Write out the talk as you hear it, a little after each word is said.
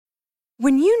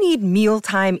When you need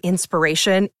mealtime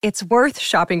inspiration, it's worth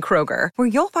shopping Kroger, where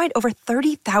you'll find over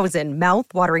 30,000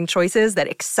 mouth-watering choices that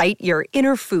excite your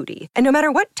inner foodie. And no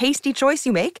matter what tasty choice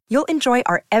you make, you'll enjoy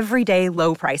our everyday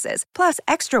low prices, plus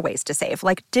extra ways to save,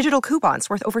 like digital coupons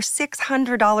worth over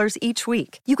 $600 each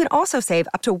week. You can also save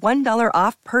up to $1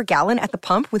 off per gallon at the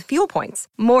pump with fuel points.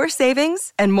 More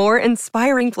savings and more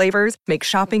inspiring flavors make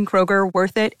shopping Kroger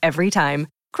worth it every time.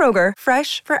 Kroger,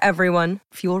 fresh for everyone.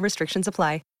 Fuel restrictions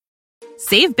apply.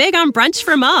 Save big on brunch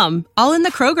for mom, all in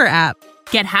the Kroger app.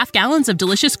 Get half gallons of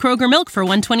delicious Kroger milk for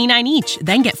 $1.29 each.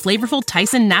 Then get flavorful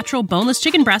Tyson natural boneless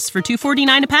chicken breasts for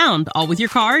 $2.49 a pound, all with your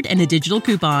card and a digital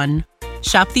coupon.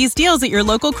 Shop these deals at your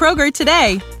local Kroger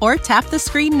today, or tap the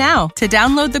screen now to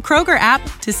download the Kroger app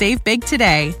to save big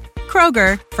today.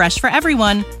 Kroger, fresh for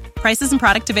everyone. Prices and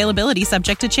product availability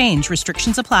subject to change.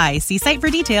 Restrictions apply. See site for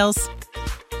details.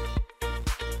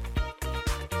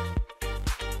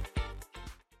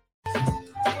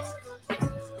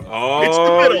 Oh, it's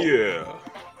the middle. Yeah.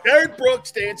 Barrett Brooks,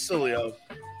 Dan Sileo.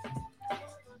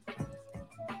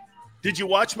 Did you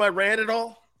watch my rant at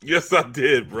all? Yes, I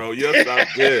did, bro. Yes, I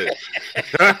did.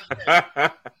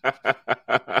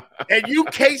 And you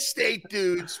K-State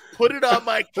dudes put it on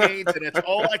my canes, and that's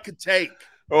all I could take.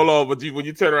 Hold on, but when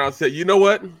you turn around and say, you know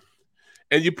what?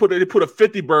 And they put a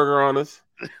 50 burger on us,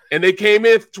 and they came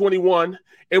in 21,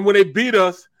 and when they beat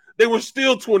us, they were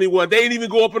still 21. They didn't even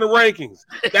go up in the rankings.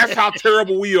 That's how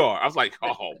terrible we are. I was like,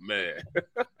 oh, man.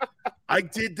 I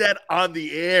did that on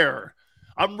the air.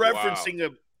 I'm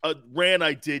referencing a rant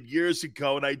I did years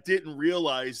ago, and I didn't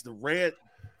realize the rant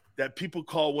that people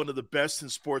call one of the best in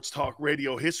sports talk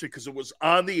radio history because it was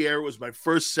on the air. It was my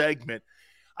first segment.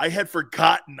 I had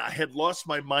forgotten. I had lost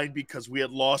my mind because we had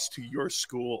lost to your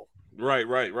school. Right.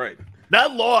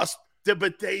 Not lost,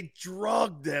 but they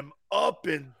drugged them up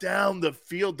and down the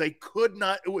field. They could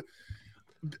not.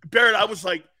 Barrett, it was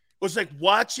like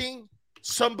watching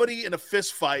somebody in a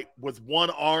fist fight with one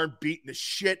arm beating the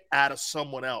shit out of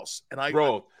someone else. And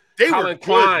Colin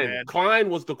Klein. Man. Klein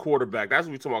was the quarterback. That's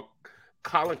what we're talking about.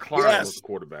 Colin Klein was the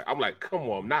quarterback. I'm like, come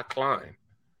on, not Klein.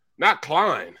 Not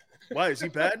Klein. Why, is he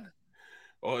bad?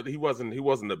 Oh, he wasn't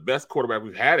the best quarterback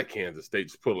we've had at Kansas State,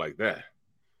 just put it like that.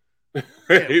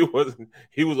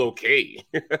 He was okay.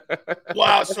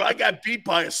 Wow, so I got beat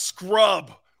by a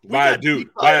scrub. By a dude.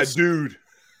 Dude,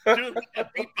 we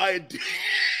got beat by a dude.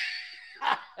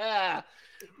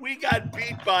 We got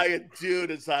beat by a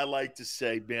dude, as I like to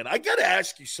say, man. I got to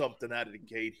ask you something out of the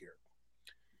gate here.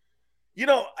 You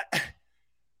know,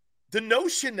 the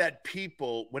notion that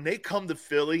people, when they come to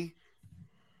Philly,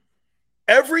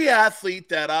 every athlete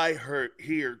that I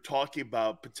hear talking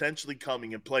about potentially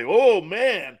coming and playing, oh,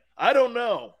 man, I don't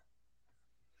know.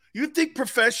 You think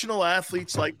professional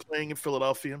athletes like playing in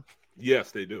Philadelphia?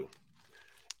 Yes, they do.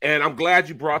 And I'm glad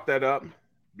you brought that up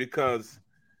because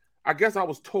I guess I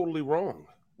was totally wrong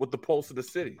with the pulse of the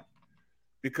city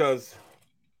because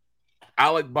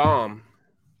Alec Baum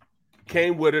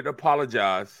came with it,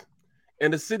 apologized,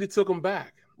 and the city took him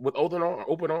back with open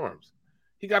arms.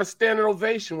 He got a standing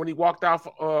ovation when he walked out.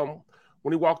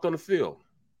 When he walked on the field,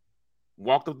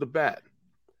 walked up the bat.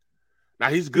 Now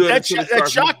he's good. That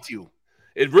shocked you.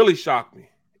 It really shocked me.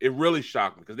 It really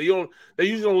shocked me because they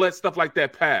usually don't let stuff like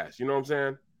that pass. You know what I'm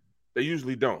saying? They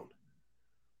usually don't.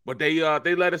 But they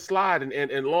let it slide.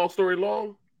 And long story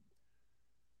long,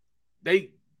 they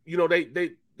gave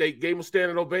him a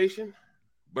standing ovation.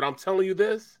 But I'm telling you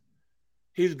this,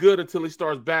 he's good until he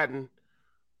starts batting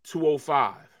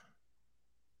 205,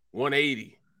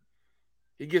 180.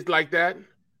 He gets like that,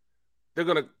 they're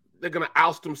gonna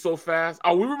oust him so fast.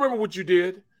 Oh, we remember what you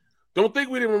did. Don't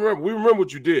think we didn't remember. We remember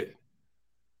what you did.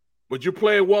 But you're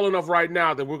playing well enough right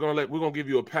now that we're gonna give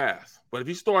you a pass. But if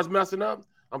he starts messing up,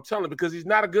 I'm telling you, because he's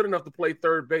not good enough to play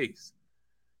third base.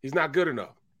 He's not good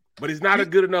enough. But he's not a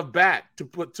good enough bat to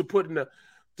put in the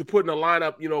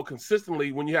lineup,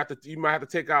 consistently when you might have to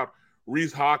take out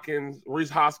Reese Hoskins,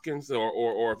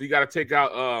 or if you got to take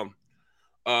out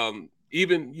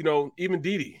even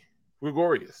Didi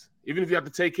Gregorius, even if you have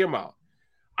to take him out.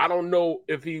 I don't know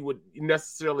if he would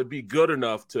necessarily be good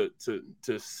enough to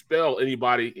spell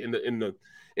anybody in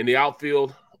the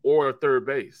outfield or third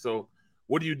base. So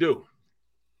what do you do?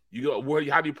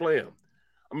 How do you play him?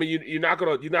 I mean, you're not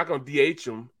gonna DH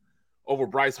him over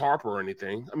Bryce Harper or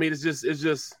anything. I mean, it's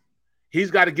just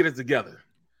he's got to get it together.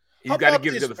 He's got to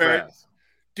get it together fast.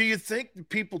 Do you think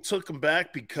people took him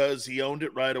back because he owned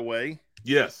it right away?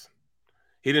 Yes.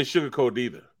 He didn't sugarcoat it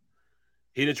either.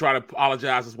 He didn't try to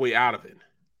apologize his way out of it.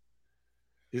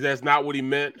 That's not what he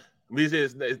meant. I mean,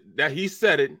 that he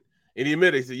said it, and he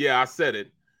admitted, he said, yeah, I said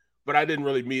it, but I didn't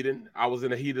really mean it. I was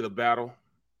in the heat of the battle,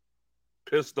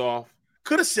 pissed off.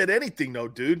 could have said anything though,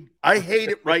 dude. I hate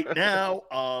it right now.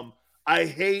 I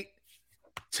hate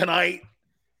tonight.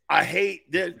 I hate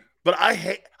that, but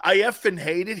I effing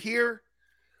hate it here.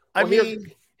 I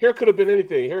mean, here could have been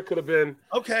anything. Here could have been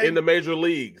okay in the major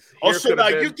leagues. Also, now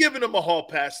you're giving him a hall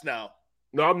pass now.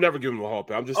 No, I'm never giving him a hall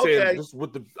pass. I'm just saying,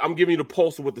 I'm giving you the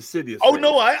pulse of what the city is. Oh saying.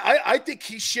 no, I think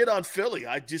he's shit on Philly.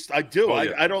 I do. Oh,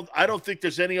 yeah. I don't think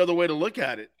there's any other way to look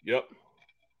at it. Yep.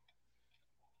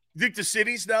 You think the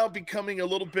city's now becoming a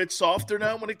little bit softer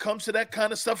now when it comes to that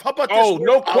kind of stuff? How about this? Oh,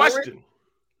 no question.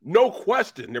 No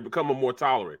question. They're becoming more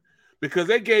tolerant because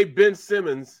they gave Ben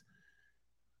Simmons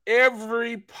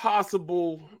every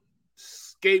possible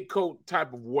scapegoat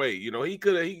type of way. You know, they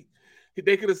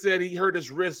could have said he hurt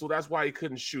his wrist, so that's why he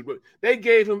couldn't shoot. But they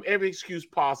gave him every excuse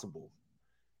possible,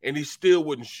 and he still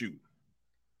wouldn't shoot.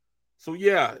 So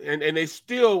yeah, and they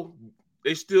still,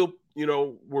 you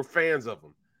know, were fans of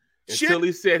him until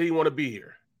he said he want to be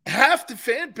here. Half the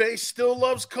fan base still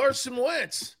loves Carson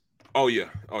Wentz. Oh yeah.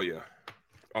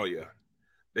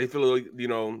 They feel, you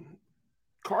know,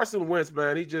 Carson Wentz,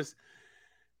 man. He just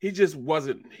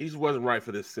wasn't right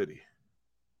for this city.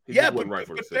 But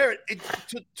Barrett,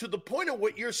 to the point of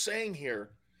what you're saying here,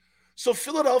 so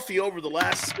Philadelphia over the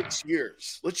last 6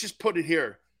 years, let's just put it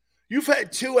here. You've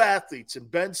had two athletes in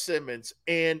Ben Simmons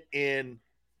and in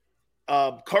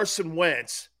Carson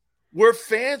Wentz where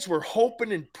fans were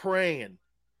hoping and praying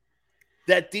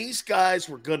that these guys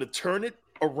were going to turn it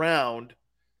around,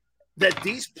 that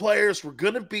these players were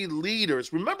going to be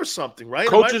leaders. Remember something, right?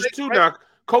 Coaches too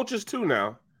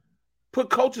now. Put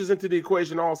coaches into the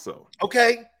equation also.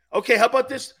 Okay, how about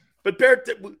this? But Barrett,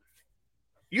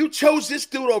 you chose this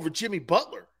dude over Jimmy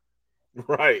Butler.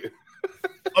 Right.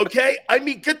 Okay? I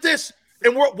mean, get this.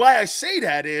 And why I say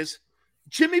that is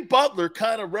Jimmy Butler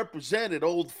kind of represented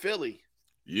old Philly.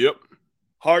 Yep.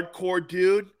 Hardcore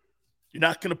dude. You're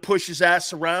not going to push his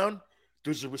ass around.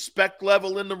 There's a respect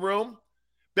level in the room.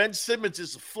 Ben Simmons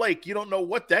is a flake. You don't know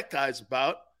what that guy's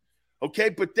about. Okay?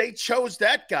 But they chose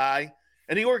that guy.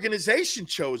 And the organization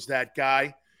chose that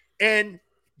guy. And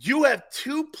you have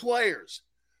two players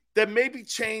that maybe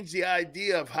change the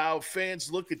idea of how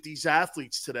fans look at these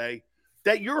athletes today,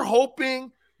 that you're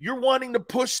hoping, you're wanting to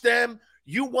push them,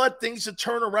 you want things to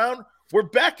turn around. We're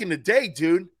back in the day,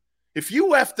 dude. If you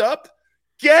effed up,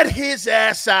 get his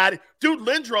ass out. Dude,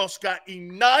 Lindros got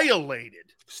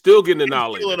annihilated. Still getting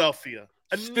annihilated. Philadelphia.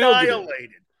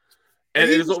 Annihilated. And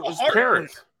it was his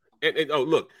parents. And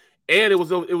look. And it was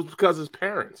because of his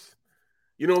parents.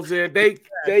 You know what I'm saying?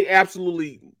 They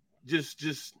absolutely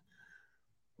just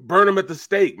burn him at the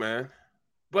stake, man.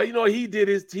 But you know, he did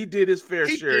his fair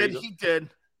share. He did.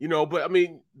 You know, but I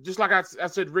mean, just like I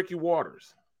said, Ricky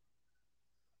Waters.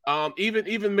 Even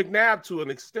McNabb to an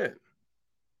extent.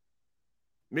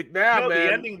 McNabb, man.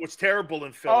 The ending was terrible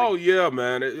in Philly. Oh yeah,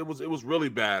 man. It was really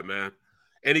bad, man.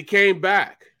 And he came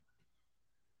back.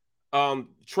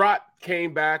 Trot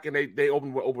came back and they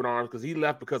opened with open arms because he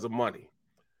left because of money.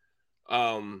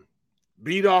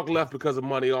 B-Dog left because of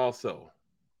money also.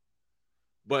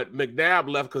 But McNabb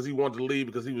left because he wanted to leave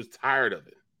because he was tired of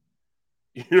it.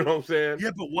 You know what I'm saying?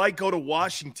 Yeah, but why go to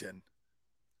Washington?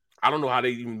 I don't know how they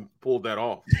even pulled that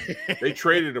off. They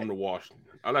traded him to Washington.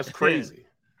 Oh, that's crazy.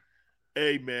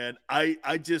 Hey, man,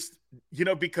 I just, you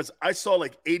know, because I saw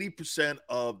like 80%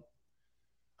 of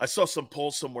I saw some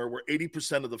poll somewhere where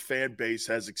 80% of the fan base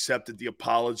has accepted the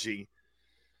apology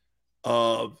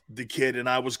of the kid. And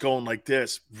I was going like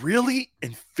this, really?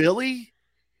 In Philly?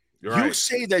 Right. You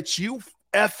say that you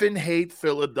effing hate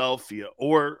Philadelphia,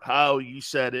 or how you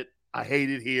said it, I hate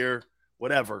it here,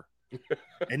 whatever.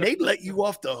 And they let you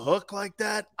off the hook like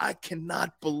that? I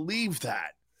cannot believe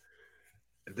that.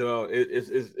 No,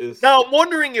 it's... Now, I'm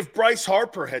wondering if Bryce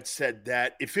Harper had said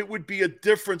that, if it would be a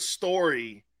different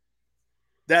story.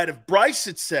 That if Bryce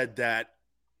had said that,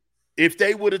 if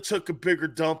they would have took a bigger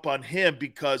dump on him,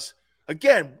 because,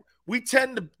 again, we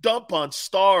tend to dump on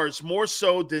stars more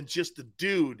so than just a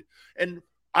dude. And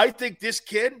I think this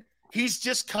kid, he's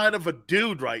just kind of a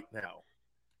dude right now.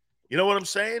 You know what I'm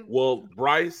saying? Well,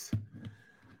 Bryce,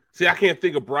 see, I can't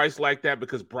think of Bryce like that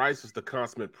because Bryce is the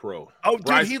consummate pro. Oh,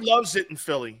 Bryce, dude, he loves it in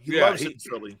Philly. He loves it in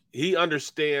Philly. He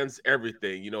understands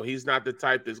everything. You know, he's not the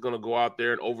type that's going to go out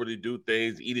there and overly do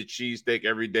things, eat a cheesesteak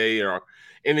every day or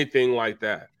anything like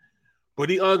that. But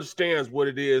he understands what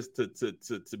it is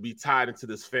to be tied into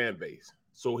this fan base.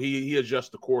 So he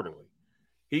adjusts accordingly.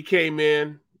 He came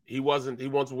in. He wasn't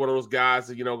one of those guys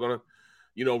that, going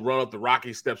to, run up the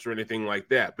Rocky steps or anything like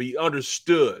that. But he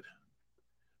understood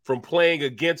from playing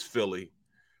against Philly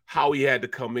how he had to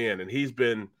come in. And he's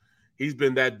been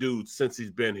that dude since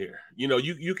he's been here.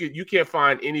 You can't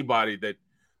find anybody that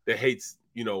hates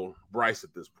Bryce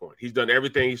at this point. He's done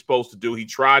everything he's supposed to do. He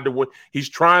tried to win. He's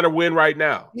trying to win right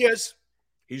now. Yes.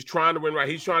 He's trying to win right.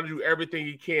 He's trying to do everything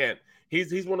he can.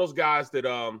 He's one of those guys that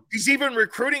he's even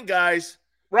recruiting guys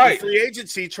right. in free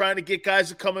agency, trying to get guys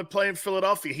to come and play in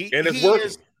Philadelphia. He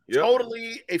is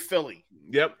totally a Philly.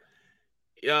 Yep.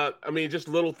 Just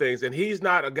little things. And he's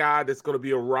not a guy that's going to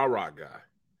be a rah-rah guy.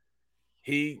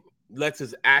 He lets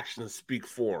his actions speak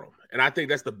for him. And I think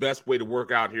that's the best way to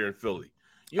work out here in Philly.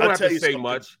 You don't have to say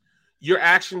much. Your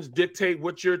actions dictate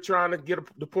what you're trying to get,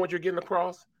 the point you're getting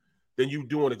across. Then you're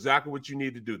doing exactly what you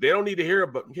need to do. They don't need to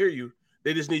hear you.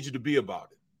 They just need you to be about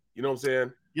it. You know what I'm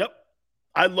saying? Yep.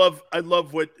 I love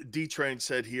what D-Train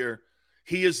said here.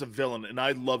 He is a villain, and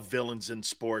I love villains in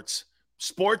sports.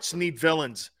 Sports need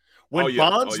villains. When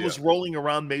Bonds was rolling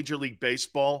around Major League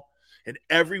Baseball and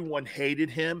everyone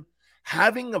hated him,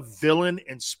 having a villain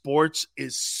in sports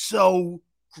is so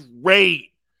great.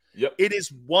 Yep. It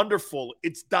is wonderful.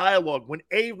 It's dialogue. When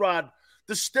A-Rod,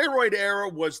 the steroid era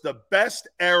was the best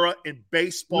era in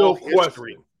baseball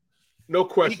history. No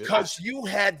question. Because you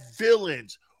had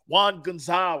villains, Juan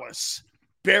Gonzalez,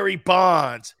 Barry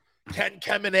Bonds, Ken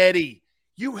Caminiti.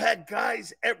 You had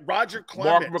guys at Roger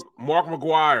Clemens. Mark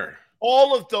McGuire.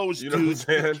 All of those dudes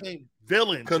became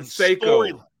villains.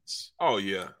 Canseco. Oh,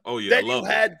 yeah. Then you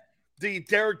had the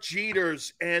Derek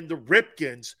Jeters and the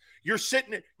Ripkins.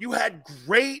 You had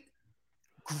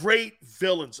great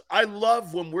villains. I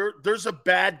love when there's a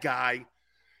bad guy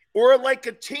or like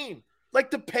a team. Like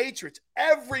the Patriots.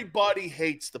 Everybody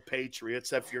hates the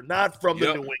Patriots if you're not from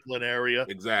the New England area.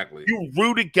 Exactly. You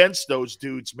root against those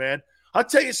dudes, man. I'll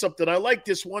tell you something. I like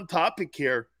this one topic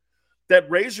here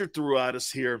that Razor threw at us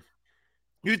here.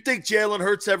 You think Jalen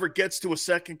Hurts ever gets to a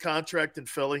second contract in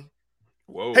Philly?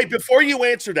 Whoa. Hey, before you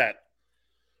answer that,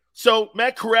 so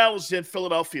Matt Corral is in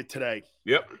Philadelphia today.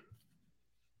 Yep.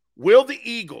 Will the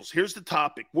Eagles, here's the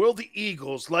topic, will the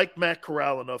Eagles like Matt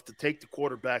Corral enough to take the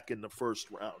quarterback in the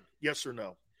first round? Yes or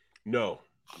no? No.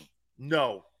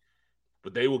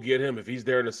 But they will get him. If he's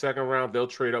there in the second round, they'll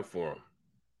trade up for him.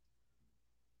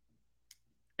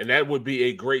 And that would be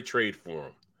a great trade for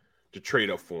him, to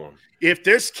trade up for him. If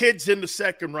this kid's in the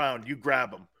second round, you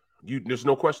grab him. There's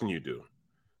no question you do.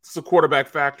 It's a quarterback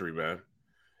factory, man.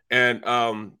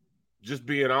 And just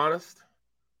being honest,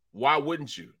 why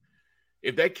wouldn't you?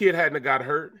 If that kid hadn't got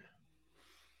hurt,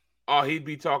 he'd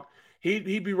be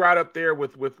he'd be right up there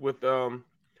with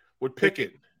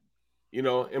Pickett,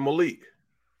 and Malik.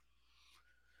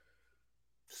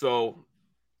 So,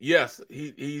 yes,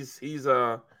 he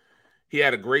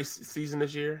had a great season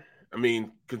this year. I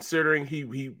mean, considering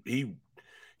he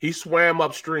swam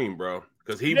upstream, bro,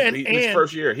 because his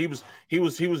first year he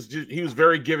was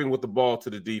very giving with the ball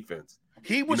to the defense.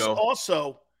 He was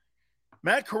also.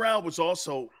 Matt Corral was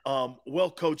also well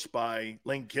coached by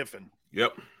Lane Kiffin.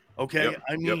 Yep. Okay.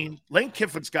 Yep. Lane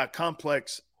Kiffin's got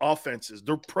complex offenses.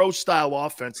 They're pro-style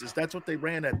offenses. That's what they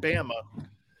ran at Bama.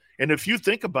 And if you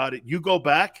think about it, you go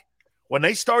back, when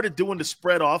they started doing the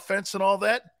spread offense and all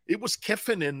that, it was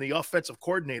Kiffin in the offensive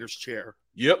coordinator's chair.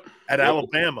 Yep. At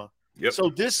Alabama. Yep.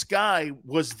 So this guy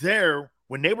was there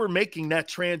when they were making that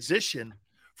transition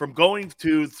from going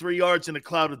to 3 yards in a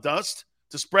cloud of dust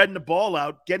to spreading the ball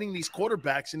out, getting these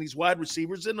quarterbacks and these wide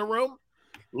receivers in the room.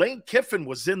 Lane Kiffin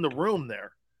was in the room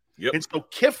there. Yep. And so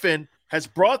Kiffin has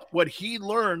brought what he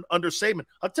learned under Saban.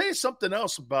 I'll tell you something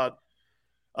else about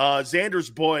Xander's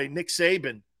boy, Nick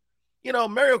Saban.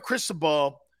 Mario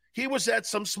Cristobal, he was at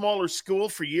some smaller school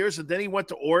for years, and then he went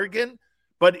to Oregon.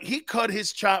 But he cut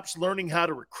his chops learning how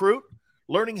to recruit,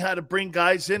 learning how to bring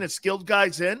guys in and skilled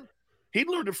guys in. He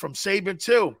learned it from Saban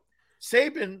too.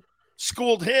 Saban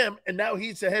schooled him, and now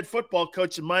he's the head football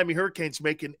coach in Miami Hurricanes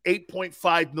making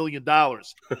 $8.5 million.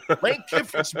 Lane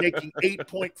Kiffin's making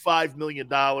 $8.5 million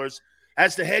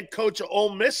as the head coach of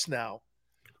Ole Miss now.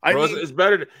 It's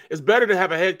better to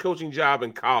have a head coaching job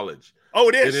in college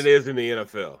it is. than it is in the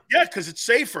NFL. Yeah, because it's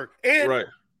safer. And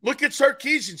look at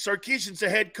Sarkisian. Sarkisian's the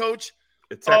head coach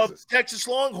of Texas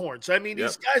Longhorns.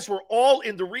 These guys were all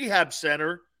in the rehab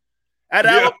center at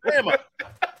Alabama.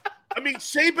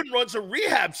 Saban runs a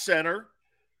rehab center,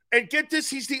 and get this,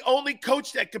 he's the only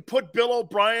coach that could put Bill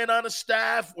O'Brien on a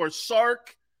staff, or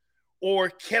Sark, or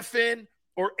Kiffin,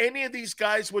 or any of these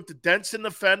guys with the dents in the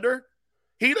fender.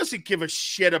 He doesn't give a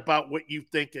shit about what you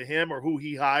think of him or who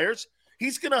he hires.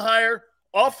 He's going to hire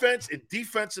offense and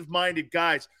defensive-minded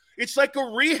guys. It's like a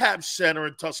rehab center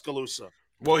in Tuscaloosa.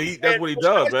 Well, that's what he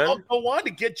does, man. Go on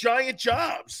to get giant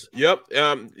jobs. Yep.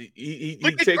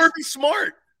 Look at Kirby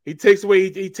Smart. He takes away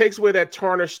that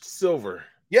tarnished silver.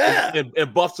 Yeah.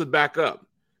 And buffs it back up.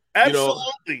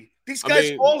 Absolutely. These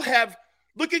guys all have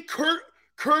 – look at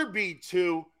Kirby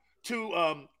to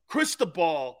to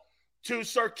Cristobal to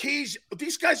Sarkisian.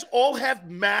 These guys all have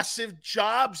massive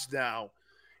jobs now.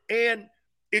 And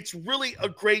it's really a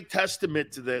great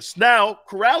testament to this. Now,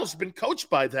 Corral has been coached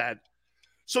by that.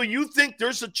 So you think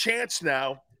there's a chance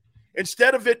now,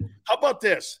 instead of it, how about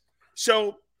this?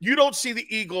 So you don't see the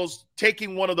Eagles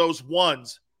taking one of those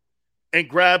ones and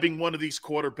grabbing one of these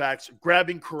quarterbacks,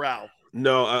 grabbing Corral.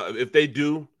 No, if they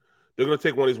do, they're going to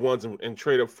take one of these ones and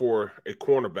trade up for a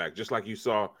cornerback, just like you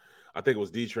saw. I think it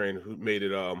was D-Train who made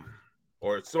it,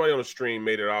 or somebody on the stream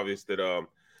made it obvious that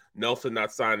Nelson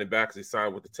not signing back because he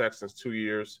signed with the Texans 2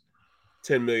 years,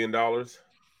 $10 million.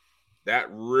 That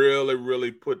really,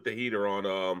 really put the heater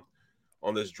on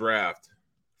this draft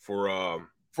for a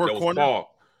corner.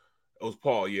 Paul. It was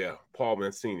Paul, yeah, Paul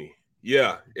Mancini.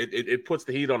 Yeah, it puts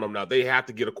the heat on them now. They have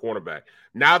to get a cornerback.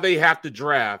 Now they have to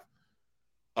draft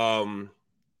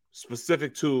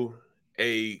specific to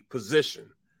a position.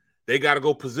 They got to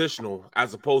go positional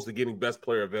as opposed to getting best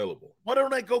player available. Why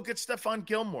don't I go get Stephon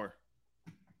Gilmore?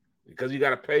 Because you got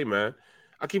to pay, man.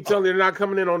 I keep telling you, they're not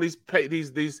coming in on these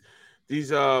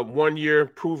 1 year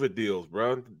prove it deals,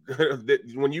 bro.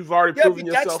 When you've already proven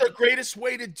yourself. That's the greatest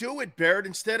way to do it, Barrett.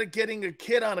 Instead of getting a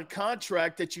kid on a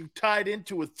contract that you tied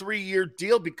into a 3-year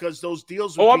deal because those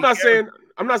deals. I'm not saying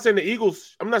the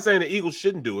Eagles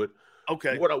shouldn't do it.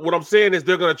 Okay. What I'm saying is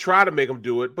they're going to try to make them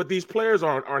do it, but these players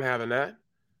aren't having that.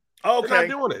 Okay. They're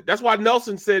not doing it. That's why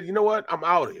Nelson said, you know what, I'm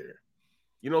out here.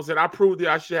 You know what I'm saying? I proved that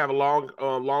I should have a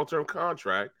long-term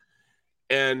contract,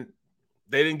 and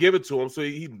they didn't give it to him, so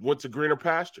he went to greener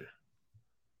pasture.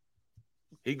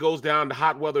 He goes down to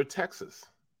hot weather Texas.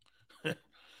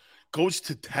 Goes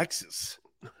to Texas.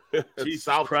 Jesus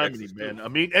South Christ, Texas, man. too. I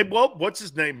mean, what's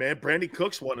his name, man? Brandon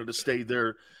Cooks wanted to stay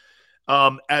there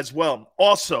as well.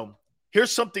 Also,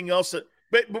 here's something else that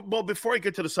well, before I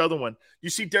get to this other one, you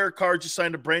see Derek Carr just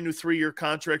signed a brand new 3-year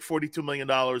contract, $42 million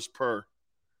per.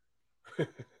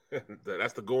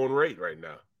 That's the going rate right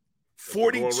now.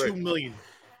 $42 million.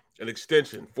 An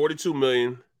extension, $42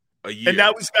 million a year. And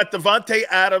now he's got Devontae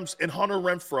Adams and Hunter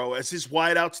Renfrow as his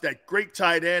wideouts, that great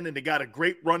tight end, and they got a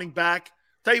great running back.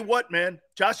 Tell you what, man,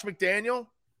 Josh McDaniel,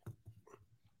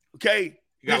 okay.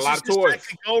 You got a lot of toys.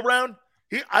 Go around.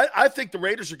 I think the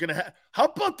Raiders are going to have – how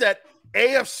about that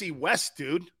AFC West,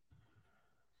 dude?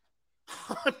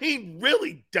 I mean,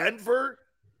 really, Denver,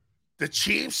 the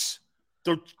Chiefs,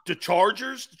 the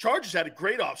Chargers. The Chargers had a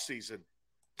great offseason.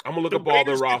 I'm going to look up all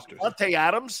their rosters. Devontae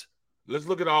Adams. Let's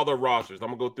look at all their rosters. I'm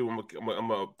going to go through. I'm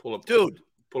going to pull up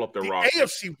their rosters.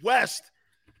 AFC West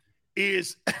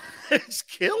is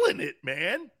killing it,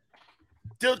 man.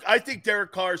 I think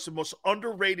Derek Carr is the most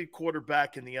underrated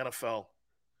quarterback in the NFL.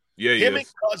 Yeah, Him and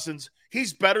Cousins,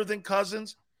 he's better than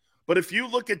Cousins. But if you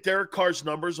look at Derek Carr's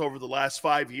numbers over the last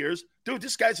 5 years, dude,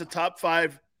 this guy's a top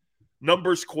 5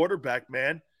 numbers quarterback,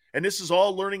 man. And this is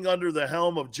all learning under the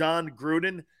helm of John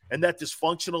Gruden and that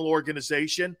dysfunctional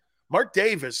organization. Mark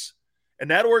Davis and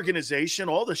that organization,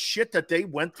 all the shit that they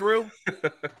went through.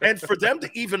 And for them to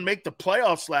even make the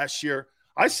playoffs last year,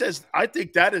 I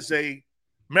think that is a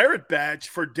merit badge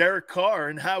for Derek Carr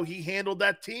and how he handled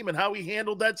that team and how he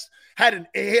handled that.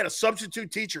 He had a substitute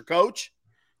teacher coach.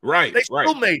 Right. They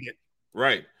still made it.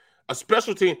 Right. A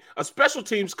special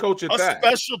teams coach at that. A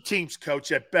special teams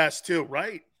coach at best too,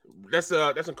 right? That's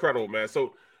incredible, man.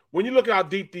 So when you look at how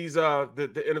deep these the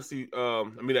NFC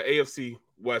the AFC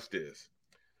West is,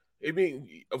 I mean,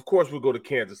 of course we'll go to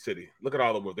Kansas City. Look at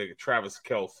all of them. They get Travis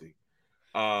Kelce.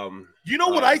 You know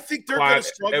what I think they're going to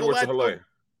struggle at?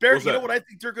 Barrett, you know what I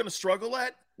think they're going to struggle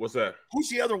at? What's that? Who's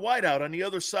the other wideout on the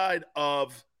other side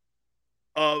of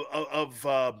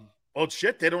oh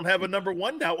shit, they don't have a number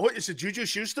one now. What is it, Juju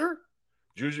Schuster?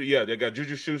 They got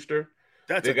Juju Schuster.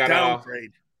 That's a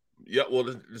downgrade. Yeah, well,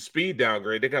 the speed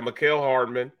downgrade. They got Mikael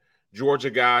Hardman,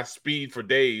 Georgia guy, speed for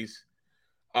days.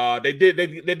 They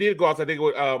did go outside. They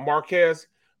go Marquez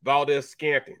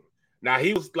Valdez-Scantling. Now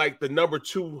he was like the number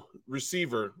 2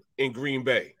 receiver in Green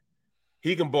Bay.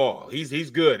 He can ball.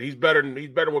 He's good. He's better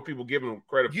than what people give him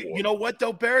credit for. You know what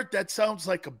though, Barrett? That sounds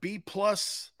like a B+.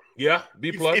 Yeah,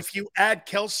 B+. If you add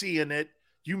Kelce in it,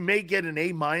 you may get an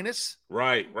A-.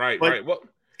 Right. Well,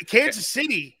 Kansas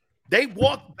City, they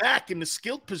walk back in the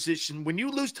skilled position. When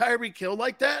you lose Tyreek Hill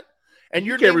like that, and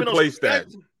you can't replace that.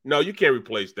 No, you can't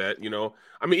replace that. You know,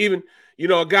 I mean, even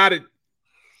a guy that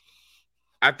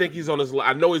I think he's on his.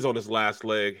 I know he's on his last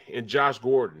leg. And Josh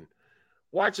Gordon,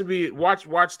 watch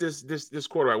this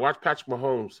quarterback. Watch Patrick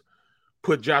Mahomes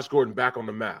put Josh Gordon back on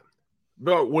the map.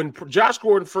 But when Josh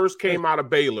Gordon first came out of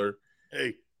Baylor,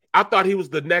 I thought he was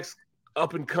the next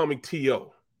up and coming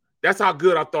TO. That's how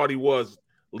good I thought he was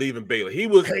leaving Baylor. He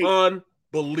was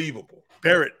unbelievable.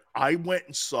 Barrett, I went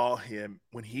and saw him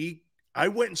He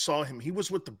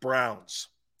was with the Browns.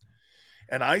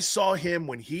 And I saw him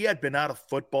when he had been out of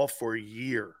football for a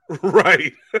year.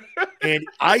 Right. And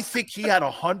I think he had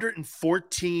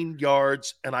 114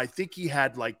 yards, and I think he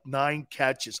had like 9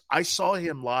 catches. I saw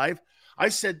him live. I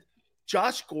said,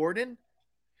 Josh Gordon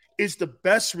is the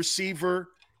best receiver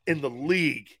in the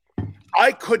league.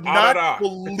 I could not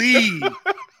believe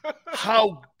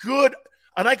how good.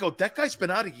 And I go, that guy's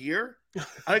been out a year? And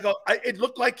I go, it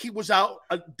looked like he was out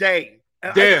a day.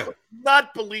 And I could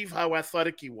not believe how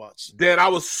athletic he was. Dan, I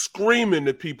was screaming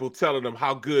to people telling them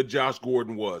how good Josh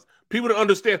Gordon was. People don't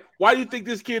understand. Why do you think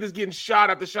this kid is getting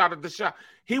shot after shot after shot?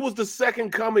 He was the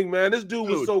second coming, man. This dude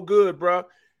was so good, bro.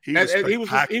 He was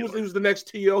the next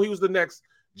T.O. He was the next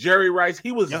Jerry Rice.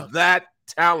 He was that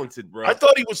talented, bro. I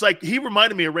thought he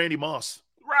reminded me of Randy Moss.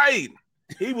 Right.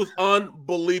 He was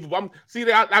unbelievable.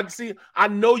 I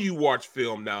know you watch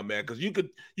film now, man, because you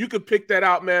could pick that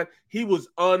out, man. He was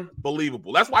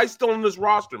unbelievable. That's why he's still on this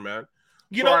roster, man.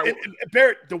 And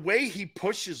Barrett, the way he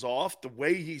pushes off, the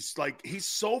way he's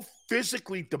so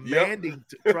physically demanding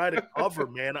to try to cover,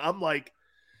 man. I'm like,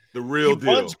 the real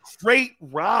deal. He runs great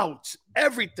routes,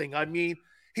 everything. I mean,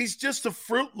 he's just a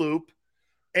Fruit Loop,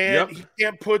 and he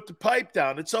can't put the pipe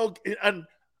down. And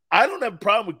I don't have a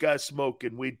problem with guys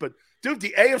smoking weed, but dude,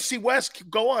 the AFC West,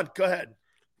 go ahead.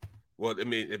 Well, I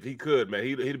mean, if he could, man,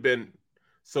 he'd have been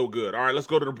so good. All right, let's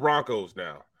go to the Broncos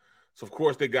now. So, of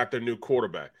course, they got their new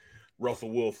quarterback,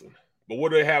 Russell Wilson. But what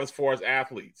do they have as far as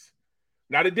athletes?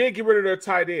 Now, they did get rid of their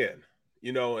tight end,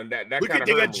 and that kind of hurt.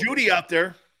 They got Judy out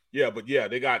there. Yeah, but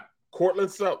they got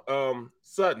Cortland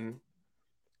Sutton,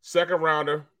 second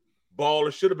rounder,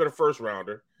 baller, should have been a first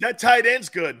rounder. That tight end's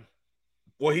good.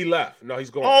 Well, he left. No, he's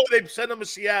going. Oh, they sent him to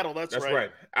Seattle. That's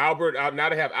right. Albert. Now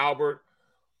they have Albert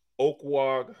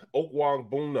Okwong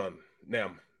Bunam.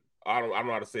 I don't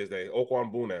know how to say his name.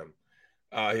 Okwong Bunam.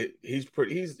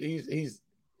 He's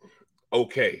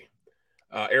okay.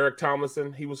 Eric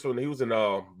Tomlinson. He was in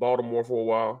Baltimore for a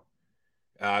while.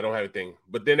 I don't have anything.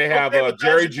 But then they have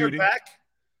Jerry Jeudy. Back?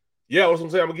 Yeah, that's what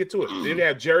I'm saying. I'm gonna get to it. Then they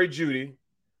have Jerry Jeudy.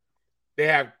 They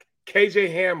have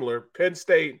KJ Hamler, Penn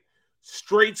State,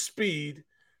 straight speed.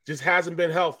 Just hasn't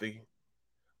been healthy.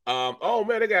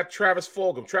 They got Travis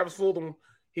Fulgham. Travis Fulgham,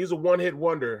 he's a one-hit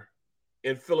wonder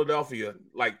in Philadelphia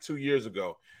like 2 years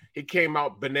ago. He came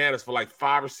out bananas for like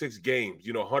 5 or 6 games,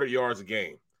 100 yards a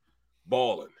game,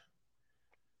 balling.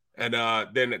 And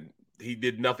then he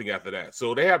did nothing after that.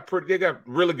 So they got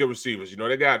really good receivers.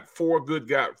 They got 4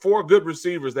 good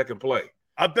receivers that can play.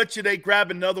 I bet you they grab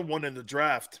another one in the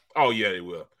draft. Oh, yeah, they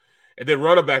will. And then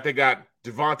running back, they got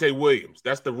Devontae Williams.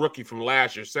 That's the rookie from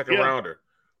last year, second rounder.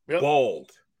 Yep. Bald.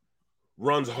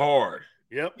 Runs hard.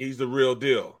 Yep. He's the real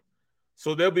deal.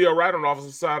 So they'll be all right on the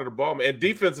offensive side of the ball, man. And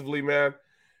defensively, man,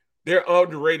 they're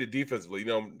underrated defensively.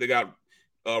 They got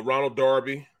Ronald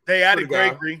Darby. They added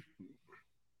Gregory.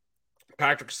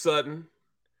 Patrick Sutton.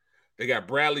 They got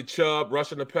Bradley Chubb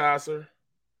rushing the passer.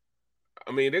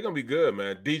 I mean, they're going to be good,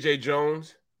 man. DJ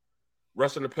Jones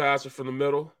rushing the passer from the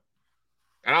middle.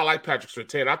 And I like Patrick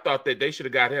Surtain. I thought that they should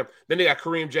have got him. Then they got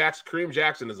Kareem Jackson. Kareem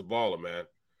Jackson is a baller, man.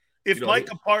 If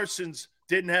Micah Parsons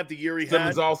didn't have the year he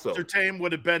had, Surtain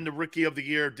would have been the rookie of the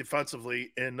year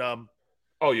defensively in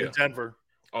Denver.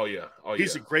 Oh, yeah.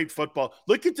 He's a great football.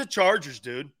 Look at the Chargers,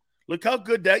 dude. Look how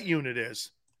good that unit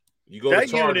is. You go to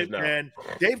Chargers unit, now. Man,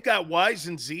 they've got Y's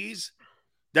and Z's.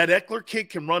 That Eckler kid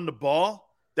can run the ball.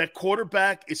 That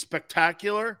quarterback is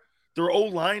spectacular. Their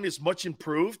O-line is much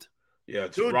improved. Yeah,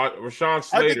 dude, Rashawn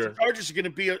Slater. I think the Chargers are going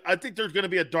to be. I think there's going to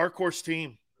be a dark horse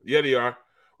team. Yeah, they are.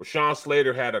 Rashawn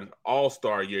Slater had an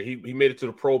all-star year. He made it to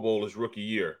the Pro Bowl his rookie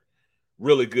year.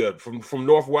 Really good from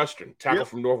Northwestern. Tackle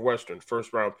from Northwestern,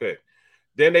 first round pick.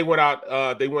 Then they went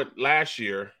out. They went last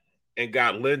year and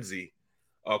got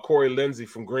Corey Lindsey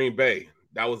from Green Bay.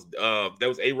 That was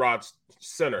A-Rod's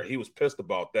center. He was pissed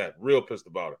about that. Real pissed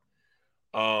about it.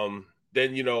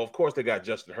 Then of course they got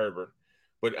Justin Herbert.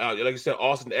 But like I said,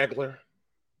 Austin Eckler,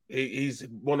 he's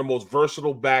one of the most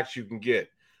versatile backs you can get.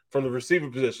 From the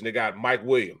receiver position, they got Mike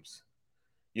Williams.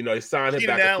 He signed him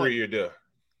back a 3-year deal.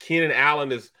 Keenan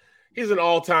Allen he's an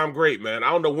all-time great, man. I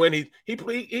don't know when he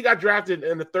got drafted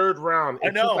in the 3rd round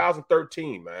in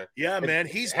 2013, man. Yeah, and man.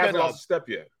 Hasn't lost a step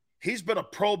yet. He's been a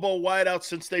Pro Bowl wideout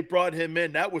since they brought him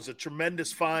in. That was a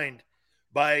tremendous find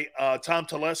by Tom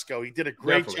Telesco. He did a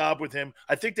great job with him.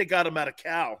 I think they got him out of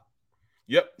Cal.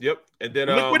 Yep. And then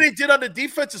look what they did on the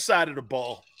defensive side of the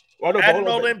ball. Adding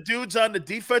all them dudes on the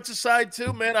defensive side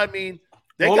too, man. I mean,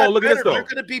 they got better. They're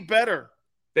going to be better.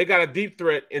 They got a deep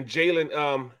threat in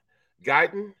Jalen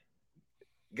Guyton.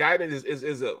 Guyton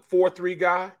is a 4-3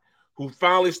 guy who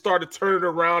finally started turning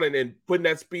around and putting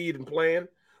that speed and playing.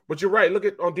 But you're right. Look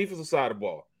at on defensive side of the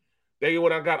ball. They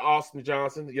went out got Austin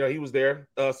Johnson. You know, he was there.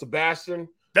 Sebastian.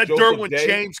 That Joseph Derwin Day.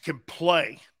 James can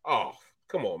play. Oh,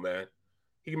 come on, man.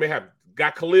 He may have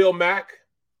got Khalil Mack.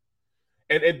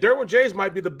 And Derwin James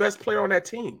might be the best player on that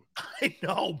team. I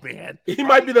know, man. He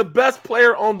might be the best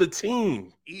player on the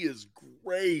team. He is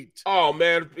great. Oh,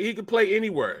 man. He can play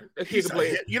anywhere. He can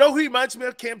play. You know who he reminds me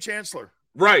of? Cam Chancellor.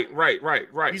 Right.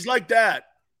 He's like that.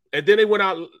 And then they went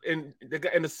out in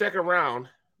the second round,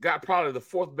 got probably the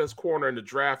fourth best corner in the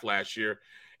draft last year,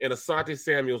 in Asante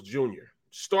Samuels Jr.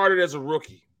 Started as a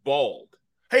rookie, bald.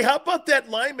 Hey, how about that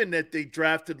lineman that they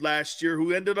drafted last year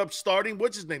who ended up starting?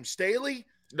 What's his name? Staley?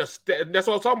 That's what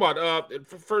I was talking about.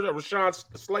 First,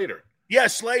 Rashawn Slater. Yeah,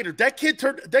 Slater. That kid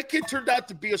turned out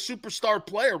to be a superstar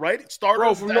player, right?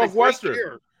 Started from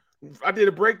Northwestern. I did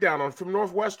a breakdown on from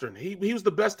Northwestern. He was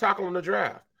the best tackle in the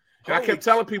draft. And I kept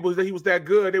telling people that he was that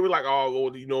good. They were like, "Oh,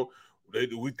 well, you know,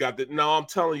 we got that." No, I'm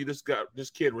telling you, this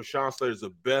kid, Rashawn Slater, is the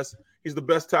best. He's the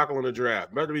best tackle in the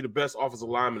draft. Better be the best offensive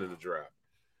lineman in the draft.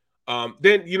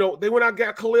 Then they went out and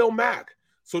got Khalil Mack.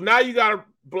 So now you got to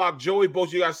block Joey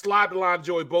Bosa. You got to slide the line of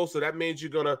Joey Bosa. That means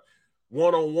you're gonna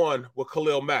one-on-one with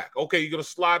Khalil Mack. Okay, you're gonna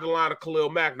slide the line of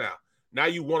Khalil Mack now. Now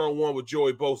you one-on-one with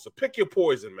Joey Bosa. Pick your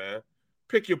poison, man.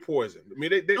 Pick your poison. I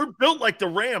mean, they're built like the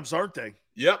Rams, aren't they?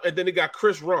 Yep. And then they got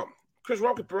Chris Rump. Chris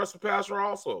Rump can press the passer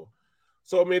also.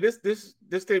 So I mean, this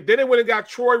team. Then they went and got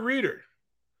Troy Reeder.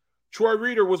 Troy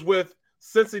Reeder was with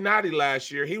Cincinnati last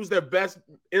year. He was their best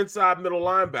inside middle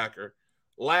linebacker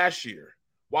last year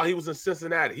while he was in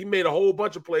Cincinnati. He made a whole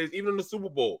bunch of plays, even in the Super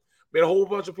Bowl. Made a whole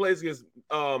bunch of plays against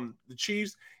the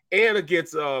Chiefs and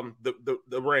against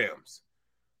the Rams.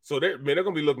 So they're going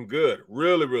to be looking good,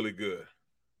 really, really good.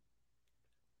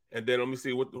 And then let me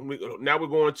see now we're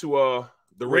going to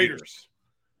the Raiders.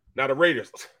 Now the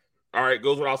Raiders, all right,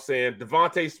 goes without saying.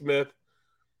 Devontae Smith,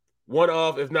 one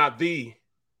of, if not the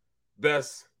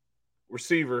best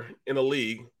receiver in the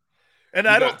league. And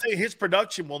I don't think his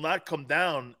production will not come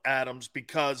down, Adams,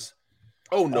 because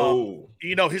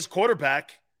his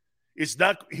quarterback is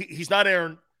not he's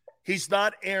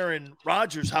not Aaron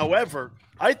Rodgers. However,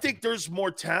 I think there's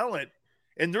more talent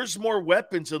and there's more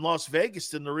weapons in Las Vegas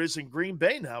than there is in Green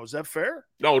Bay now. Is that fair?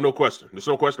 No question. There's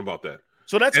no question about that.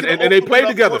 So that's and they played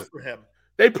together for him.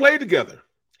 They played together.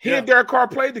 He and Derek Carr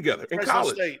played together in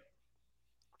college. State.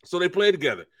 So they played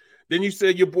together. Then you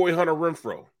said your boy Hunter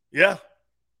Renfrow. Yeah.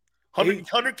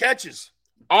 100 catches.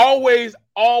 Always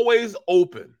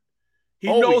open. He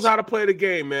knows how to play the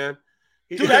game, man.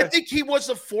 Dude, I think he was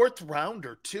a fourth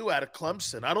rounder, too, out of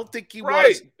Clemson. I don't think he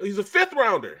was. He's a fifth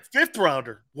rounder.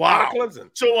 Wow. Out of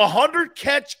Clemson. So a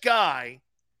 100-catch guy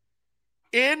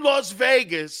in Las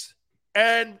Vegas,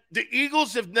 and the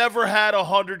Eagles have never had a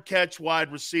 100-catch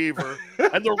wide receiver,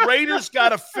 and the Raiders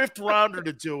got a fifth rounder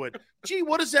to do it. Gee,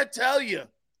 what does that tell you?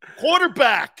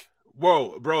 Quarterback.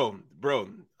 Whoa, bro.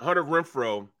 Hunter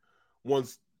Renfrow won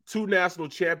 2 national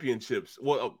championships.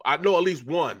 Well, I know at least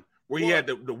one where he had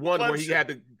the one Clemson. Where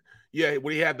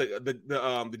he had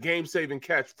the game-saving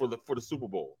catch for the Super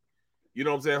Bowl. You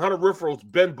know what I'm saying? Hunter Renfrow's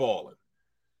been balling.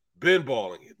 Then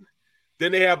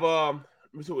they have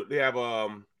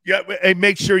yeah, and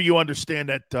make sure you understand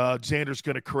that Xander's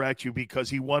going to correct you because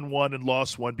he won one and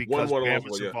lost one because Bam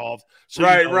was involved. So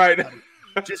right.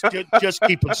 Just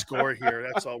keeping score here.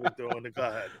 That's all we're doing. Go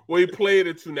ahead. Well, he played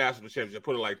in 2 national championships.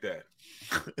 Put it like that.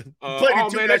 Played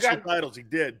in 2 national titles. He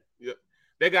did. Yeah.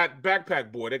 They got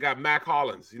Backpack Boy. They got Mac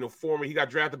Hollins. Former. He got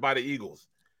drafted by the Eagles.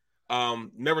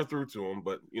 Never threw to him,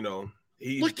 but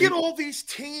look at all these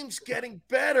teams getting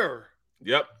better.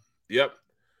 Yep.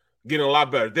 Getting a lot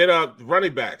better. Then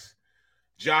running backs.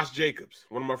 Josh Jacobs,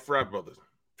 one of my frat brothers.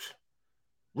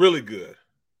 Really good.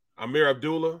 Amir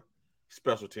Abdullah,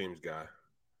 special teams guy.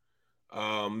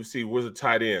 Let me see, where's the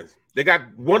tight ends? They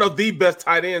got one of the best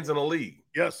tight ends in the league.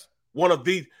 Yes. One of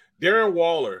the Darren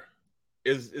Waller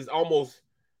is almost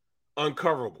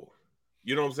uncoverable.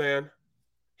 You know what I'm saying?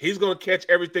 He's going to catch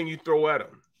everything you throw at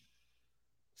him.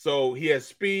 So he has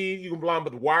speed. You can blind him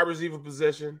with the wide receiver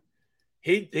position.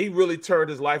 He really turned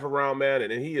his life around, man,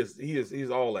 and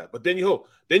he's all that. But then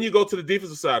you go to the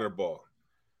defensive side of the ball.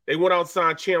 They went out and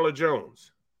signed Chandler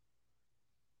Jones.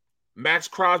 Max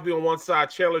Crosby on one side,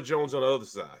 Chandler Jones on the other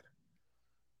side.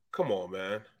 Come on,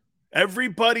 man.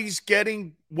 Everybody's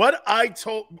getting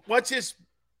what's his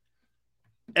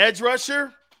edge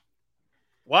rusher,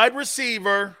 wide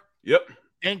receiver, yep,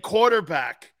 and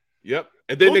quarterback. Yep.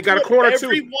 And then they got a corner too.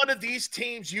 Every one of these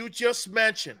teams you just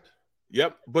mentioned.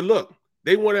 Yep. But look,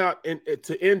 they went out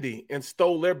to Indy and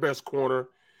stole their best corner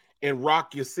in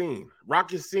Rock Yassin.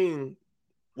 Rock Yassin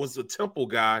was a Temple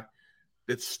guy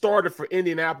that started for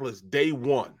Indianapolis day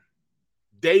one.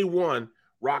 Day one,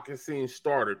 Rock Ya-Sin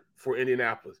started for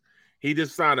Indianapolis. He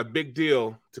just signed a big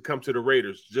deal to come to the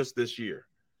Raiders just this year.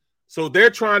 So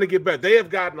they're trying to get better. They have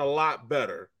gotten a lot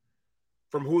better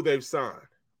from who they've signed.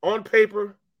 On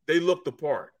paper, they look the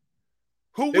part.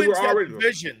 Who wins that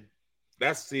division?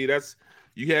 That's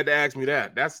you had to ask me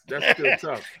that. That's still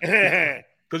tough.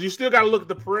 Because you still got to look at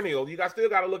the perennial. Still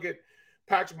got to look at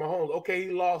Patrick Mahomes. Okay,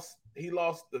 he lost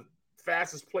the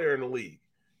fastest player in the league.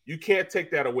 You can't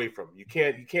take that away from him. You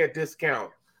can't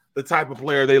discount the type of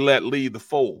player they let lead the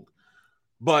fold.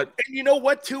 But and you know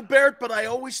what, too, Barrett? But I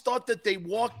always thought that they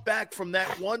walked back from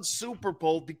that one Super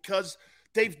Bowl because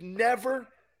they've never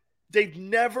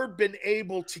been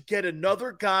able to get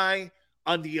another guy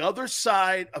on the other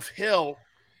side of Hill.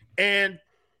 And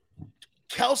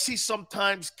Kelsey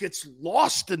sometimes gets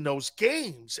lost in those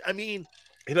games. I mean,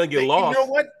 he doesn't get lost. You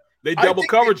know what? They double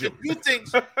coverage him.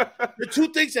 The two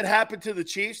things that happened to the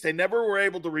Chiefs, they never were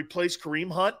able to replace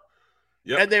Kareem Hunt.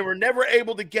 Yep. And they were never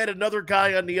able to get another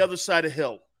guy on the other side of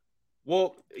Hill.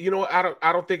 Well, I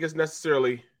don't think it's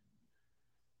necessarily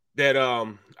that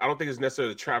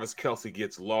Travis Kelce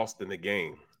gets lost in the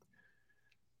game.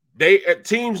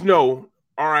 Teams know,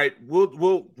 all right,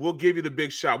 we'll give you the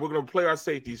big shot. We're going to play our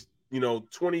safeties,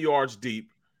 20 yards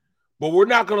deep, but we're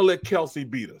not going to let Kelce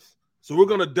beat us. So we're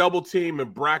going to double team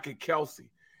and bracket Kelce.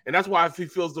 And that's why he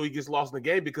feels though he gets lost in the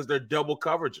game, because they're double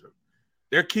coveraging him.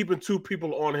 They're keeping two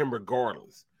people on him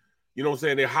regardless. You know what I'm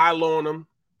saying? They're high-lowing him,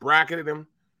 bracketing him,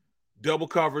 double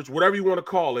coverage, whatever you want to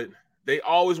call it. They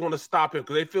always want to stop him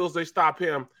because they feel as they stop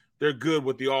him, they're good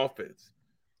with the offense.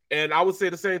 And I would say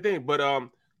the same thing. But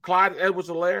Clyde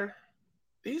Edwards-Helaire,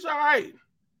 he's all right.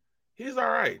 He's all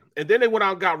right. And then they went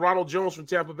out and got Ronald Jones from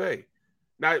Tampa Bay.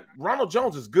 Now, Ronald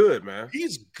Jones is good, man.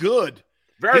 He's good.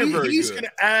 Very good. He's going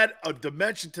to add a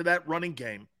dimension to that running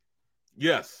game.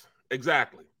 Yes,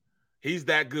 exactly. He's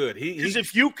that good. Because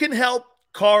if you can help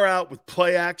Carr out with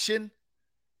play action,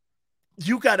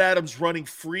 you got Adams running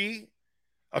free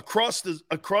across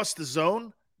the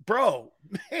zone, bro.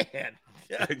 Man,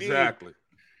 exactly.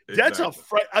 That's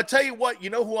I'll tell you what.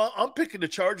 You know who I'm picking? The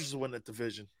Chargers to win that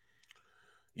division.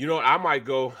 I might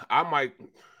go. I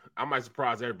might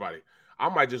surprise everybody. I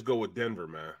might just go with Denver,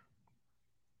 man.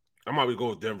 I might go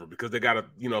with Denver because they got a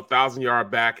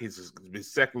 1,000-yard back. His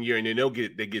second year, and then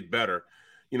they get better.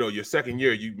 Your second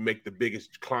year, you make the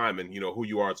biggest climb in, who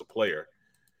you are as a player.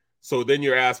 So then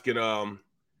you're asking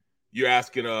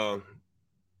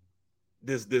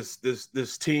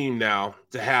this team now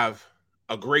to have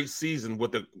a great season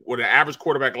with an average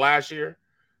quarterback last year.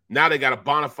 Now they got a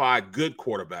bona fide good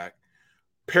quarterback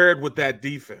paired with that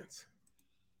defense.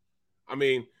 I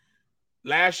mean,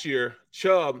 last year,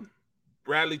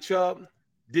 Bradley Chubb,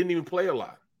 didn't even play a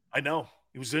lot. I know.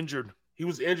 He was injured. He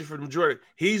was injured for the majority.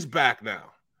 He's back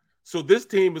now. So this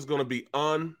team is going to be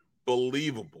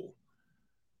unbelievable.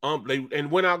 You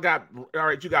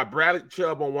got Bradley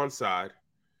Chubb on one side,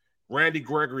 Randy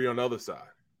Gregory on the other side.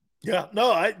 Yeah,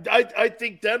 no, I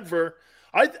think Denver.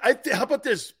 How about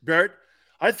this, Barrett?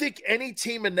 I think any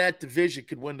team in that division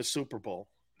could win the Super Bowl.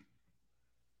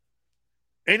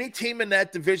 Any team in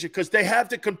that division, because they have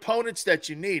the components that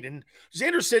you need. And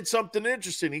Xander said something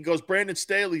interesting. He goes, Brandon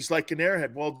Staley's like an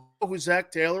airhead. Well, you know who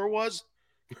Zach Taylor was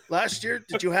last year?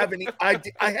 Did you have any? I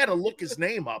had to look his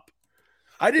name up.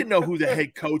 I didn't know who the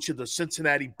head coach of the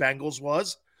Cincinnati Bengals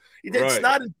was. It's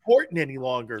not important any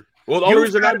longer. Well, the only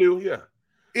reason I do, yeah.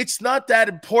 It's not that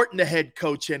important to head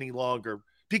coach any longer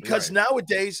because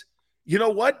nowadays, you know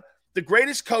what? The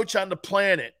greatest coach on the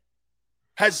planet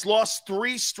has lost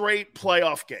 3 straight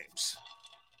playoff games.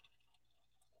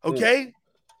 Okay?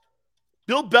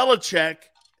 Bill Belichick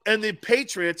and the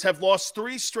Patriots have lost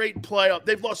 3 straight playoff.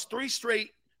 They've lost 3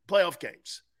 straight playoff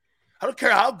games. I don't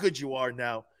care how good you are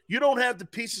now. You don't have the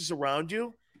pieces around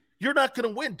you. You're not going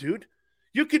to win, dude.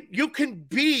 You can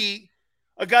be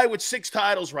a guy with 6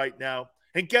 titles right now.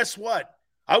 And guess what?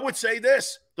 I would say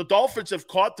this. The Dolphins have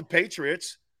caught the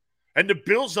Patriots, and the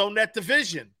Bills own that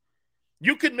division.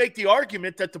 You could make the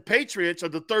argument that the Patriots are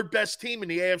the 3rd best team in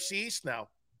the AFC East now.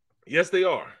 Yes, they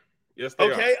are. Yes, they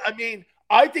are. Okay, I mean,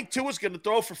 I think Tua's going to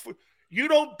throw for – you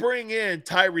don't bring in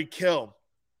Tyreek Hill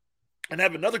and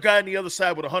have another guy on the other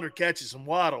side with 100 catches and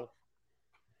Waddle.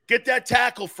 Get that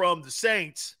tackle from the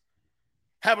Saints.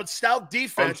 Have a stout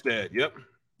defense. Armstead, yep.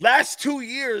 Last 2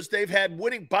 years, they've had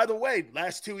winning. By the way,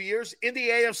 last 2 years in the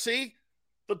AFC,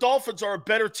 the Dolphins are a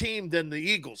better team than the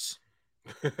Eagles.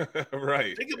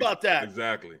 Right. Think about that.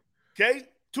 Exactly. Okay?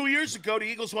 2 years ago, the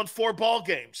Eagles won 4 ball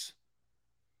games.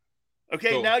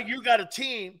 Okay, now you got a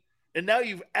team, and now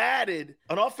you've added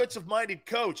an offensive-minded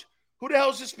coach. Who the hell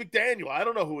is this McDaniel? I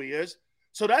don't know who he is.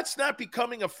 So that's not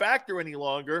becoming a factor any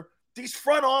longer. These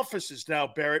front offices now,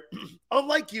 Barrett,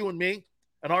 unlike you and me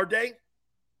and our day,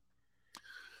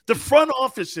 the front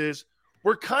offices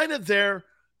were kind of there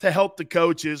to help the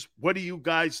coaches. What do you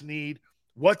guys need?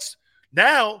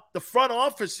 Now the front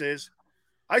offices,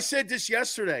 I said this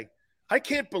yesterday, I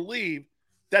can't believe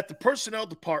that the personnel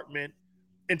department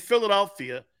in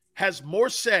Philadelphia has more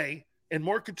say and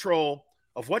more control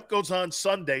of what goes on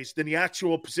Sundays than the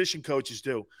actual position coaches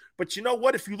do. But you know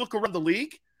what? If you look around the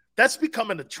league, that's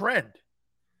becoming a trend.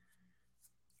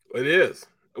 It is.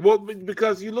 Well,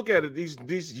 because you look at it,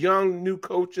 these young new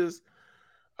coaches,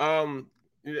 everybody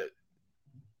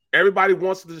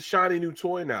wants the shiny new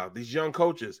toy now. These young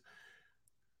coaches.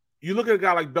 You look at a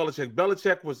guy like Belichick.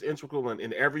 Belichick was integral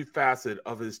in every facet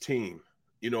of his team.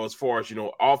 As far as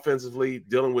offensively,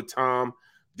 dealing with Tom,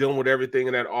 dealing with everything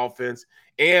in that offense,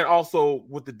 and also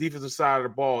with the defensive side of the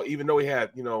ball. Even though he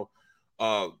had, Coach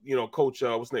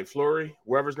what's his name, Fleury,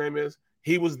 wherever his name is,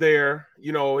 he was there.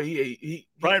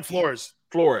 Brian Flores.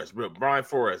 Brian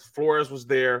Flores. Flores was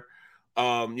there.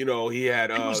 He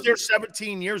had. He was there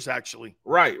 17 years actually.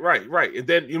 Right. And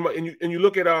then you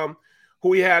look at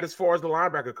who he had as far as the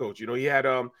linebacker coach. He had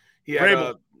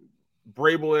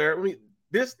Brable there. I mean,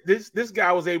 this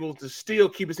guy was able to still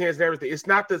keep his hands in everything. It's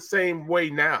not the same way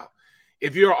now.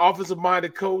 If you're an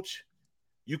offensive-minded coach,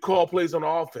 you call plays on the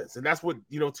offense, and that's what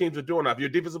teams are doing now. If you're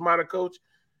a defensive-minded coach,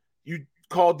 you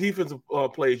call defensive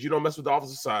plays. You don't mess with the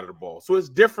offensive side of the ball. So it's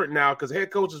different now because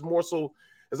head coach is more so.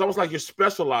 It's almost like you're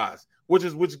specialized, which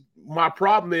my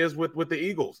problem is with the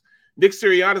Eagles. Nick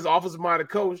Sirianni's offensive-minded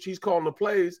coach. He's calling the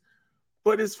plays,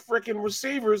 but his freaking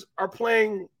receivers are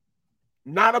playing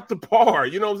not up to par.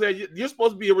 You know what I'm saying? You're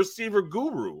supposed to be a receiver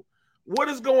guru. What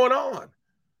is going on?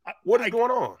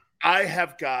 Going on? I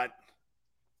have got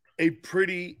a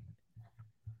pretty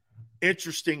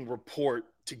interesting report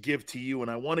to give to you, and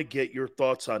I want to get your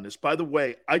thoughts on this. By the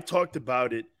way, I talked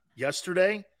about it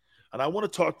yesterday, and I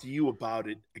want to talk to you about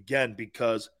it again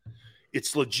because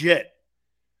it's legit.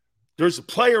 There's a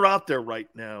player out there right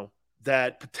now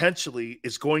that potentially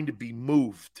is going to be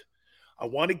moved. I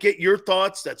want to get your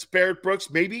thoughts. That's Barrett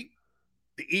Brooks. Maybe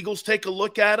the Eagles take a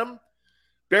look at him.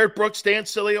 Barrett Brooks, Dan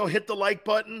Sileo, hit the like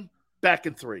button. Back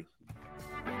in 3.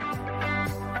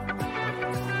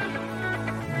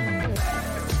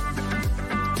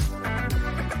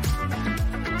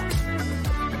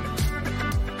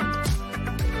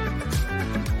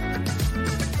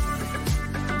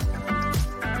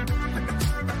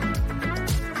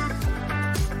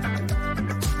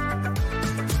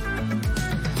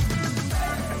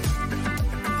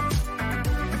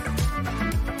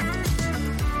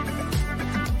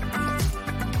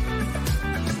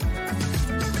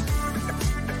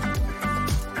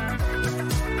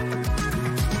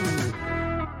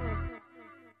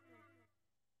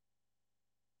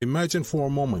 Imagine for a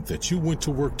moment that you went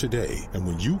to work today and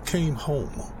when you came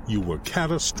home, you were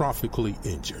catastrophically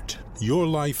injured. Your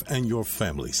life and your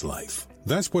family's life.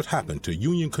 That's what happened to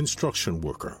union construction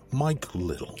worker Mike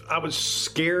Little. I was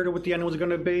scared of what the end was going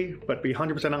to be, but to be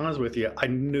 100% honest with you, I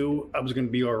knew I was going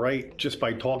to be all right just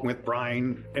by talking with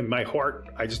Brian. In my heart,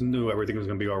 I just knew everything was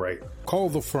going to be all right. Call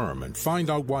the firm and find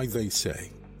out why they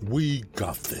say, "We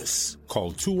got this."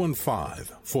 Call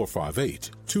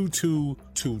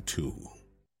 215-458-2222.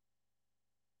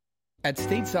 At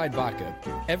Stateside Vodka,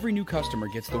 every new customer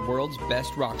gets the world's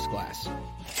best rocks glass.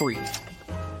 Free.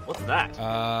 What's that?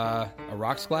 A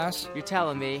rocks glass? You're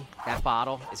telling me that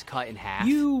bottle is cut in half?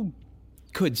 You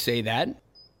could say that.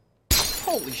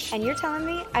 Holy shit. And you're telling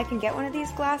me I can get one of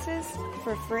these glasses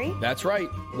for free? That's right.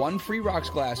 One free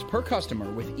rocks glass per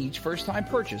customer with each first-time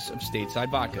purchase of Stateside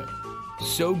Vodka.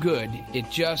 So good, it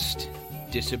just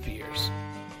disappears.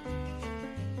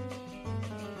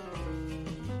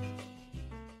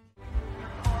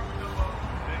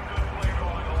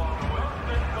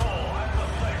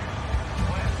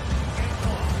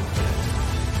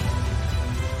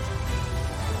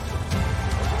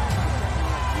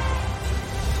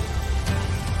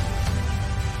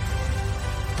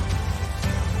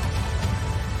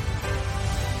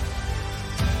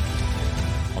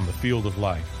 Field of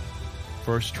life,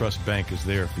 First Trust Bank is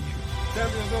there for you.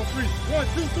 Champions on 3. 1,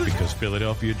 2, 3. Because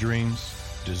Philadelphia dreams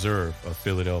deserve a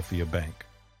Philadelphia bank.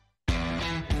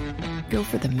 Go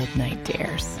for the midnight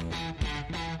dares.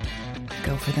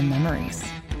 Go for the memories.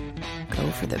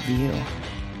 Go for the view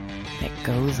that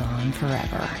goes on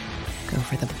forever. Go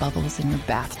for the bubbles in your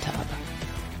bathtub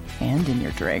and in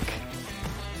your drink.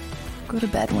 Go to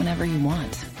bed whenever you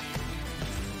want.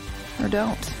 Or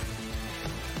don't.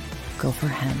 Go for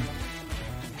him.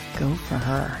 Go for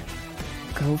her.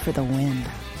 Go for the win.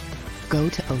 Go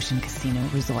to Ocean Casino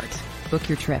Resort. Book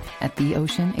your trip at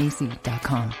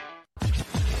theoceanac.com.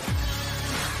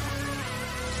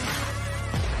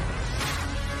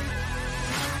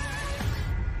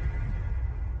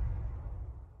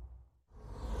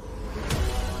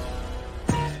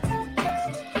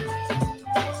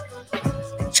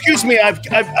 Excuse me,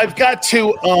 I've got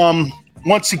to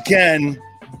once again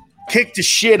kick the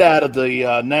shit out of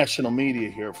the national media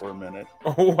here for a minute.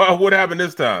 Oh, what happened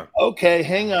this time? Okay,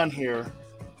 hang on here.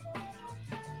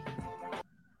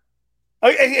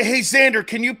 Hey, Xander,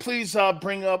 can you please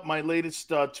bring up my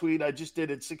latest tweet? I just did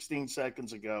it 16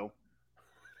 seconds ago.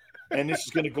 And this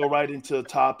is going to go right into the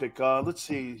topic. Let's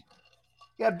see.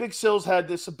 Yeah, Big Sills had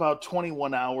this about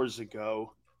 21 hours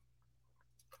ago.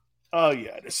 Oh,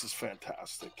 yeah, this is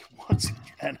fantastic. Once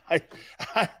again,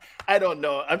 I don't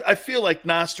know. I feel like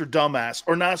Nostradamus,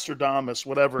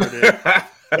 whatever it is.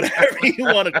 Whatever you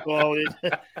want to call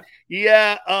it.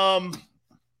 Yeah,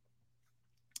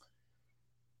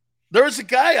 there's a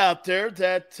guy out there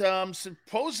that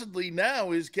supposedly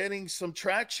now is getting some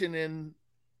traction, and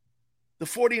the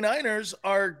 49ers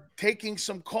are taking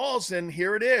some calls, and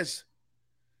here it is.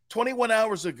 21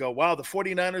 hours ago, wow, the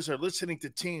 49ers are listening to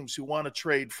teams who want to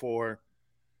trade for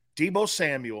Deebo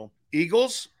Samuel.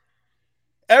 Eagles,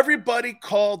 everybody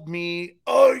called me,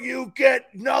 oh, you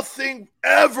get nothing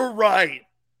ever right.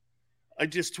 I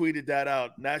just tweeted that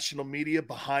out. National media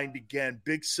behind again.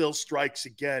 Big Sill strikes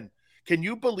again. Can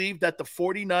you believe that the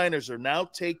 49ers are now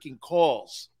taking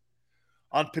calls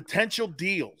on potential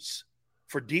deals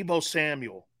for Deebo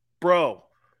Samuel? Bro,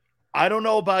 I don't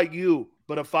know about you,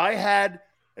 but if I had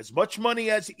as much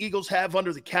money as the Eagles have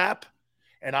under the cap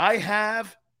and I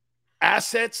have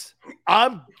assets,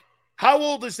 how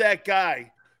old is that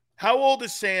guy? How old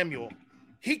is Samuel?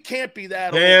 He can't be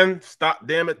that old. Dan, stop.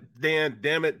 Damn it.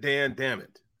 Dan.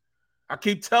 I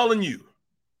keep telling you,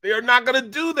 they are not going to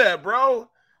do that, bro.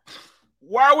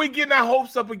 Why are we getting our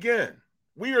hopes up again?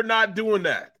 We are not doing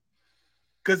that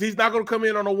because he's not going to come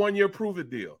in on a 1-year prove-it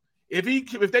deal.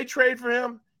 If they trade for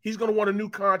him, he's going to want a new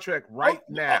contract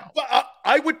now.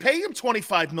 I would pay him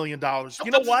 $25 million.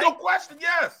 You know why? No question,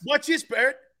 yes. Watch this,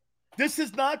 Barrett. This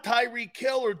is not Tyreek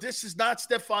Hill or this is not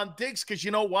Stephon Diggs because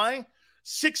you know why?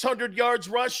 600 yards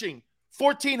rushing,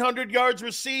 1,400 yards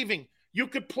receiving. You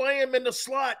could play him in the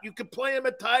slot. You could play him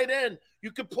at tight end.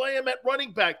 You could play him at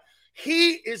running back.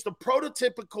 He is the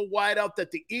prototypical wideout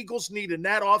that the Eagles need in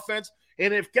that offense.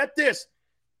 And get this,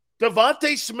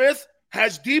 Devontae Smith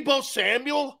has Deebo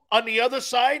Samuel on the other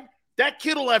side, that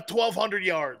kid will have 1,200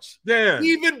 yards. Dan.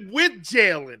 Even with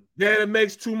Jalen. Dan, it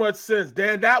makes too much sense.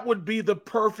 Dan, that would be the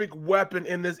perfect weapon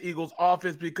in this Eagles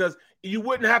offense because you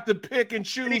wouldn't have to pick and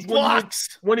choose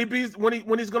when he's going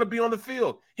to be on the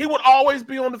field. He would always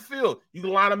be on the field. You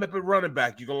can line him up at running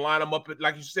back. You can line him up at,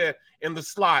 like you said, in the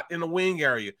slot, in the wing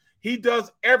area. He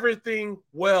does everything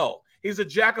well. He's a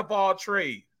jack of all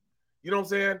trades. You know what I'm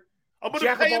saying? I'm going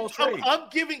to pay him. I'm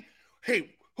giving –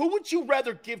 hey, who would you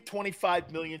rather give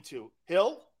 $25 million to?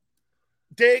 Hill,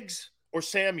 Diggs, or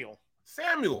Samuel?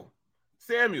 Samuel.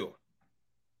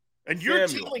 And you're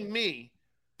telling me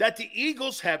that the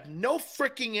Eagles have no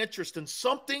freaking interest in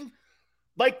something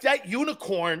like that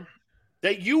unicorn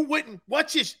that you wouldn't –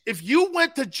 watch this. If you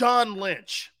went to John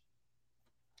Lynch,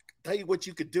 I'll tell you what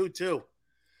you could do too.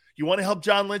 You want to help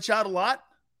John Lynch out a lot?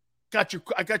 Got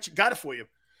it for you.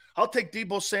 I'll take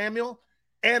Deebo Samuel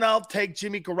and I'll take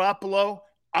Jimmy Garoppolo.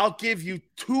 I'll give you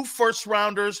 2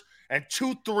 first-rounders and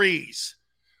 2 threes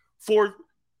for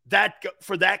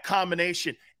that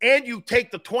combination. And you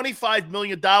take the $25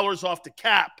 million off the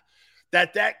cap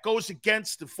that goes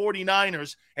against the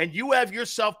 49ers, and you have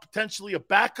yourself potentially a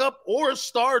backup or a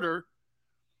starter,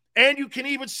 and you can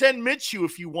even send Minshew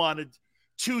if you wanted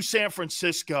to San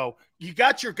Francisco. You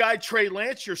got your guy Trey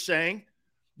Lance, you're saying.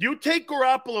 You take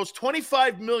Garoppolo's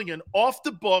 $25 million off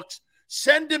the books,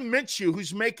 send him Minshew,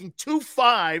 who's making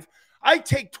 $2.5. I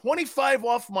take $25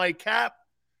 off my cap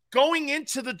going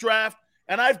into the draft,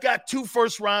 and I've got 2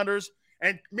 first-rounders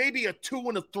and maybe a 2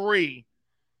 and a 3.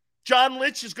 John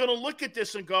Lynch is going to look at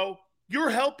this and go,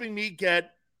 you're helping me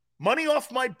get money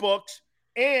off my books,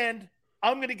 and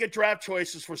I'm going to get draft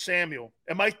choices for Samuel.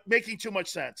 Am I making too much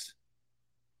sense?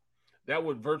 That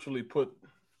would virtually put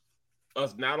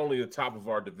us not only at the top of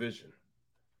our division.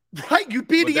 Right, you'd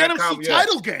be the NFC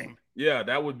title game. Yeah,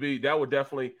 that would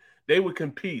definitely, they would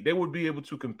compete. They would be able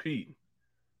to compete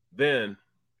then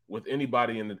with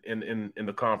anybody in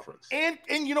the conference. And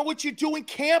you know what you do in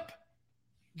camp?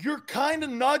 You're kind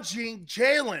of nudging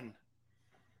Jalen.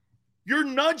 You're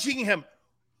nudging him.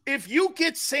 If you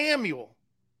get Samuel,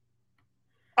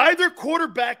 either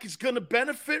quarterback is going to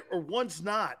benefit or one's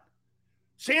not.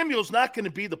 Samuel's not going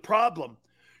to be the problem.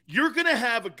 You're going to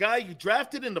have a guy you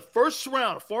drafted in the first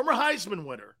round, a former Heisman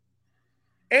winner,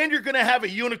 and you're going to have a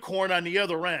unicorn on the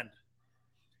other end.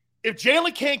 If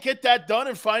Jalen can't get that done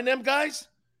and find them guys,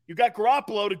 you got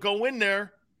Garoppolo to go in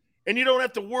there, and you don't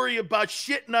have to worry about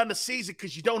shitting on the season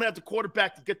because you don't have the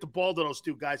quarterback to get the ball to those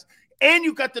two guys. And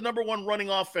you got the number one running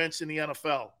offense in the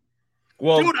NFL.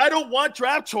 Well, dude, I don't want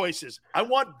draft choices. I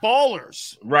want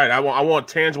ballers. Right. I want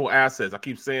tangible assets. I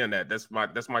keep saying that. That's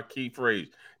my key phrase.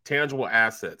 Tangible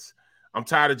assets. I'm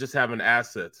tired of just having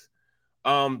assets.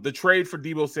 The trade for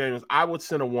Deebo Samuels, I would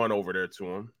send a 1 over there to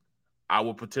him. I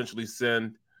would potentially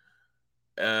send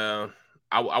I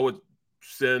would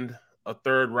send a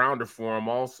 3rd rounder for him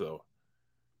also.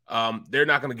 They're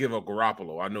not going to give up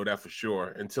Garoppolo. I know that for sure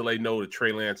until they know that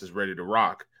Trey Lance is ready to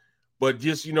rock. But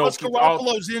just, plus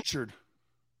Garoppolo's injured.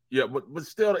 Yeah, but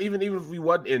still, even if he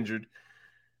wasn't injured,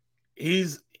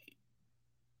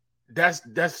 that's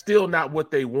still not what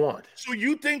they want. So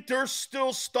you think they're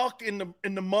still stuck in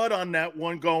the mud on that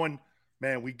one, going,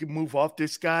 man, we can move off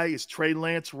this guy. Is Trey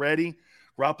Lance ready?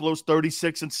 Garoppolo's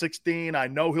 36-16. I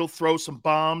know he'll throw some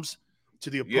bombs to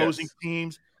the opposing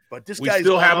teams, but we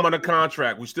still have him under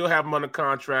contract.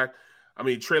 I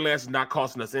mean, Trey Lance is not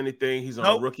costing us anything. He's on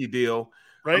a rookie deal.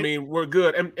 Right? I mean, we're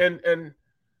good. And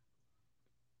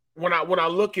when I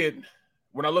look at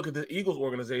the Eagles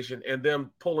organization and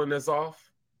them pulling this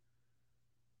off,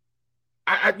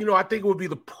 I think it would be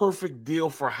the perfect deal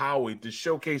for Howie to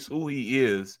showcase who he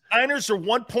is. Niners are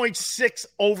 1.6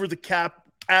 over the cap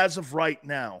as of right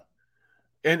now.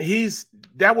 And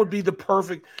that would be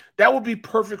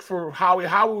perfect for Howie.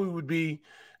 Howie would be,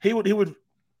 he would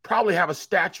probably have a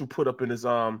statue put up in his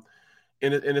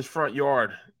front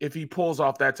yard if he pulls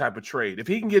off that type of trade. If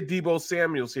he can get Deebo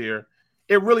Samuels here,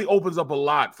 it really opens up a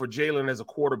lot for Jalen as a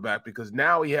quarterback, because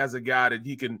now he has a guy that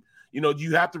he can,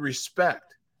 you have to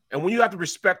respect. And when you have to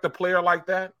respect a player like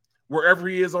that, wherever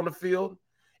he is on the field,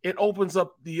 it opens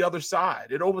up the other side.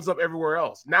 It opens up everywhere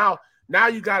else. Now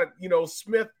you got,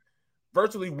 Smith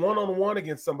virtually one-on-one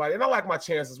against somebody. And I like my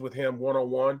chances with him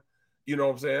one-on-one, you know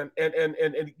what I'm saying? And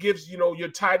it gives, your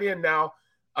tight end now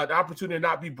an opportunity to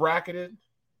not be bracketed.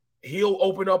 He'll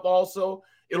open up also.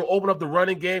 It'll open up the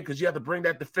running game because you have to bring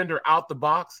that defender out the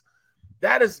box.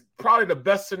 That is probably the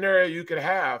best scenario you could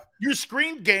have. Your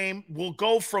screen game will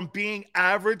go from being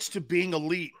average to being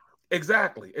elite.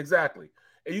 Exactly.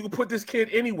 And you can put this kid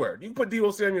anywhere. You can put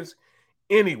Deebo Samuels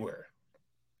anywhere.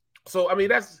 So, I mean,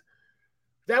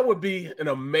 that would be an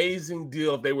amazing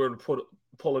deal if they were to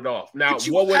pull it off. Now,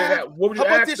 what would you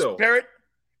ask, though? Barrett?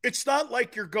 It's not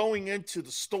like you're going into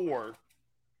the store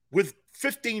with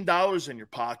 $15 in your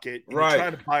pocket and you're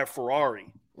trying to buy a Ferrari.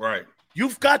 Right.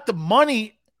 You've got the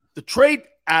money, the trade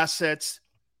assets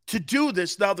to do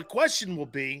this. Now, the question will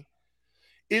be,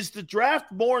 is the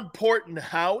draft more important to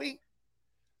Howie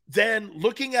than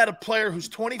looking at a player who's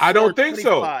 24, I don't think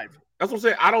 25? So. That's what I'm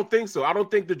saying. I don't think so. I don't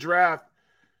think the draft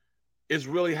is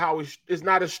really it's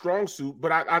not a strong suit,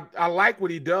 but I like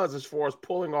what he does as far as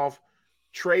pulling off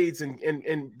trades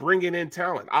and bringing in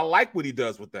talent. I like what he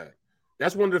does with that.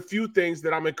 That's one of the few things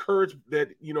that I'm encouraged that,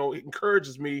 it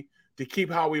encourages me to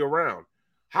keep Howie around.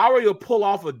 Howie will pull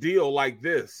off a deal like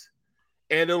this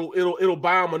and it'll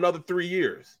buy him another 3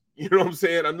 years. You know what I'm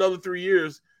saying? Another 3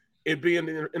 years in being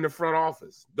in the front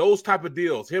office. Those type of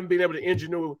deals, him being able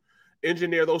to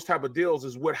engineer those type of deals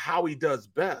is what Howie does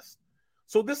best.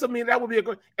 So that would be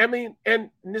and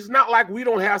it's not like we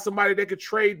don't have somebody that could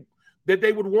trade that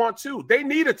they would want to. They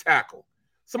need a tackle.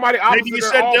 Somebody opposite. Maybe you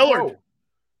said Dillard. Pro.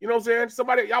 You know what I'm saying?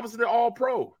 Somebody opposite their all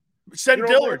pro. Send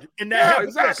Dillard in that. Yeah,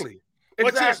 exactly.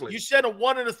 What's this? You said a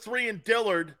 1 and a 3 in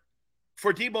Dillard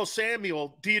for Deebo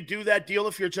Samuel. Do you do that deal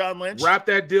if you're John Lynch? Wrap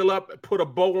that deal up, put a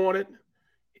bow on it.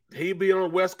 He'll be on the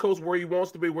West Coast where he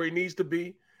wants to be, where he needs to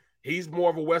be. He's more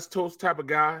of a West Coast type of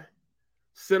guy.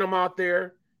 Send him out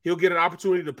there. He'll get an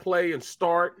opportunity to play and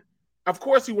start. Of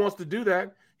course he wants to do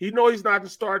that. He knows he's not going to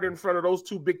start in front of those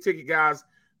 2 big-ticket guys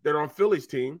that are on Philly's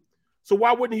team. So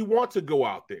why wouldn't he want to go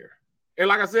out there? And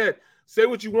like I said, say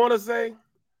what you want to say.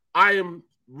 I am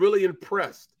really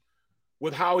impressed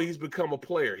with how he's become a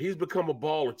player. He's become a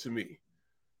baller to me.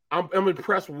 I'm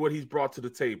impressed with what he's brought to the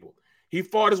table. He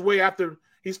fought his way out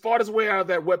of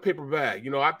that wet paper bag.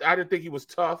 I didn't think he was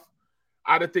tough.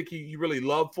 I didn't think he really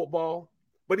loved football.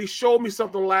 But he showed me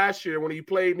something last year when he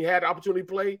played and he had the opportunity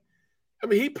to play. I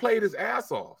mean, he played his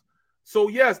ass off. So,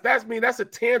 yes, that's a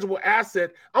tangible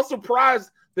asset. I'm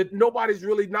surprised that nobody's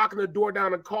really knocking the door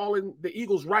down and calling the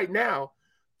Eagles right now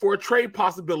for a trade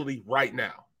possibility right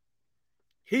now.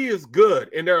 He is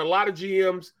good. And there are a lot of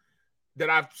GMs that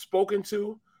I've spoken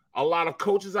to, a lot of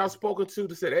coaches I've spoken to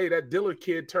that said, hey, that Dillard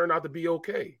kid turned out to be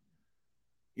okay.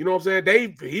 You know what I'm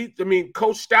saying?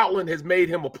 Coach Stoutland has made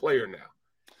him a player now.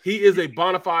 He is a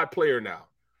bona fide player now.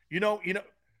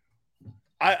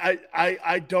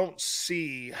 I don't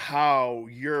see how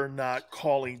you're not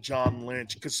calling John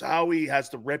Lynch, because Howie has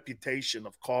the reputation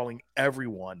of calling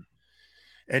everyone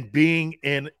and being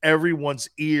in everyone's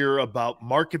ear about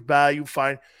market value.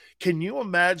 Fine. Can you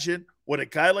imagine what a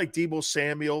guy like Deebo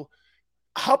Samuel,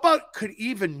 how about could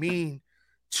even mean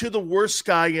to the worst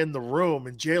guy in the room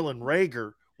and Jalen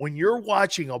Reagor when you're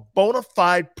watching a bona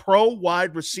fide pro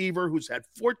wide receiver who's had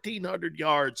 1,400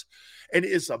 yards and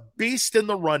is a beast in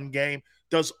the run game,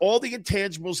 does all the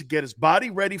intangibles to get his body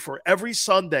ready for every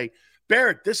Sunday.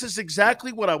 Barrett, this is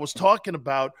exactly what I was talking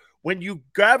about. When you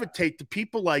gravitate to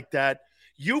people like that,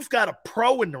 you've got a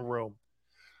pro in the room.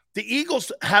 The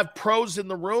Eagles have pros in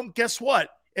the room. Guess what?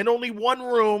 In only one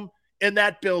room in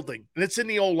that building, and it's in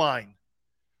the O-line.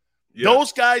 Yeah.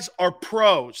 Those guys are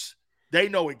pros. They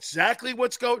know exactly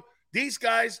what's going. These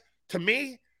guys, to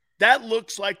me, that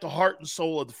looks like the heart and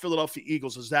soul of the Philadelphia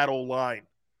Eagles is that O-line.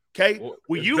 Okay?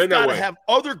 Well, you've got to have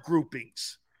other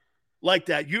groupings like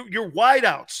that. Your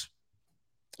wideouts,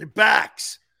 your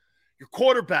backs, your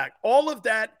quarterback, all of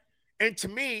that. And to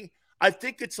me, I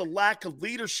think it's a lack of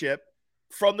leadership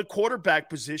from the quarterback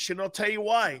position. I'll tell you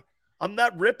why. I'm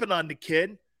not ripping on the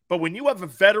kid, but when you have a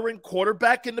veteran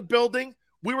quarterback in the building,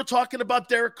 we were talking about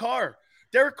Derek Carr.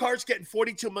 Derek Carr's getting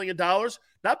 $42 million,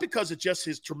 not because of just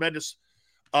his tremendous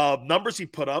numbers he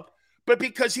put up, but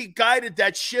because he guided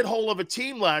that shithole of a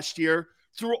team last year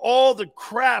through all the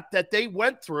crap that they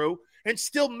went through and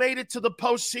still made it to the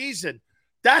postseason.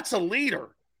 That's a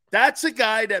leader. That's a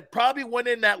guy that probably went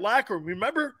in that locker room.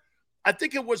 Remember, I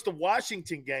think it was the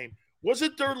Washington game.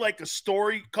 Wasn't there like a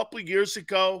story a couple of years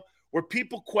ago where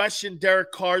people questioned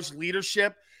Derek Carr's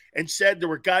leadership and said there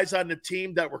were guys on the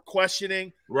team that were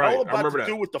questioning all about to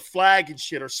do with the flag and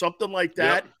shit or something like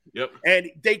that? Yep. And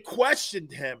they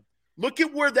questioned him. Look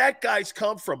at where that guy's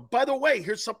come from. By the way,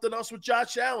 here's something else with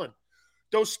Josh Allen.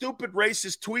 Those stupid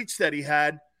racist tweets that he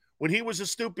had when he was a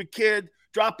stupid kid,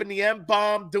 dropping the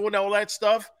M-bomb, doing all that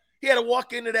stuff. He had to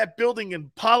walk into that building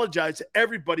and apologize to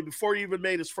everybody before he even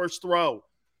made his first throw.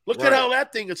 Look at how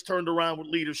that thing has turned around with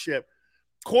leadership.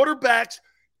 Quarterbacks,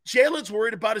 Jalen's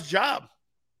worried about his job.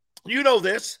 You know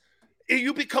this.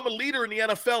 You become a leader in the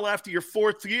NFL after your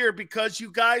fourth year because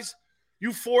you guys,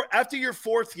 after your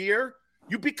fourth year,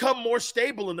 you become more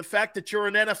stable in the fact that you're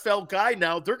an NFL guy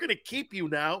now. They're going to keep you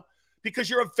now because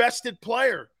you're a vested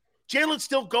player. Jalen's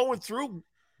still going through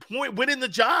winning the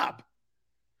job.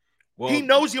 Well, he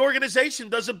knows the organization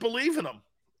doesn't believe in him.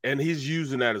 And he's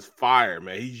using that as fire,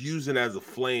 man. He's using it as a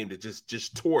flame to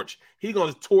just torch. He's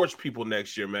going to torch people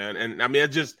next year, man. And I mean,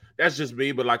 that's just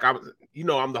me. But like I'm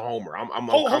the homer.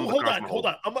 Hold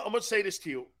on. I'm going to say this to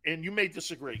you, and you may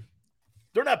disagree.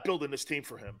 They're not building this team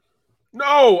for him.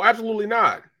 No, absolutely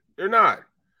not. They're not.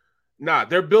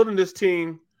 They're building this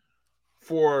team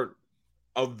for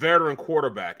a veteran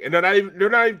quarterback, and they're not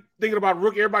even thinking about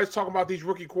rookie. Everybody's talking about these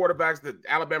rookie quarterbacks, the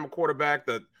Alabama quarterback,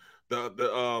 the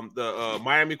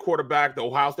Miami quarterback, the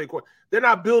Ohio State quarterback. They're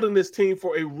not building this team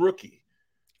for a rookie.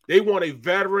 They want a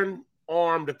veteran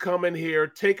arm to come in here,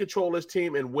 take control of this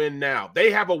team, and win now.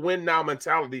 They have a win now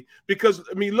mentality because,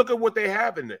 I mean, look at what they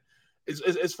have in there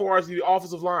as far as the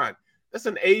offensive line. That's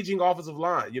an aging offensive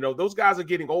line. You know, those guys are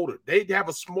getting older. They have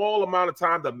a small amount of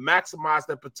time to maximize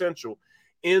their potential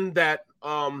in that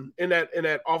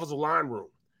offensive line room.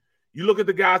 You look at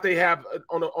the guys they have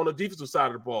on the defensive side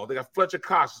of the ball. They got Fletcher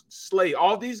Cox, Slay.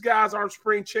 All these guys aren't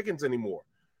spring chickens anymore.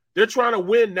 They're trying to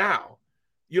win now.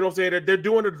 You know what I'm saying? They're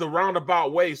doing it the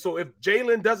roundabout way. So if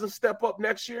Jalen doesn't step up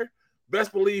next year,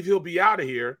 best believe he'll be out of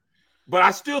here. But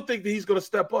I still think that he's going to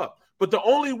step up. But the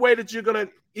only way that you're going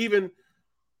to even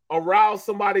arouse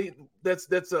somebody that's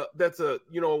a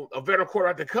veteran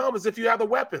quarterback to come is if you have the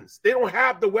weapons. They don't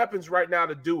have the weapons right now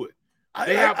to do it.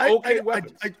 They have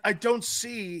weapons. I don't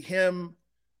see him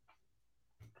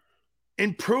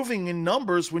improving in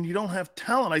numbers when you don't have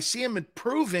talent. I see him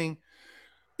improving.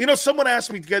 You know, someone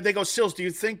asked me, they go, Sills, do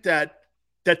you think that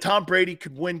Tom Brady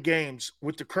could win games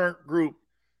with the current group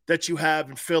that you have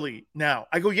in Philly now?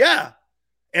 I go, yeah.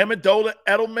 Amendola,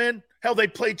 Edelman, hell, they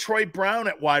played Troy Brown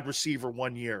at wide receiver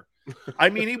one year. I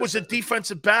mean, he was a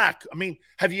defensive back. I mean,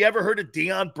 have you ever heard of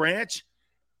Deion Branch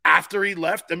after he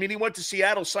left? I mean, he went to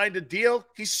Seattle, signed a deal.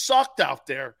 He sucked out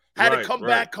there, had to come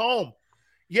back home.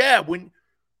 Yeah, when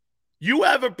you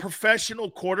have a professional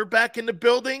quarterback in the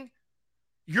building,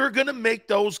 you're going to make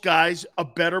those guys a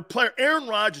better player. Aaron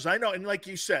Rodgers, I know, and like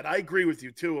you said, I agree with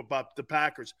you too about the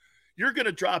Packers. You're going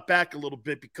to drop back a little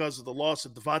bit because of the loss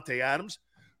of Devontae Adams.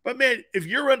 But, man, if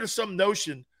you're under some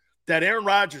notion that Aaron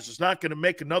Rodgers is not going to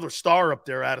make another star up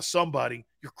there out of somebody,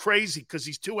 you're crazy because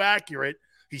he's too accurate.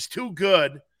 He's too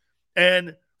good.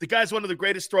 And the guy's one of the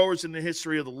greatest throwers in the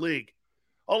history of the league.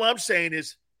 All I'm saying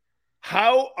is,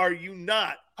 how are you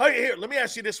not? Here, let me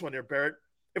ask you this one here, Barrett.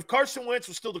 If Carson Wentz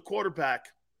was still the quarterback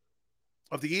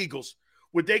of the Eagles,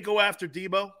 would they go after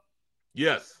Debo?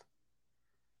 Yes.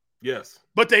 Yes.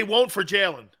 But they won't for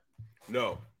Jalen.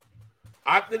 No.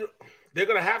 I think they're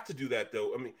going to have to do that,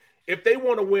 though. I mean, if they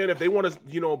want to win, if they want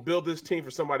to, build this team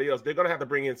for somebody else, they're going to have to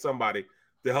bring in somebody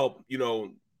to help,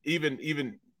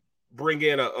 even bring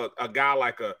in a guy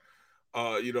like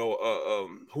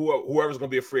whoever's going to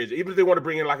be a free agent. Even if they want to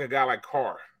bring in like a guy like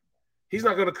Carr, he's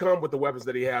not going to come with the weapons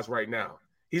that he has right now.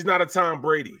 He's not a Tom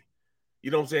Brady.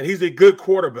 You know what I'm saying? He's a good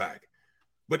quarterback.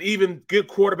 But even good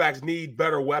quarterbacks need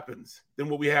better weapons than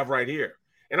what we have right here.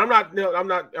 And I'm not. Would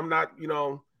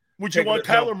you want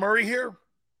Kyler Murray here?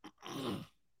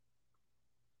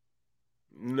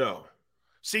 No.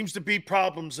 Seems to be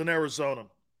problems in Arizona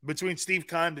between Steve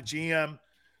Keim, the GM,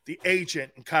 the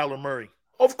agent, and Kyler Murray.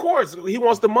 Of course, he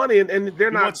wants the money, and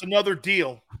they're not. He wants another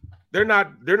deal. They're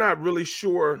not really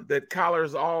sure that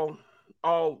Kyler's all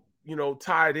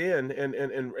tied in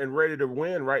and ready to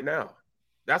win right now.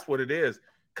 That's what it is.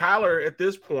 Kyler, at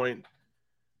this point,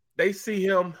 they see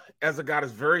him as a guy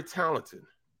that's very talented,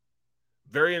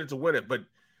 very in it to win it. But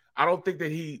I don't think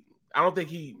he has I don't think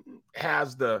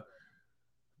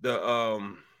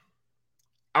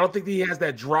he has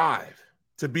that drive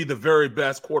to be the very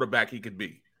best quarterback he could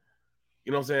be.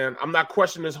 You know what I'm saying? I'm not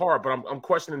questioning his heart, but I'm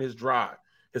questioning his drive,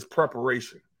 his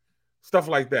preparation, stuff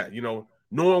like that.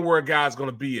 Knowing where a guy's going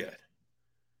to be at,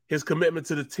 his commitment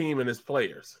to the team and his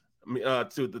players.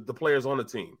 To the players on the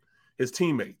team, his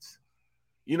teammates.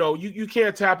 You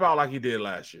can't tap out like he did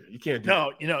last year. You can't do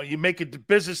that. No, you make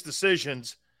business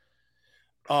decisions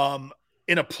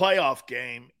in a playoff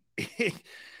game.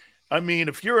 I mean,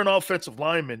 if you're an offensive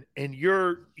lineman and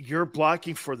you're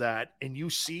blocking for that and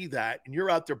you see that and you're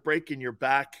out there breaking your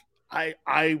back,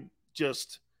 I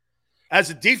just, as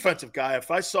a defensive guy,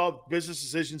 if I saw business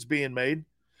decisions being made,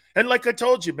 and like I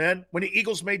told you, man, when the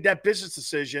Eagles made that business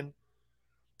decision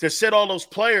to sit all those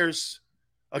players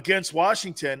against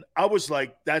Washington, I was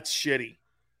like, that's shitty.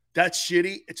 That's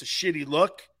shitty. It's a shitty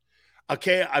look.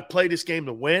 Okay, I play this game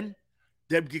to win.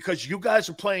 Then because you guys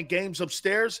are playing games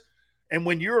upstairs, and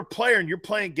when you're a player and you're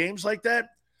playing games like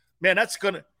that, man, that's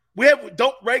gonna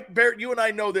Barrett, you and I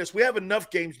know this. We have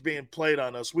enough games being played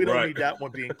on us. We don't need that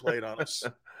one being played on us.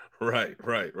 Right.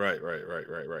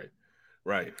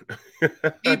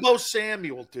 Deebo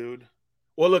Samuel, dude.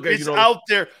 Well, look, it's out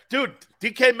there. Dude,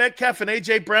 DK Metcalf and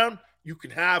A.J. Brown, you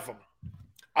can have them.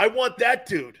 I want that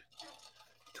dude.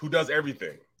 Who does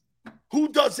everything.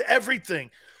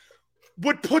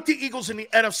 Would put the Eagles in the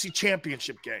NFC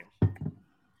Championship game.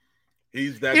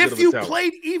 He's that good of a talent. If you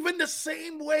played even the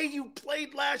same way you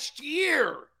played last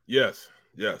year. Yes.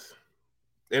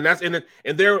 And that's and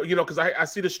there, because I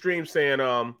see the stream saying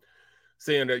that,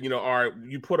 all right,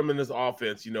 you put him in this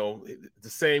offense, the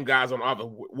same guys on offense.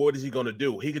 What is he going to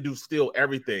do? He could do still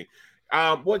everything.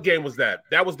 What game was that?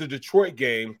 That was the Detroit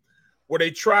game where they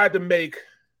tried to make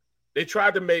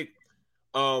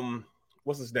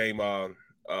what's his name? Oh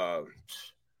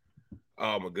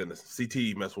my goodness.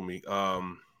 CT messed with me.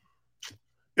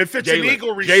 If it's an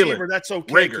Eagle receiver, that's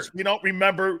okay. Because we don't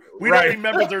remember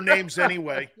their names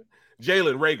anyway.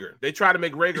 Jalen Reagor. They try to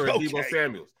make Reagor and Deebo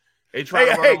Samuels. They try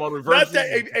to run him on reverse.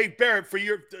 Hey, Barrett,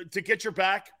 to get your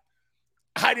back,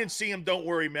 I didn't see him. Don't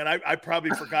worry, man. I probably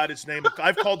forgot his name.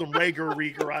 I've called him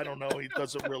Rieger. I don't know. He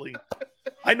doesn't really.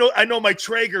 I know my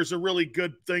Traeger's a really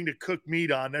good thing to cook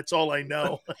meat on. That's all I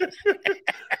know.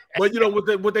 But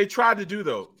what they tried to do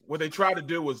though,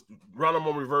 was run him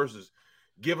on reverses,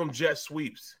 give him jet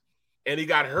sweeps, and he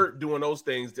got hurt doing those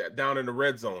things down in the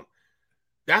red zone.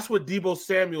 That's what Deebo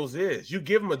Samuels is. You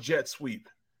give him a jet sweep.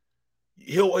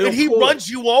 He'll runs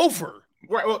you over.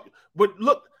 Right. Well, but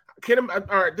look, all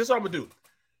right, this is what I'm gonna do.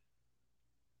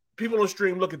 People on the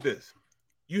stream, look at this.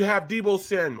 You have Deebo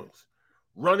Samuels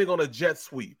running on a jet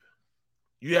sweep.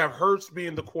 You have Hurts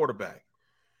being the quarterback.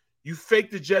 You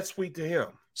fake the jet sweep to him.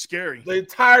 Scary. The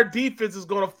entire defense is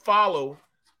gonna follow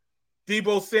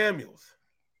Deebo Samuels.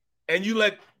 And you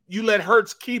let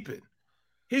Hurts keep it.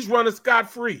 He's running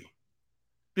scot-free.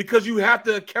 Because you have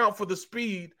to account for the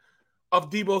speed of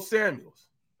Deebo Samuels.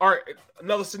 All right,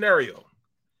 another scenario.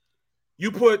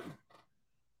 You put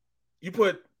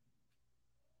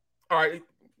all right,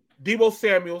 Deebo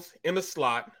Samuels in the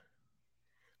slot.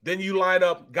 Then you line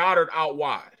up Goddard out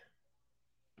wide.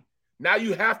 Now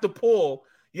you have to pull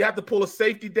a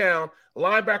safety down,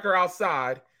 linebacker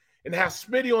outside, and have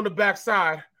Smitty on the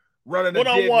backside running a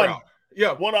dig route.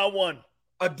 Yeah, one-on-one.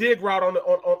 A dig route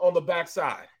on the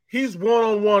backside. He's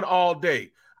one-on-one all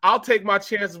day. I'll take my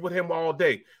chances with him all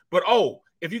day. But,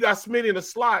 if you got Smitty in the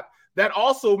slot, that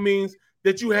also means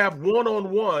that you have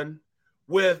one-on-one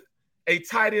with a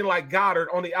tight end like Goddard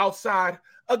on the outside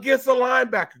against a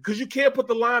linebacker, because you can't put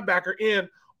the linebacker in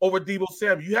over Deebo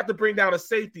Samuel. You have to bring down a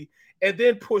safety and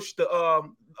then push the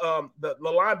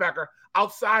linebacker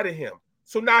outside of him.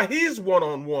 So now he's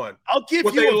one-on-one. I'll give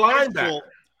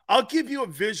you a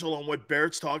visual on what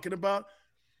Barrett's talking about.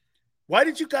 Why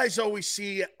did you guys always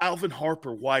see Alvin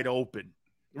Harper wide open?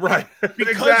 Right. Because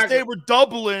exactly. they were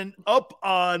doubling up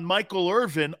on Michael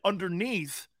Irvin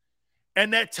underneath,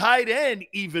 and that tight end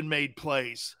even made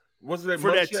plays. What's his name?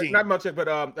 For that team? Not Munchak, but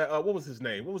what was his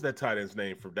name? What was that tight end's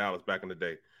name from Dallas back in the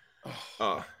day?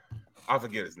 I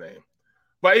forget his name.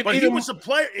 But he was a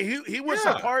player. He was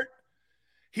a part.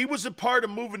 He was a part of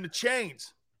moving the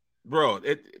chains, bro.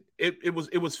 It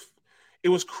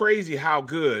was crazy how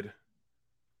good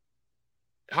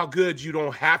you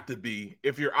don't have to be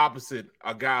if you're opposite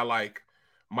a guy like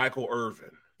Michael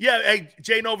Irvin. Yeah, hey,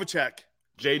 Jay Novacek.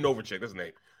 That's his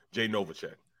name. Jay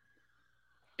Novacek.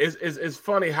 It's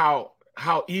funny how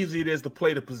easy it is to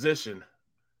play the position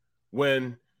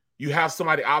when you have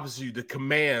somebody opposite you that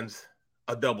commands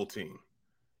a double team.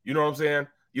 You know what I'm saying?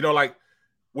 Like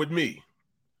with me,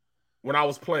 when I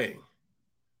was playing,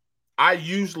 I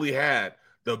usually had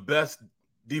the best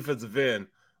defensive end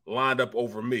lined up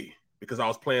over me because I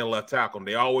was playing left tackle. And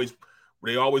they always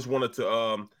wanted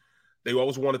to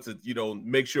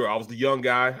make sure I was the young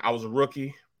guy, I was a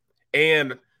rookie,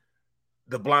 and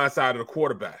the blind side of the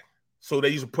quarterback. So they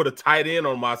used to put a tight end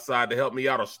on my side to help me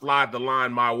out or slide the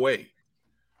line my way.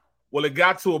 Well, it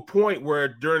got to a point where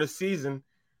during the season,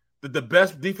 the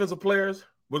best defensive players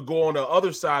would go on the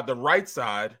other side, the right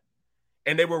side,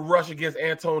 and they would rush against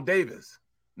Anton Davis.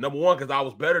 Number one, because I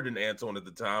was better than Anton at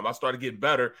the time. I started getting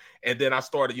better, and then I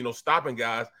started, stopping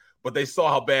guys, but they saw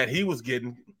how bad he was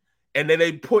getting, and then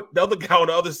they put the other guy on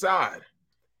the other side,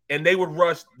 and they would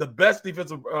rush. The best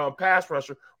defensive pass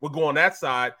rusher would go on that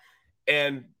side,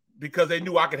 and because they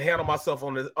knew I could handle myself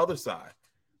on the other side.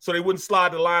 So they wouldn't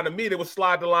slide the line to me. They would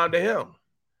slide the line to him.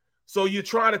 So you're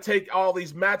trying to take all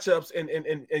these matchups and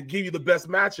give you the best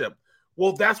matchup.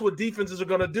 Well, that's what defenses are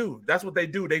going to do. That's what they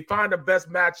do. They find the best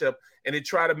matchup, and they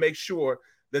try to make sure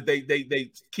that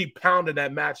they keep pounding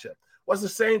that matchup. Well, it's the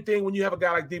same thing when you have a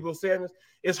guy like Deebo Samuel.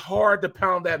 It's hard to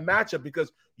pound that matchup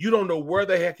because you don't know where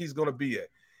the heck he's going to be at.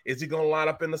 Is he going to line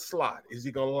up in the slot? Is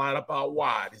he going to line up out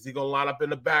wide? Is he going to line up in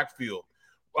the backfield?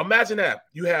 Imagine that.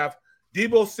 You have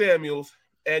Deebo Samuels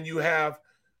and you have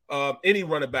any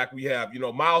running back we have,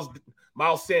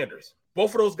 Miles Sanders.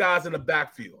 Both of those guys in the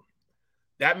backfield.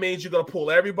 That means you're going to pull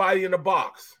everybody in the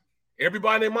box.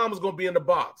 Everybody and their mama's going to be in the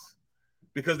box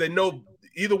because they know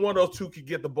either one of those two could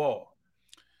get the ball.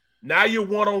 Now you're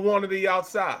one-on-one to the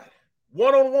outside.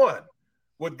 One-on-one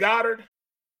with Goddard.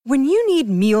 When you need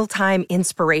mealtime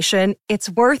inspiration,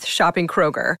 it's worth shopping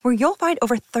Kroger, where you'll find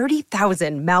over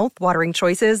 30,000 mouth-watering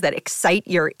choices that excite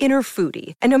your inner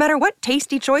foodie. And no matter what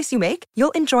tasty choice you make,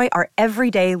 you'll enjoy our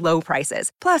everyday low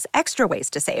prices, plus extra ways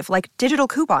to save, like digital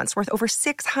coupons worth over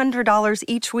 $600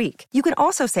 each week. You can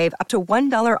also save up to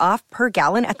 $1 off per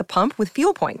gallon at the pump with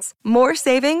fuel points. More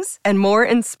savings and more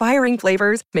inspiring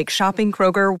flavors make shopping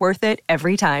Kroger worth it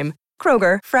every time.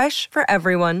 Kroger, fresh for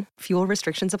everyone. Fuel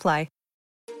restrictions apply.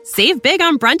 Save big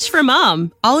on brunch for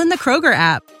mom, all in the Kroger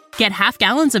app. Get half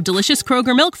gallons of delicious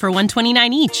Kroger milk for $1.29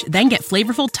 each. Then get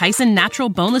flavorful Tyson natural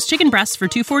boneless chicken breasts for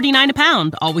 $2.49 a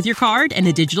pound, all with your card and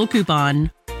a digital coupon.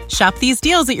 Shop these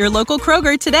deals at your local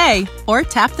Kroger today, or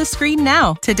tap the screen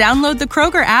now to download the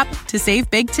Kroger app to save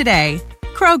big today.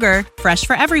 Kroger, fresh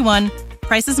for everyone.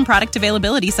 Prices and product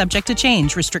availability subject to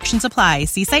change. Restrictions apply.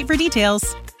 See site for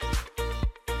details.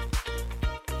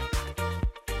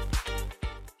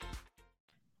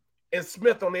 And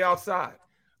Smith on the outside.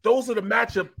 Those are the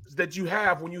matchups that you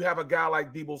have when you have a guy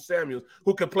like Deebo Samuel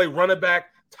who can play running back,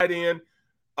 tight end,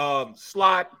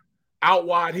 slot, out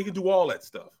wide. He can do all that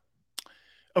stuff.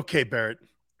 Okay, Barrett.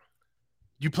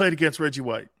 You played against Reggie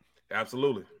White.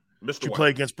 Absolutely. Did you play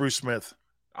against Bruce Smith?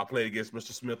 I played against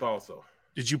Mr. Smith also.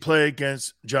 Did you play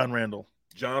against John Randall?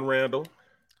 John Randall.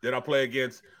 Did I play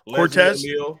against Cortez?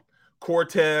 Leslie O'Neal,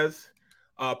 Cortez,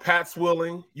 Pat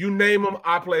Swilling? You name them,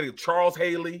 I played against Charles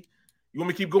Haley. You want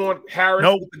me to keep going? Harris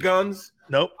with the guns?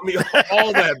 Nope. I mean,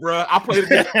 all that, bro. I played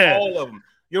against all of them.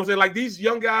 You know what I'm saying? Like these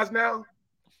young guys now,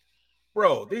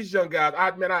 bro, these young guys,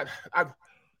 I'm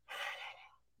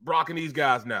rocking these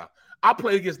guys now. I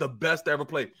played against the best I ever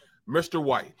played. Mr.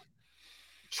 White,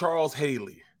 Charles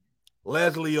Haley,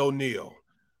 Leslie O'Neal,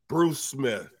 Bruce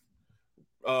Smith,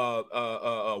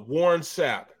 Warren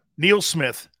Sapp, Neil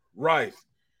Smith, right?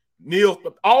 Neil,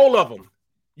 all of them.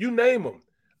 You name them.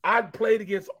 I played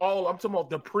against all. I'm talking about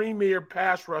the premier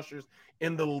pass rushers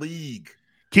in the league.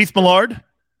 Keith Millard.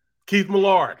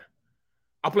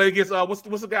 I played against what's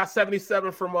the guy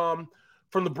 77 from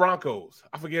the Broncos?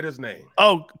 I forget his name.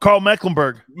 Oh, Carl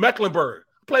Mecklenburg. I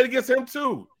played against him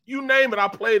too. You name it, I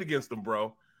played against him,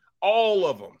 bro. All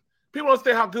of them. People don't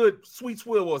understand how good Sweet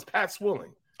Swill was. Pat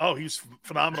Swilling. Oh, he's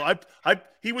phenomenal.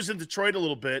 He was in Detroit a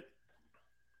little bit,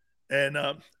 and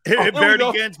Barrett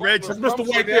against Reggie. That's Mr.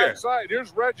 White there.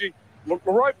 Here's Reggie.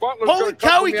 Leroy Butler. Holy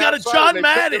cow! He got a John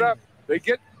Madden. They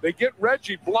get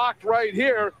Reggie blocked right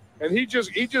here, and he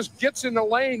just gets in the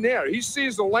lane there. He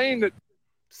sees the lane that.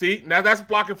 See, now that's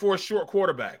blocking for a short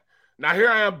quarterback. Now here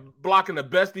I am blocking the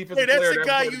best defensive player. Hey, that's the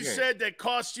guy you said that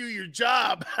cost you your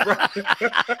job. Right.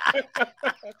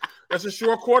 That's a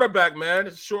short quarterback, man.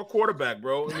 It's a short quarterback,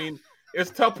 bro. I mean,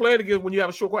 it's tough playing against when you have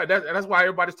a short quarterback. That's why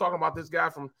everybody's talking about this guy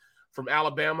from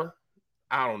Alabama.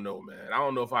 I don't know, man. I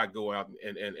don't know if I go out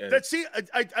and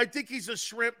I think he's a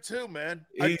shrimp too, man.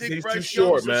 He's too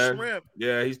short, man.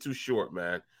 Yeah, he's too short,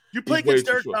 man. You play against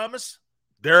Derek Thomas?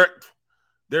 Derek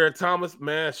Thomas,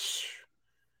 man.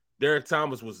 Derek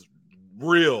Thomas was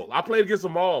real. I played against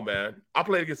them all, man.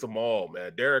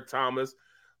 Derek Thomas,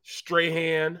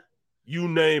 Strahan, you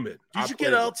name it. Did you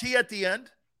get LT at the end?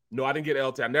 No, I didn't get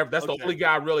LT. That's the only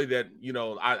guy really that,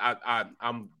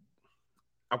 I'm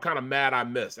kind of mad I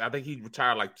missed. I think he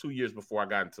retired like 2 years before I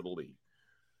got into the league.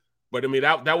 But I mean,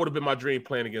 that would have been my dream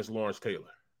playing against Lawrence Taylor.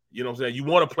 You know what I'm saying? You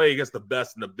want to play against the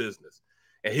best in the business.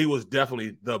 And he was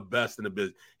definitely the best in the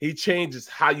business. He changes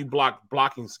how you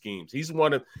blocking schemes. He was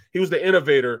the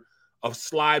innovator of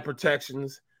slide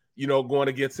protections, going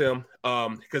against him.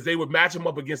 Because they would match him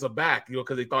up against a back,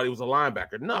 because they thought he was a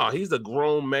linebacker. No, he's a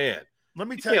grown man. Let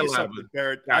me tell you something,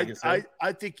 Barrett. I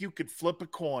think you could flip a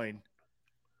coin.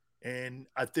 And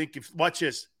I think watch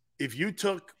this. If you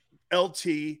took LT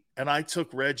and I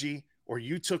took Reggie, or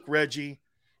you took Reggie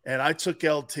and I took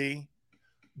LT,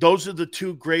 those are the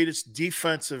two greatest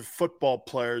defensive football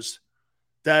players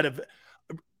that have.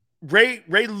 Ray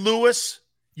Lewis,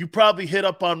 you probably hit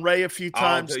up on Ray a few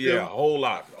times. Yeah, a whole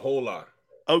lot.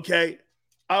 Okay.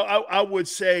 I would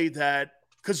say that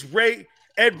because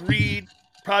Ed Reed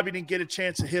probably didn't get a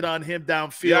chance to hit on him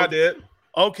downfield. Yeah, I did.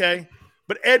 Okay.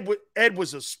 But Ed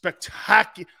was a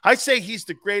spectacular. I say he's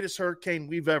the greatest Hurricane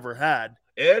we've ever had.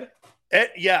 Ed,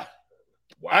 yeah.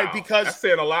 Wow. Because that's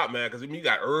saying a lot, man. Because you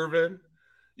got Irvin.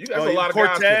 You got a lot of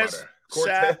Cortez, guys out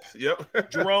there. Cortez,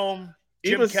 yep. Jerome,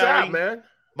 Jim even Kelly, Sapp, man.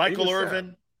 Michael even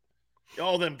Irvin,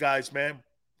 all them guys, man.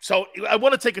 So I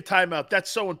want to take a timeout. That's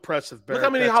so impressive, Barrett. Look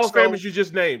how many Hall of Famers you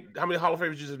just named.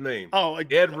 Oh,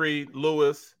 Ed Reed,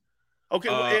 Lewis.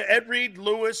 Okay, Ed Reed,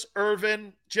 Lewis,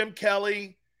 Irvin, Jim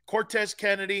Kelly, Cortez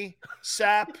Kennedy,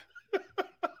 Sapp.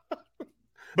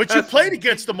 But you played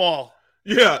against them all.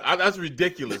 Yeah, that's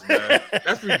ridiculous, man.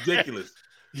 That's ridiculous.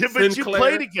 Yeah, but Sinclair. You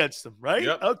played against them, right?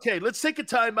 Yep. Okay, let's take a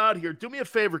time out here. Do me a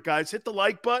favor, guys. Hit the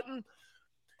like button.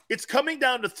 It's coming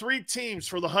down to 3 teams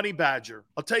for the Honey Badger.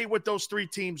 I'll tell you what those 3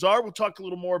 teams are. We'll talk a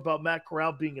little more about Matt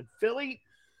Corral being in Philly.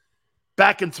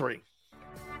 Back in 3.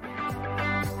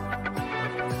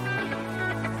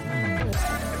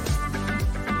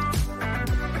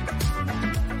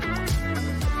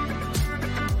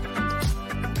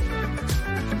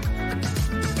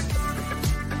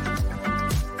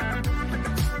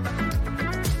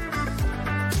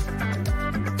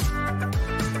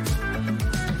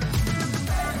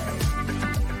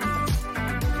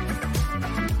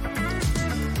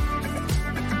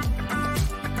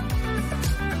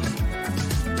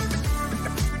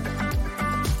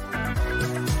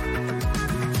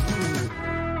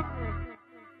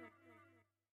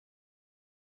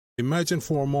 Imagine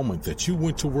for a moment that you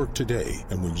went to work today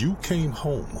and when you came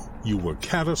home, you were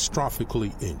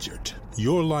catastrophically injured.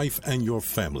 Your life and your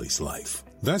family's life.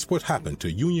 That's what happened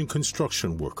to union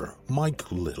construction worker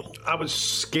Mike Little. I was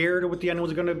scared of what the end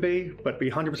was going to be, but to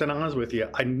be 100% honest with you,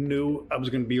 I knew I was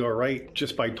going to be all right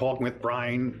just by talking with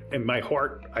Brian. In my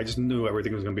heart, I just knew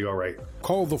everything was going to be all right.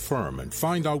 Call the firm and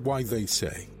find out why they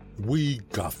say, "We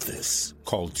got this."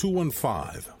 Call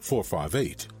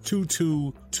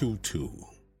 215-458-2222.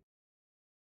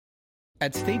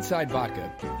 At Stateside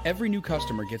Vodka, every new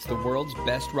customer gets the world's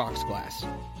best rocks glass.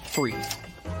 Free.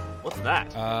 What's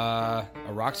that? A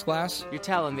rocks glass? You're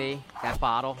telling me that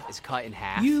bottle is cut in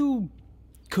half? You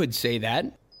could say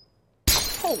that.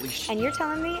 Holy shit. And you're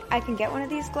telling me I can get one of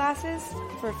these glasses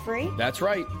for free? That's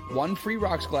right. 1 free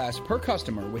rocks glass per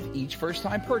customer with each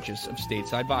first-time purchase of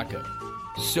Stateside Vodka.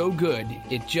 So good,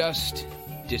 it just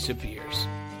disappears.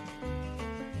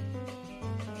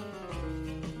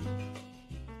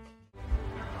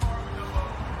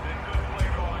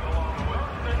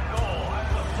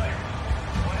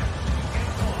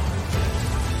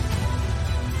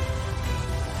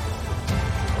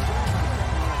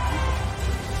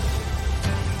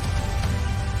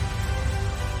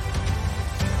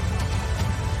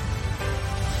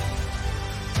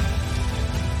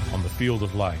 field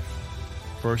of life,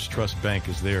 First Trust Bank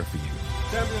is there for you.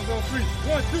 Champions on 3.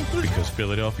 1, 2, 3. Because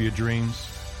Philadelphia dreams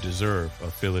deserve a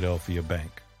Philadelphia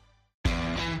bank.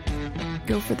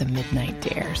 Go for the midnight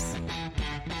dares.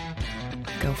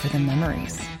 Go for the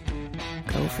memories.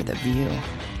 Go for the view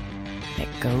that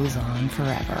goes on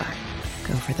forever.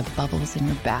 Go for the bubbles in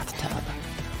your bathtub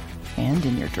and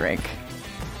in your drink.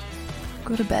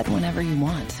 Go to bed whenever you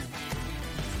want.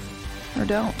 Or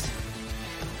don't.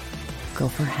 Go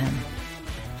for him.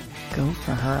 Go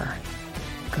for her.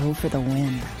 Go for the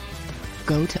win.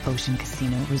 Go to Ocean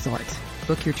Casino Resort.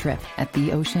 Book your trip at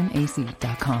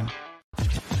theoceanac.com.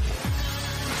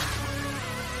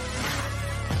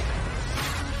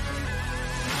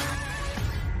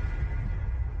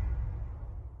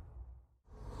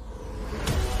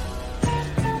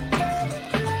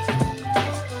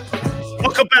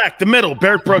 Welcome back. The middle.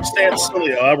 Barrett Brooks, Dan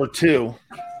Sileo, hour 2.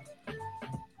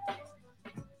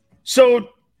 So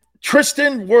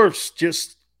Tristan Wirfs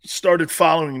just started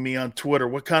following me on Twitter.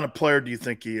 What kind of player do you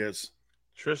think he is?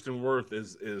 Tristan Wirfs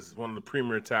is one of the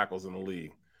premier tackles in the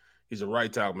league. He's a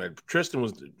right tackle, man.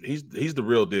 He's the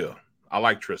real deal. I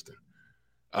like Tristan.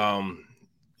 Yeah,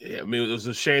 I mean, it was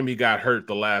a shame he got hurt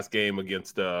the last game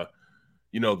against the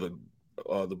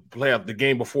playoff, the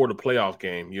game before the playoff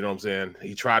game. You know what I'm saying?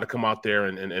 He tried to come out there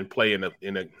and play in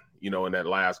that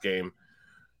last game.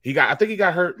 I think he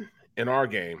got hurt in our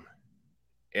game.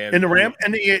 And in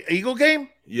the Eagle game?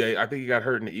 Yeah, I think he got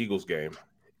hurt in the Eagles game.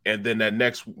 And then the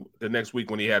next week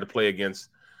when he had to play against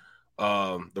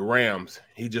the Rams,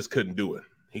 he just couldn't do it.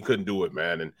 He couldn't do it,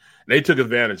 man. And they took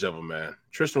advantage of him, man.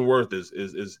 Tristan Wirfs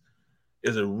is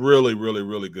a really, really,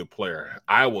 really good player.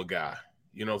 Iowa guy.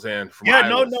 You know what I'm saying?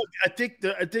 No. I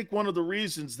think one of the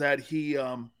reasons that he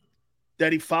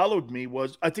followed me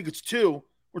was, I think it's 2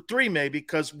 or 3 maybe,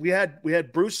 because we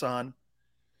had Bruce on,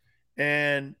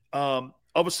 and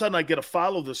all of a sudden I get a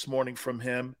follow this morning from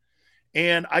him,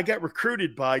 and I got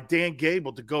recruited by Dan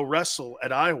Gable to go wrestle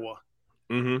at Iowa.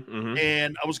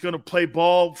 And I was going to play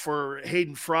ball for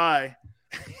Hayden Fry,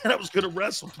 and I was going to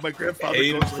wrestle. My grandfather.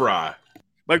 Hayden Fry.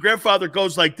 My grandfather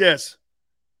goes like this.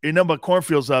 You know about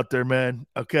cornfields out there, man.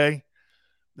 Okay,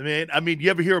 man. I mean, you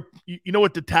ever hear? You know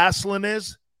what the tasseling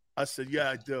is? I said,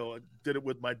 yeah, I do. I did it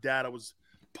with my dad. I was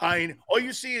pioneer. All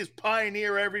you see is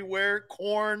pioneer everywhere.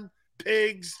 Corn,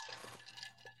 pigs.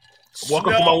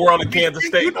 Welcome to my world in Kansas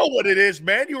State. You know what it is,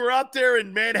 man. You were out there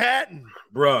in Manhattan.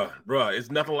 Bruh. It's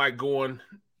nothing like going.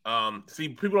 See,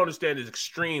 people don't understand the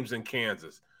extremes in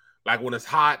Kansas. Like when it's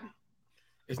hot,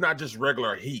 it's not just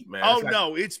regular heat, man.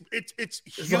 It's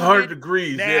 100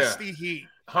 degrees. Nasty heat.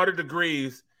 100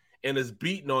 degrees, and it's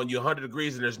beating on you 100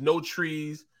 degrees, and there's no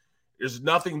trees. There's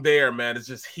nothing there, man. It's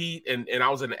just heat. And I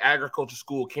was in an agriculture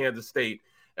school, Kansas State,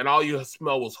 and all you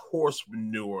smell was horse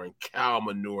manure and cow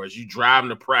manure. As you driving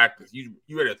to practice, you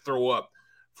ready to throw up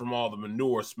from all the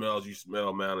manure smells you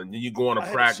smell, man. And then you go on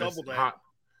to practice. Hot.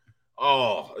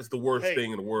 Oh, it's the worst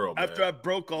thing in the world, man. After I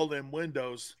broke all them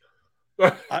windows,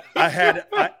 I had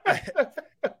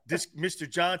this Mr.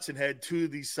 Johnson had 2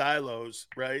 of these silos,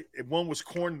 right? And one was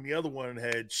corn and the other one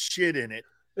had shit in it.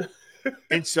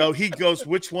 And so he goes,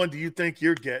 which one do you think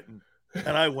you're getting?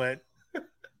 And I went.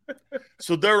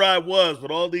 So there I was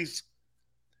with all these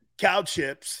cow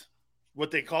chips, what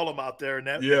they call them out there in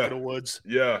that neck of the woods.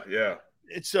 Yeah.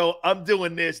 And so I'm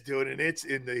doing this, dude, and it's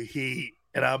in the heat,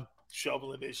 and I'm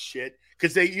shoveling this shit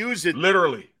because they use it.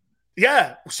 Literally.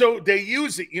 Yeah. So they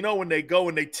use it, when they go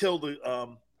and they till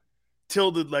the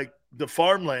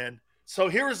farmland. So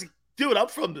dude,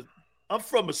 I'm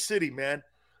from a city, man.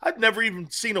 I'd never even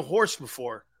seen a horse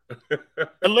before.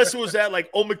 Unless it was at like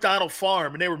Old McDonald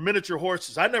Farm and they were miniature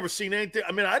horses. I'd never seen anything.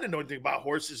 I mean, I didn't know anything about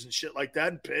horses and shit like that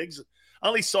and pigs. I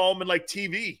only saw them in like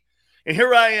TV. And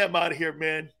here I am out here,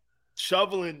 man,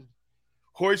 shoveling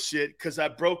horse shit because I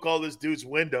broke all this dude's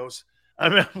windows. I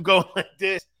mean, I'm going like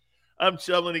this. I'm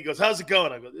shoveling. He goes, how's it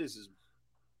going? I go, this is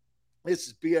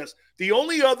BS. The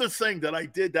only other thing that I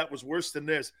did that was worse than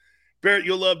this, Barrett,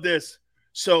 you'll love this.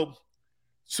 So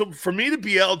for me to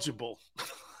be eligible,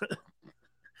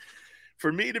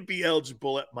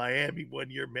 at Miami one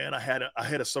year, man, I had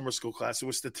a summer school class. It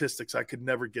was statistics. I could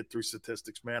never get through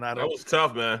statistics, man. That was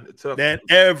tough, man. It's tough. Man,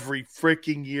 every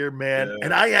freaking year, man. Yeah.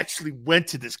 And I actually went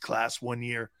to this class one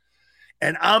year.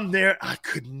 And I'm there. I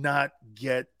could not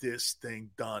get this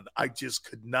thing done. I just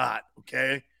could not,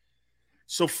 okay?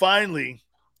 So finally,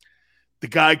 the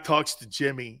guy talks to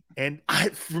Jimmy. And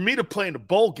for me to play in a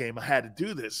bowl game, I had to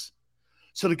do this.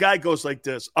 So the guy goes like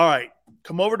this. All right,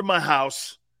 come over to my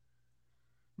house.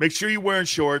 Make sure you're wearing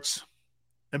shorts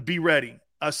and be ready.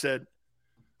 I said,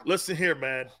 listen here,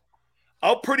 man.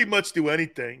 I'll pretty much do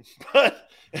anything. But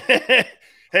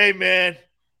Hey, man,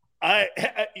 I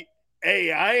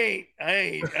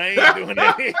ain't doing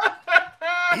anything.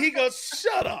 He goes,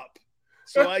 shut up.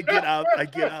 So I get out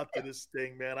to this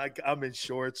thing, man. I'm in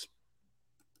shorts.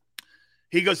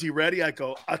 He goes, you ready? I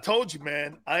go, I told you,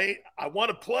 man. I want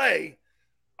to play.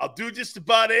 I'll do just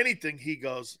about anything. He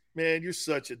goes, man, you're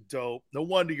such a dope. No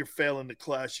wonder you're failing the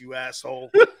class, you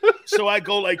asshole. So I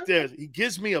go like this. He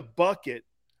gives me a bucket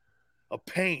of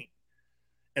paint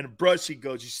and a brush. He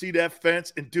goes, you see that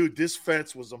fence? And, dude, this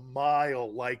fence was a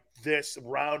mile like this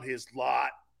around his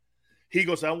lot. He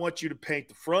goes, I want you to paint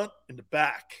the front and the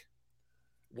back.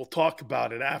 We'll talk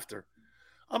about it after.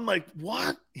 I'm like,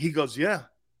 what? He goes, yeah.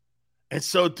 And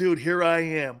so, dude, here I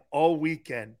am all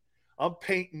weekend. I'm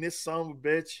painting this son of a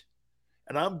bitch,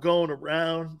 and I'm going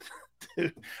around.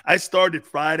 I started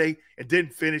Friday and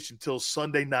didn't finish until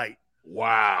Sunday night.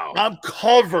 Wow. I'm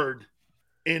covered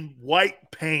in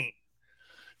white paint.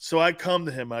 So I come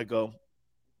to him. I go,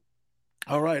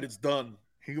 all right, it's done.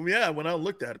 He goes, yeah, I went out and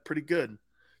looked at it. Pretty good.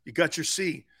 You got your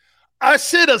C. I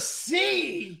said a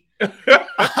C?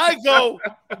 I go,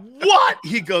 what?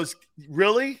 He goes,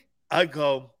 really? I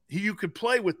go, you could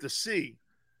play with the C.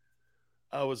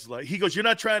 I was like, he goes, you're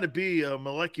not trying to be a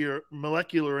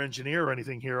molecular engineer or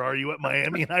anything here, are you, at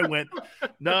Miami? And I went,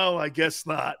 no, I guess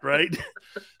not, right?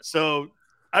 So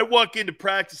I walk into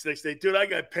practice next day. Dude, I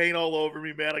got paint all over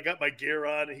me, man. I got my gear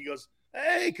on. And he goes,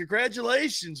 hey,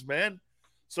 congratulations, man.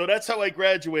 So that's how I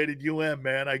graduated UM,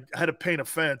 man. I had to paint a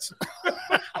fence.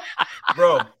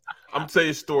 Bro, I'm going to tell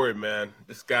you a story, man.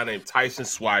 This guy named Tyson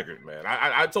Swigert, man.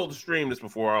 I told the stream this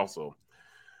before also.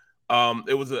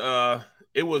 It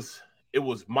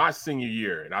was my senior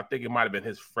year, and I think it might have been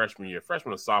his freshman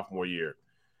or sophomore year.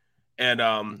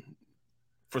 And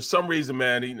for some reason,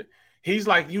 man, he was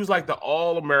like the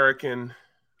all-American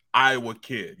Iowa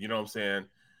kid. You know what I'm saying?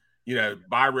 You know,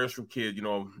 biracial kid. You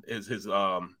know, his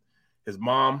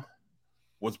mom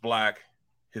was black,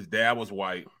 his dad was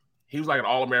white. He was like an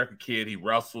all-American kid. He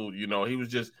wrestled. You know, he was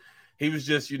just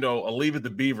you know, a Leave It to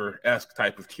Beaver-esque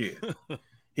type of kid.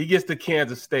 He gets to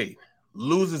Kansas State,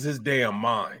 loses his damn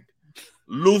mind.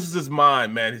 Loses his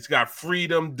mind, man. He's got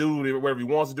freedom, do whatever he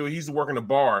wants to do. He's working a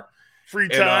bar. Free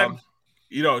time.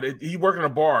 You know, he working a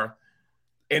bar,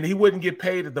 and he wouldn't get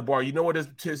paid at the bar. You know what his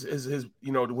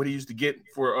you know, what he used to get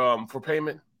for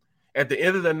payment? At the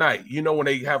end of the night, you know, when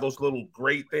they have those little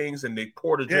great things and they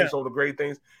pour the drinks over the great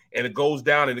things, and it goes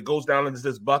down into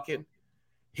this bucket,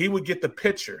 he would get the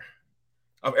picture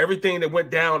of everything that went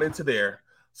down into there.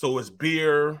 So it's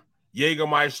beer,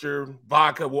 Jägermeister,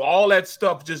 vodka, well, all that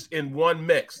stuff just in one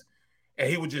mix, and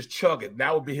he would just chug it.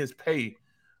 That would be his pay.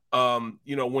 You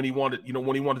know, when he wanted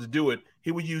to do it,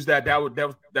 he would use that.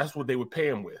 That's what they would pay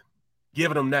him with,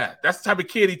 giving him that. That's the type of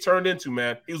kid he turned into,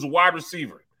 man. He was a wide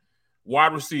receiver.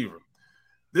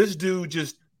 This dude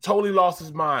just totally lost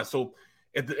his mind. So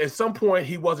at some point,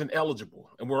 he wasn't eligible,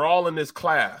 and we're all in this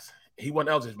class. He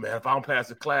wasn't eligible, man. If I don't pass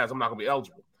the class, I'm not gonna be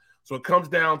eligible. So it comes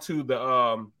down to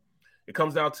the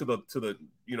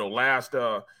you know, last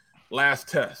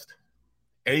test,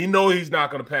 and you know he's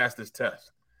not going to pass this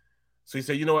test. So he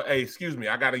said, you know what? Hey, excuse me,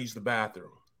 I got to use the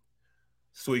bathroom.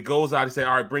 So he goes out. He said,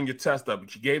 all right, bring your test up.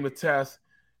 But you gave him the test.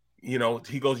 You know,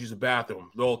 he goes use the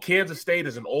bathroom. Though Kansas State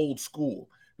is an old school.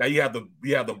 Now you have the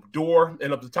door,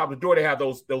 and up the top of the door they have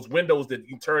those windows that you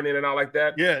can turn in and out like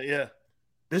that. Yeah, yeah.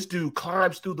 This dude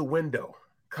climbs through the window,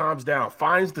 calms down,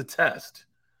 finds the test,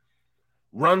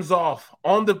 runs off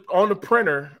on the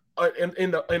printer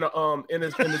in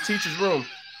the teacher's room,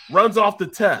 runs off the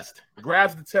test,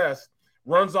 grabs the test,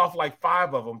 runs off like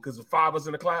 5 of them because the 5 was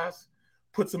in the class,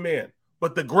 puts them in.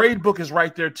 But the grade book is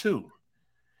right there too.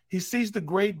 He sees the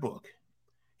grade book.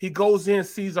 He goes in,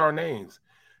 sees our names,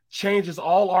 changes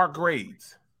all our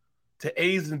grades to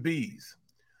A's and B's.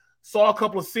 Saw a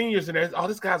couple of seniors in there. Oh,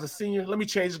 this guy's a senior. Let me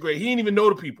change his grade. He didn't even know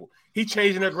the people. He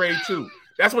changing their grade too.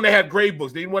 That's when they had grade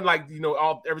books. They wasn't like, you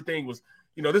know, everything was,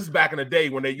 you know, this is back in the day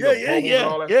when they, and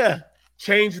all that. Yeah.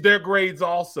 Changed their grades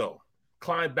also.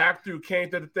 Climbed back through, came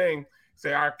to the thing,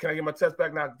 say, all right, can I get my test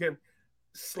back now? Again,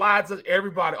 slides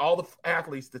everybody, all the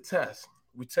athletes, the test.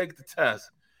 We take the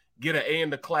test, get an A in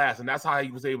the class, and that's how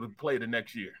he was able to play the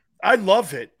next year. I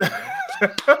love it.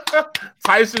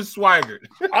 Tyson Swigert.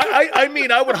 I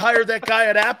mean, I would hire that guy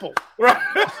at Apple. Right.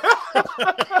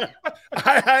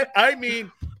 I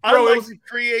mean, Bro, I like the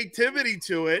creativity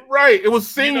to it. Right. It was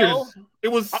seniors. You know?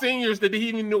 It was seniors that he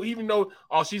even know,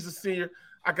 oh, she's a senior.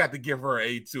 I got to give her an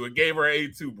A2. It gave her an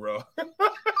A2, bro.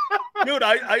 Dude,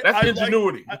 that's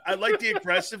ingenuity. I like the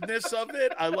aggressiveness of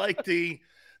it. I like the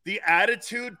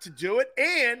attitude to do it,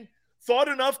 and thought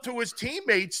enough to his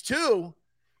teammates too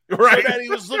Right. So that he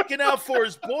was looking out for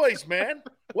his boys, man.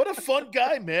 What a fun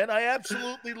guy, man. I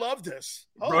absolutely love this.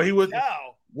 Bro, he was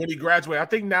cow. When he graduated. I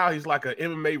think now he's like an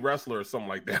MMA wrestler or something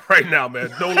like that right now,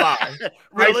 man. No lie.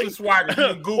 Really? Swagger. You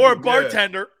can Google or a him,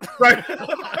 bartender. Yeah. Right.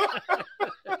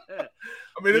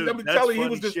 I mean, Dude, let me tell you, he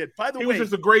was just By the way, was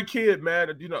just a great kid, man.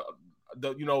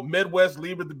 The Midwest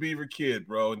Leave It to Beaver kid,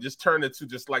 bro, and just turned into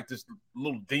just like this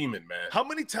little demon, man. How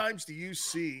many times do you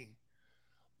see,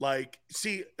 look,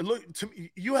 to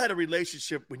me, you had a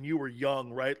relationship when you were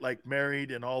young, right? Like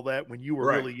married and all that when you were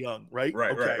really young, right?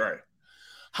 Right, okay. right.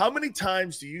 How many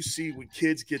times do you see when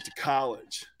kids get to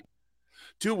college?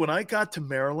 Dude, when I got to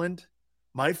Maryland,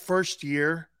 my first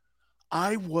year,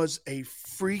 I was a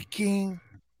freaking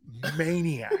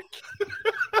maniac.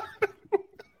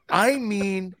 I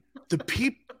mean,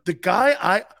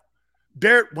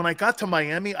 Barrett, when I got to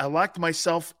Miami, I locked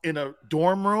myself in a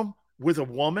dorm room with a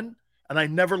woman, and I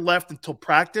never left until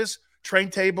practice, train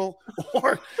table,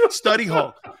 or study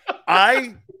hall.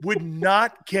 I would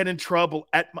not get in trouble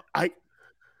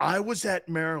I was at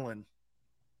Maryland.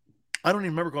 I don't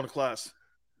even remember going to class.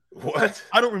 What?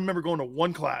 I don't remember going to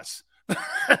one class.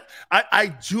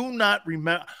 I do not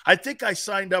remember. I think I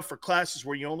signed up for classes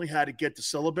where you only had to get the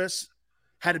syllabus,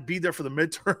 had to be there for the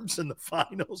midterms and the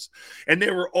finals. And they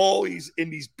were always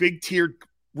in these big tiered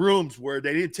rooms where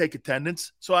they didn't take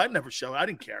attendance. So I never showed. I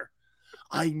didn't care.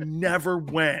 I never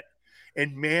went.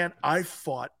 And, man, I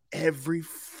fought every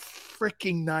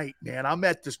freaking night, man. I'm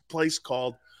at this place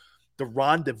called The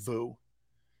Rendezvous.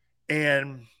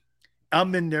 And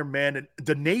I'm in there, man. And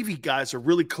the Navy guys are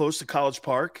really close to College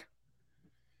Park.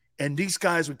 And these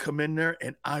guys would come in there,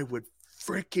 and I was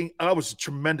a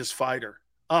tremendous fighter.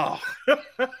 Oh,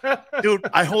 dude,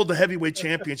 I hold the heavyweight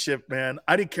championship, man.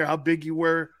 I didn't care how big you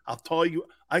were, how tall you.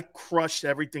 I crushed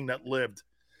everything that lived.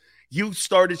 You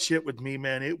started shit with me,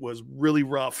 man. It was really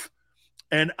rough,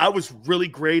 and I was really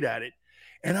great at it.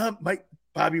 And I'm like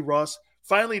Bobby Ross.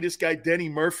 Finally, this guy Denny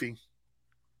Murphy,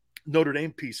 Notre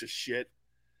Dame piece of shit.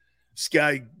 This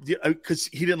guy, because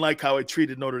he didn't like how I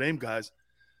treated Notre Dame guys.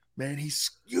 Man,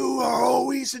 you are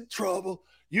always in trouble.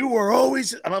 You were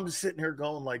always, and I'm just sitting here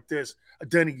going like this.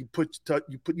 Denny,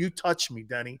 you touch me,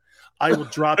 Denny. I will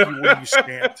drop you where you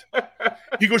stand.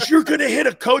 He goes, you're gonna hit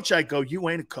a coach. I go, you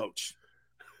ain't a coach.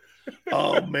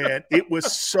 Oh man, it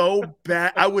was so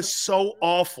bad. I was so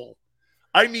awful.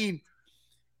 I mean,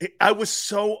 I was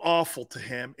so awful to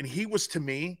him, and he was to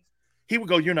me. He would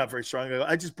go, you're not very strong. I go,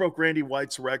 I just broke Randy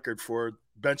White's record for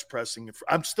bench pressing.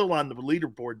 I'm still on the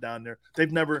leaderboard down there.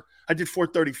 I did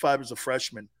 435 as a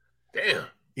freshman. Damn.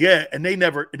 Yeah, and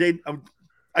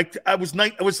I was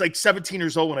like 17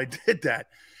 years old when I did that.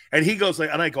 And he goes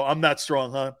and I go, I'm not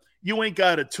strong, huh? You ain't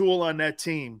got a tool on that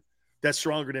team that's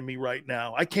stronger than me right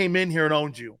now. I came in here and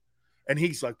owned you. And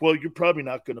he's like, well, you're probably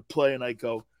not going to play. And I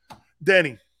go,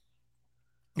 Denny,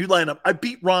 you line up. I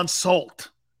beat Ron Salt.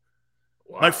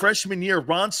 Wow. My freshman year,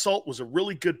 Ron Salt was a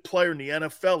really good player in the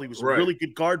NFL. He was a really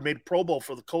good guard, made Pro Bowl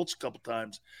for the Colts a couple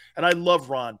times. And I love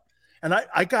Ron. And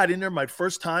I got in there my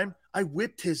first time. I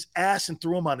whipped his ass and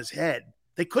threw him on his head.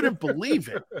 They couldn't believe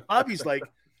it. Bobby's like,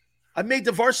 I made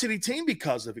the varsity team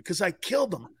because of it, because I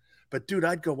killed him. But, dude,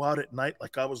 I'd go out at night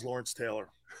like I was Lawrence Taylor.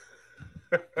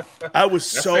 I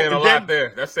was That's saying a lot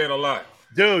there. That's saying a lot.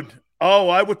 Dude,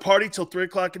 I would party till 3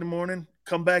 o'clock in the morning,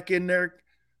 come back in there.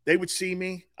 They would see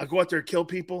me. I'd go out there and kill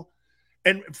people.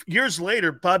 And years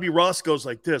later, Bobby Ross goes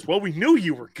like this. Well, we knew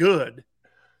you were good.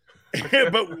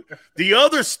 But the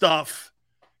other stuff.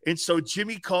 And so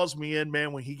Jimmy calls me in,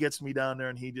 man, when he gets me down there,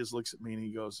 and he just looks at me and he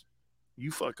goes,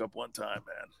 you fuck up one time,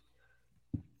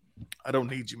 man. I don't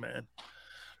need you, man.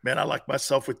 Man, I like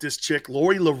myself with this chick,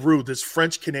 Lori LaRue, this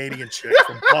French-Canadian chick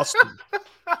from Boston.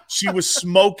 She was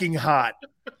smoking hot.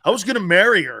 I was going to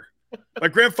marry her. My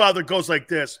grandfather goes like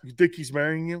this. You think he's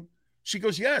marrying you? She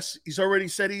goes, yes. He's already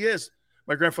said he is.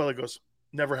 My grandfather goes,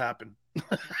 never happened.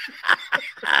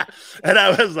 And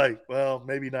I was like, well,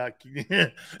 maybe not.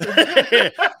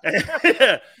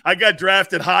 I got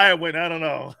drafted high. I went, I don't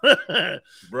know.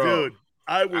 Bro, dude,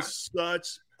 I was such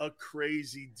a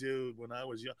crazy dude when I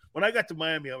was young. When I got to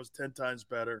Miami, I was 10 times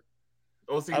better.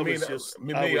 Oh, see, I was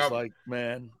like,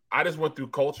 man. I just went through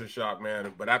culture shock,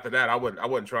 man. But after that, I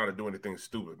wasn't trying to do anything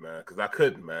stupid, man, because I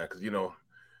couldn't, man. Because,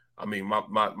 I mean,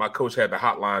 my coach had the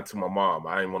hotline to my mom.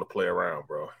 I didn't want to play around,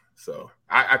 bro. So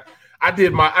I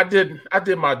did my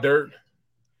dirt.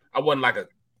 I wasn't like I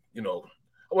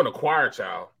wasn't a choir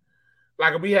child.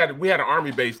 Like we had an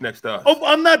army base next to us. Oh,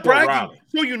 I'm not bragging.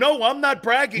 So I'm not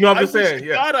bragging. I'm just saying,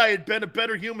 God I had been a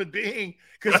better human being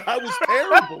because I was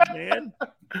terrible, man.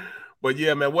 But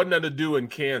yeah, man, wasn't nothing to do in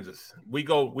Kansas. We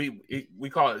call it,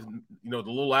 the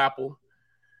Little Apple.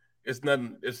 It's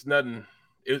nothing. It's nothing.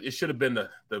 It should have been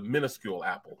the minuscule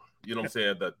apple. You know what I'm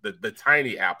saying? The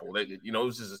tiny apple. It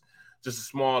was just a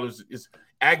small.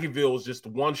 Aggieville was just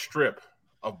one strip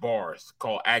of bars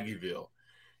called Aggieville,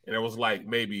 and it was like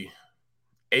maybe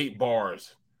 8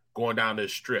 bars going down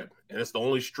this strip, and it's the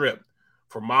only strip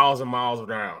for miles and miles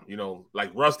around.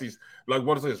 Like Rusty's, like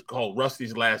what is this called?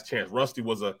 Rusty's Last Chance. Rusty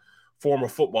was a former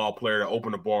football player that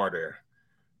opened a bar there.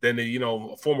 Then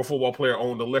a former football player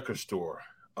owned a liquor store.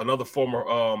 Another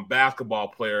former basketball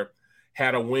player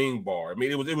had a wing bar. I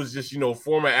mean, it was just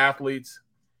former athletes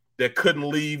that couldn't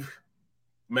leave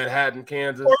Manhattan,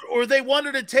 Kansas, or they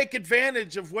wanted to take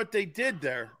advantage of what they did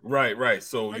there. Right.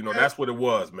 So that's what it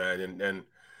was, man. And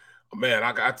man,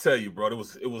 I tell you, bro,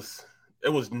 it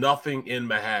was nothing in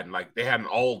Manhattan. Like they had an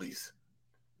Aldi's,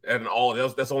 that's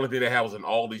the only thing they had was an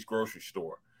Aldi's grocery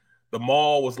store. The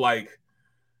mall was like,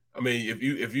 I mean,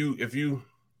 if you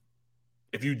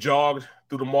jogged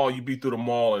through the mall, you'd be through the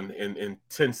mall in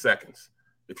 10 seconds.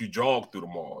 If you jog through the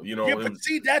mall, Yeah, but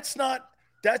see, that's not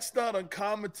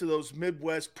uncommon to those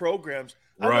Midwest programs.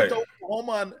 I right. went to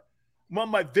Oklahoma on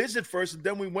my visit first, and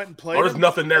then we went and played. Oh, there's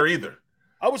nothing there either.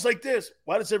 I was like this.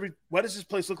 Why does this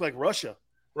place look like Russia?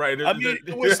 Right. I mean,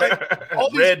 it was like all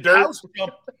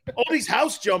these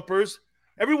house jumpers.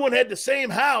 Everyone had the same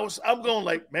house. I'm going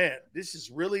like, man, this is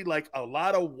really like a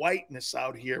lot of whiteness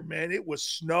out here, man. It was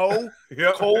snow,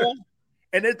 cold,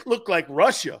 and it looked like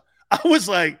Russia. I was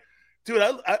like, dude,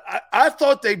 I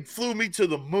thought they flew me to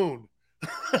the moon.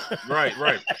 Right.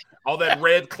 All that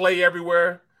red clay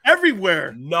everywhere.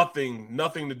 Nothing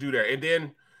to do there. And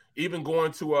then even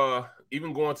going to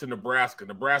Nebraska.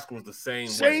 Nebraska was the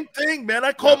same thing, man.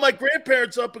 I called my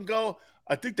grandparents up and go,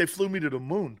 I think they flew me to the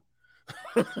moon.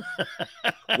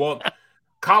 Well,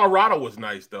 Colorado was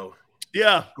nice though.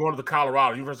 Yeah. Going to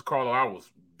the University of Colorado was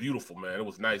beautiful, man. It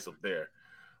was nice up there.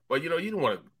 But you don't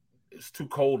want to, it's too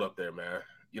cold up there, man.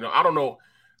 I don't know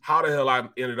how the hell I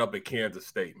ended up at Kansas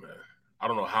State, man. I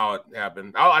don't know how it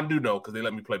happened. I do know because they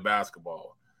let me play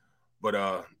basketball.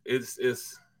 But it's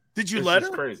Did you let her?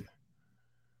 Crazy.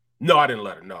 No, I didn't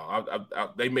let her. No,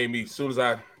 they made me as soon as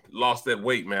I lost that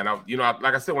weight, man.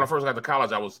 Like I said, when I first got to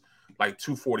college, I was like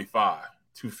 245,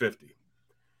 250,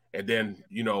 and then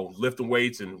lifting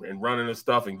weights and running and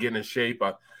stuff and getting in shape.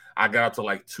 I got up to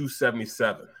like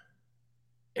 277,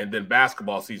 and then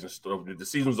basketball season started. The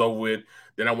season was over with.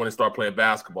 Then I went and started playing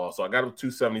basketball. So I got up to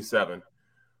 277,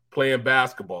 playing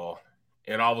basketball,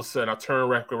 and all of a sudden I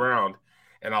turned back around.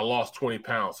 And I lost 20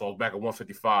 pounds, so I was back at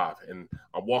 155. And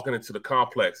I'm walking into the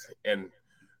complex, and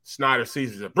Snyder sees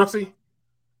me and said, Brooksy,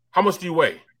 how much do you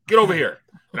weigh? Get over here.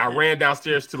 And I ran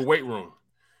downstairs to the weight room.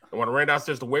 And when I ran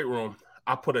downstairs to the weight room,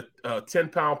 I put a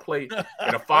 10-pound plate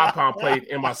and a 5-pound plate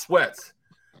in my sweats.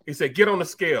 He said, get on the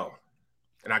scale.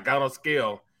 And I got on the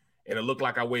scale, and it looked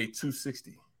like I weighed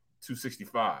 260,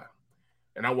 265.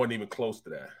 And I wasn't even close to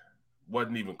that.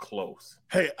 Wasn't even close.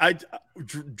 Hey,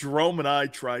 Jerome and I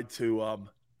tried to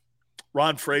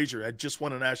Ron Frazier had just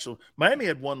won Miami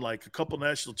had won like a couple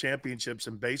national championships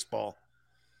in baseball.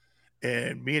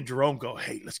 And me and Jerome go,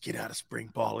 hey, let's get out of spring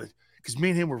ball. Because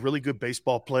me and him were really good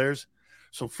baseball players.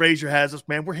 So Frazier has us,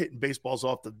 man, we're hitting baseballs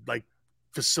off the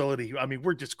facility. I mean,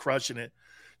 we're just crushing it.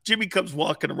 Jimmy comes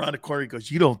walking around the corner. He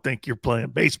goes, you don't think you're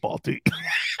playing baseball, do you?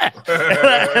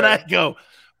 and I go,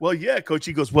 well, yeah, coach.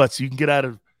 He goes, what? So you can get out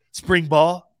of spring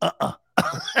ball?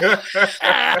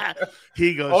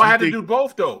 He goes, I had to do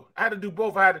both, though. I had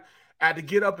to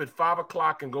get up at 5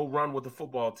 o'clock and go run with the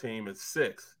football team at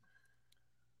 6.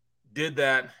 Did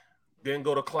that, then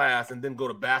go to class, and then go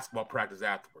to basketball practice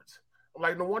afterwards. I'm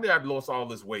like, no wonder I lost all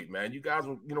this weight, man. You guys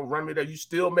were, run me there. You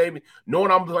still made me,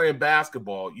 knowing I'm playing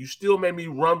basketball, you still made me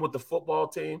run with the football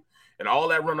team and all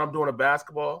that run I'm doing at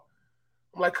basketball.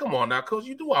 I'm like, come on now, coach.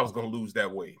 You knew I was going to lose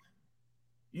that weight.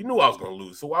 You knew I was going to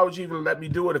lose. So why would you even let me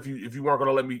do it if you weren't going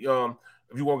to let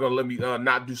me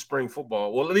not do spring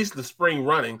football? Well, at least the spring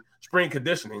running, spring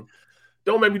conditioning.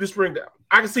 Don't make me do spring.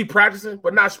 I can see practicing,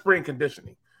 but not spring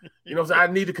conditioning. I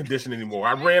need to condition anymore.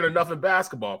 I ran enough in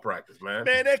basketball practice, man.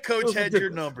 Man, that coach had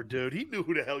your number, dude. He knew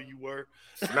who the hell you were.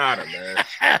 Snyder, man.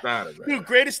 Snyder, man. Dude,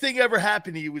 greatest thing ever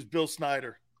happened to you was Bill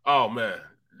Snyder. Oh, man.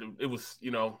 It was,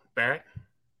 Barrett.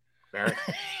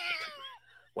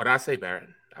 What did I say, Barrett?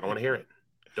 I don't want to hear it.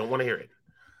 Don't want to hear it,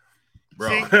 bro.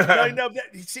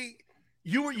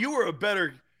 You were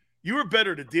better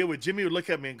to deal with. Jimmy would look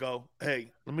at me and go,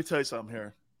 "Hey, let me tell you something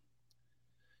here.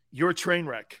 You're a train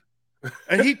wreck,"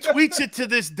 and he tweets it to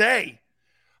this day.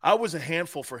 I was a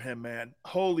handful for him, man.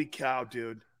 Holy cow,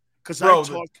 dude! Because I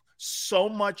talked so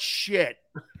much shit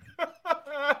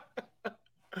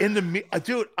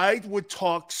dude. I would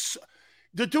talk.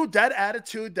 Dude, that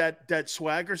attitude, that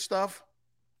swagger stuff,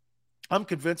 I'm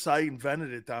convinced I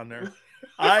invented it down there.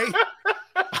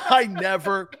 I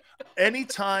never,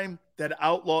 anytime that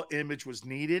outlaw image was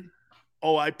needed,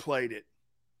 I played it.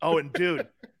 Oh, and dude,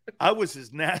 I was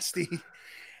as nasty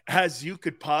as you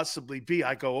could possibly be.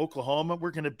 I go, Oklahoma,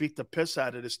 we're going to beat the piss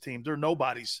out of this team. They're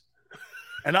nobodies.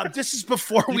 And this is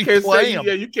before we play them.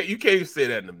 Yeah, you can't say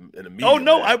that in the media. Oh,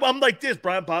 no, I'm like this.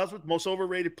 Brian Bosworth, most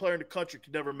overrated player in the country,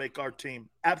 could never make our team.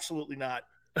 Absolutely not.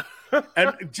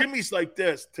 And Jimmy's like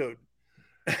this, dude.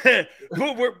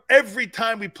 Every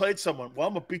time we played someone, well,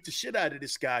 I'm going to beat the shit out of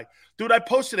this guy. Dude, I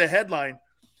posted a headline.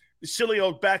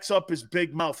 Sileo backs up his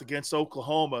big mouth against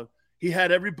Oklahoma. He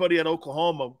had everybody at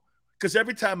Oklahoma, because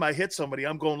every time I hit somebody,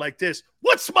 I'm going like this.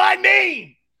 What's my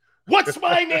name? What's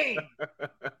my name?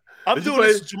 I'm doing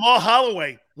this to Jamal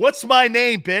Holloway. What's my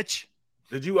name, bitch?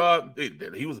 Did you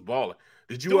he was balling.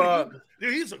 Did you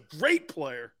dude, he's a great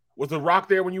player. Was The Rock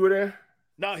there when you were there?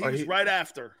 No, he was right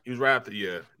after. He was right after,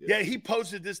 yeah. He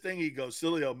posted this thing. He goes,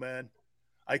 Sileo, man,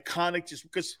 iconic, just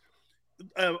because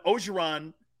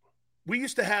Ogeron, we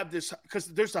used to have this, because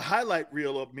there's a highlight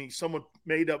reel of me someone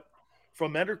made up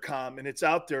from Entercom, and it's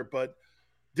out there, but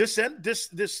this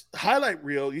highlight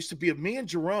reel used to be of me and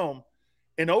Jerome,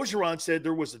 and Ogeron said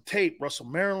there was a tape, Russell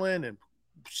Maryland and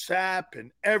Sapp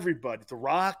and everybody, The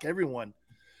Rock, everyone,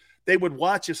 they would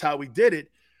watch us how we did it.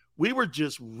 We were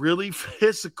just really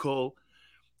physical,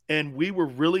 and we were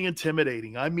really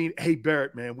intimidating. I mean, hey,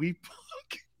 Barrett, man, we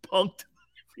punked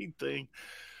everything.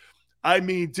 I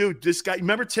mean, dude, this guy,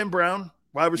 remember Tim Brown,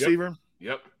 wide receiver?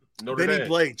 Yep. Benny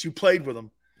Blades, you played with him.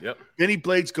 Yep. Benny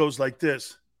Blades goes like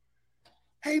this.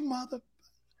 Hey, mother,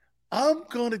 I'm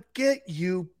going to get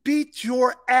you, beat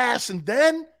your ass, and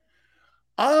then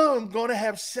I'm going to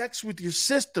have sex with your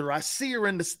sister. I see her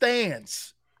in the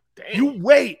stands. Damn. You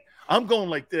wait. I'm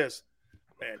going like this.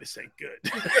 Man, this ain't good.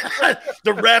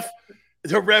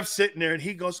 the ref sitting there, and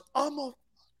he goes, I'm going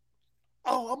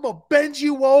to bend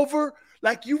you over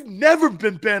like you've never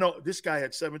been bent over. This guy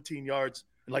had 17 yards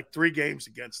in like 3 games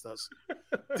against us.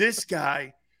 This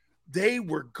guy,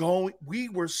 we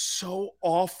were so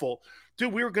awful.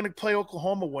 Dude, we were going to play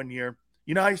Oklahoma one year.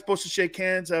 You know how you're supposed to shake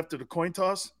hands after the coin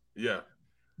toss? Yeah.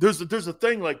 There's a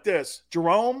thing like this.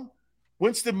 Jerome,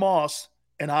 Winston Moss,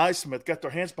 and Highsmith got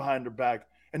their hands behind their back,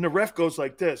 and the ref goes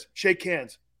like this, shake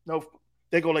hands. No,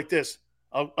 they go like this.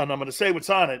 And I'm going to say what's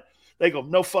on it. They go,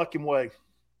 no fucking way.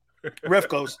 Ref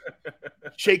goes,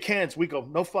 shake hands. We go,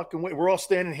 no fucking way. We're all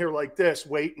standing here like this,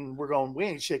 waiting. We're going, we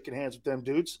ain't shaking hands with them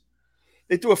dudes.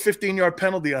 They threw a 15-yard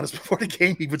penalty on us before the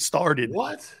game even started.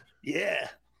 What? Yeah.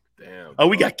 Damn. Oh,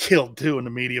 we got killed, too, in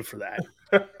the media for that.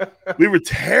 We were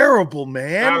terrible,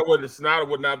 man. Snyder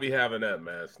would not be having that,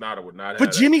 man. Snyder would not have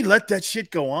But Jimmy let that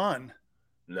shit go on.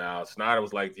 No, Snyder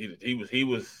was like he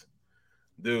was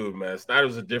dude, man. Snyder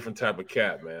was a different type of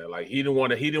cat, man. Like he didn't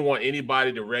want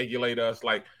anybody to regulate us.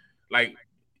 Like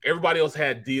everybody else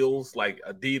had deals like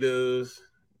Adidas,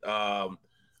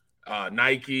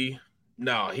 Nike.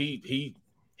 No, he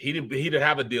didn't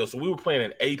have a deal. So we were playing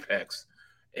at Apex.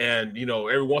 And,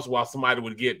 every once in a while somebody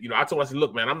would get, I told him, I said,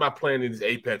 look, man, I'm not playing in these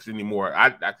Apex anymore.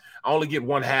 I only get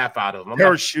one half out of them.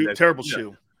 Terrible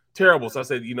shoe. Terrible. So I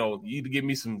said, you need to give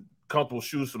me some comfortable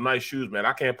shoes, some nice shoes, man.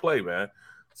 I can't play, man.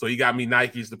 So he got me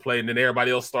Nikes to play. And then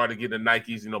everybody else started getting the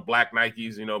Nikes, black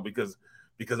Nikes,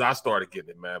 because I started getting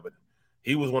it, man. But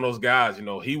he was one of those guys, he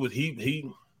knew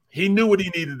what he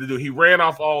needed to do. He ran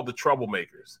off all the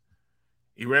troublemakers.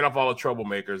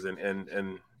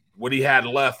 And what he had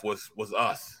left was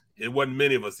us. It wasn't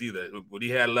many of us either. What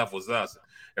he had left was us.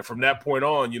 And from that point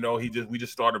on, we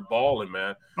just started balling,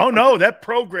 man. Oh, no, that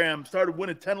program started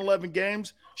winning 10, 11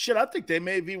 games. Shit, I think they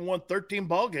may have even won 13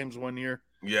 ball games one year.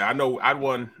 Yeah, I know.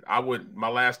 My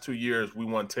last 2 years, we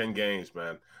won 10 games,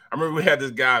 man. I remember we had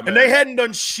this guy, man. And they hadn't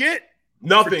done shit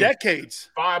Nothing. For decades.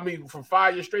 For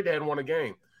 5 years straight, they hadn't won a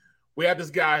game. We had this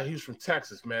guy, he was from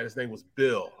Texas, man. His name was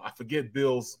Bill. I forget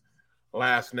Bill's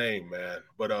last name, man.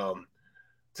 But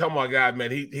tell my guy,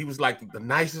 man, he was like the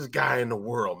nicest guy in the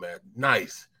world, man.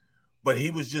 Nice. But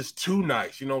he was just too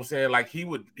nice. You know what I'm saying? Like he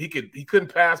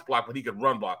couldn't pass block, but he could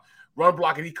run block. Run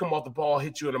block, and he'd come off the ball,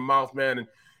 hit you in the mouth, man.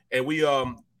 And we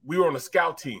were on a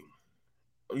scout team,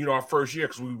 our first year,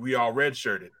 because we all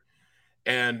redshirted.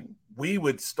 And we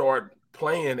would start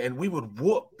playing, and we would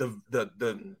whoop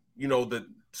the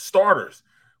starters.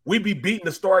 We'd be beating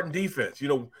the starting defense.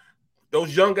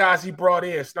 Those young guys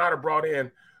Snyder brought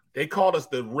in, they called us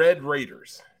the Red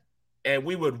Raiders. And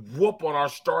we would whoop on our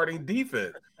starting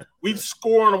defense. We'd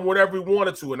score on them whatever we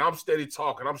wanted to, and I'm steady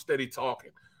talking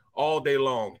all day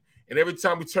long. And every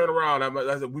time we turn around,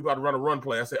 I said, we about to run a run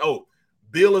play. I say, oh,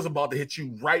 Bill is about to hit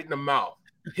you right in the mouth.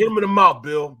 hit him in the mouth,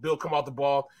 Bill. Bill come out the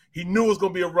ball. He knew it was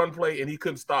going to be a run play, and he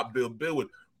couldn't stop Bill. Bill would,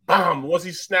 bam, once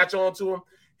he snatched onto him,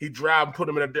 he'd drive and put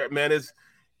him in the dirt. Man,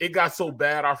 it got so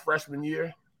bad our freshman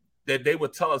year that they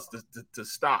would tell us to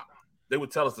stop. They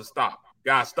would tell us to stop.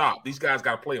 Guys, stop. These guys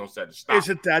got to play on Saturday. Stop.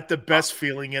 Isn't that the best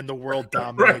feeling in the world,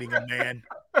 dominating a man?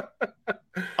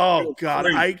 Oh, God.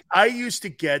 I used to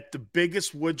get the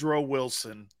biggest Woodrow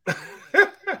Wilson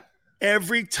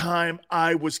every time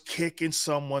I was kicking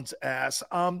someone's ass.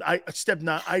 I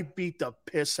beat the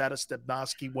piss out of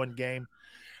Stepnoski one game,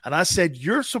 and I said,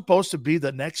 "You're supposed to be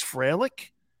the next Freilich?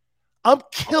 I'm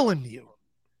killing you."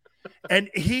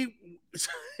 And he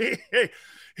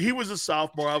was a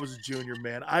sophomore. I was a junior,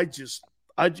 man. I just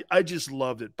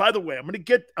loved it. By the way, I'm gonna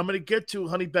get to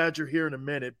Honey Badger here in a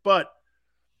minute, but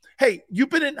hey,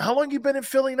 how long you been in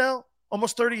Philly now?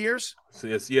 Almost 30 years? So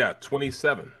it's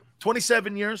 27.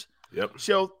 27 years? Yep.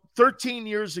 So 13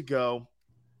 years ago,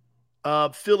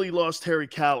 Philly lost Harry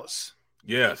Callis.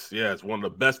 Yes. One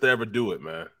of the best to ever do it,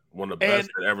 man. One of the best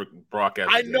that ever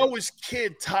broadcast. I know his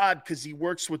kid, Todd, because he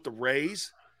works with the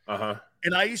Rays. Uh-huh.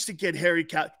 And I used to get Harry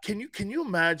Callis. Can you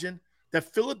imagine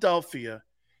that Philadelphia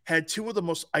had two of the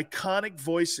most iconic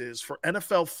voices for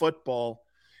NFL football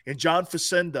in John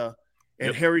Facenda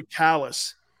and Harry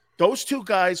Callis? Those two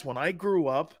guys, when I grew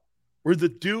up, were the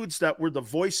dudes that were the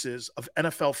voices of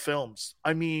NFL films.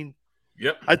 I mean,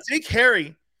 I think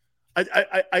Harry,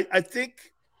 I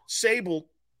think Sable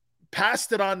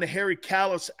passed it on to Harry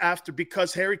Callis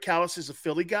because Harry Callis is a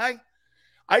Philly guy.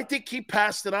 I think he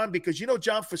passed it on because,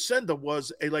 John Facenda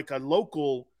was a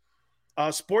local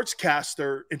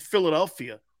sportscaster in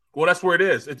Philadelphia. Well, that's where it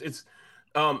is. It's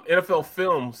NFL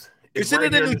Films. Isn't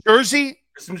it in New Jersey?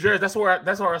 It's New Jersey. That's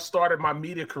where I started my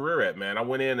media career at, man. I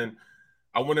went into.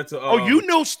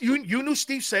 You knew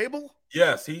Steve Sable?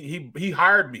 Yes, he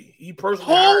hired me. He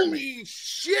personally hired me. Holy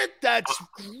shit, that's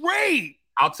great.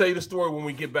 I'll tell you the story when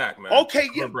we get back, man. Okay,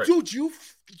 dude, you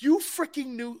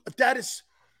freaking knew. That is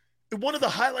one of the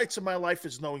highlights of my life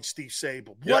is knowing Steve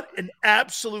Sable. What an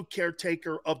absolute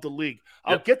caretaker of the league.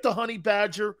 I'll get the Honey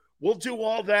Badger. We'll do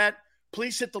all that.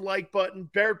 Please hit the like button.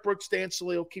 Barrett, Brooks, Dan,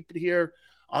 Sileo, keep it here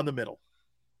on the middle.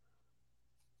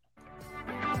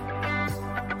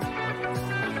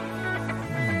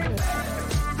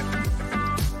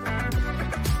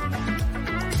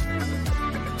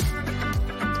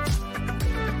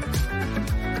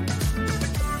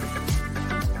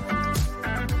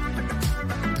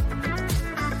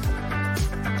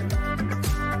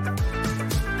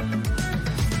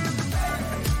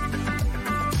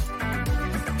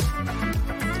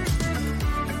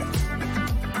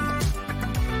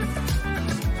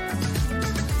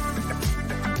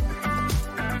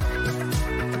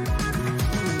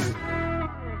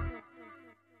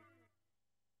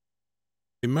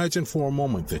 Imagine for a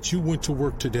moment that you went to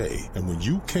work today and when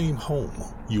you came home,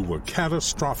 you were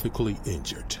catastrophically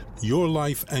injured. Your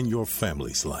life and your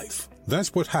family's life.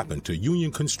 That's what happened to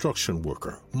union construction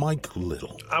worker Mike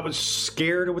Little. I was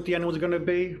scared of what the end was going to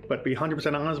be, but to be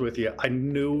 100% honest with you, I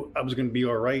knew I was going to be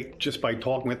all right just by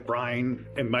talking with Brian.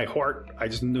 In my heart, I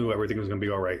just knew everything was going to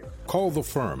be all right. Call the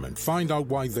firm and find out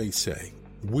why they say,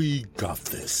 "We got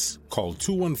this." Call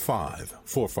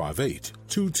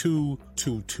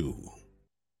 215-458-2222.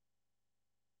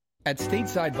 At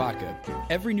Stateside Vodka,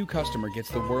 every new customer gets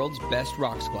the world's best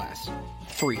rocks glass,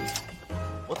 free.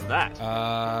 What's that?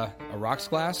 A rocks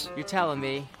glass? You're telling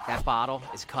me that bottle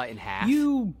is cut in half?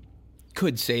 You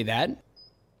could say that.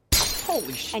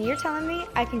 Holy shit. And you're telling me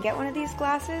I can get one of these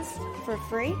glasses for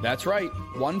free? That's right.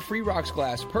 One free rocks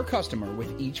glass per customer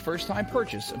with each first-time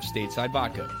purchase of Stateside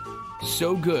Vodka.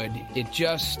 So good, it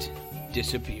just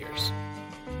disappears.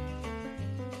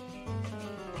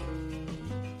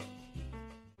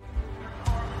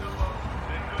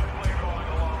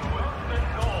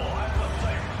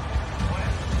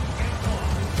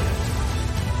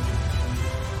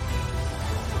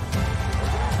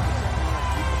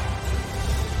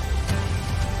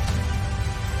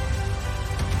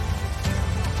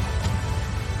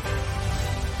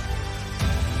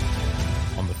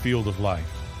 Field of life,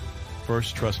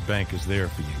 First Trust Bank is there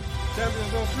for you.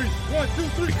 Champions on 3. 1, 2,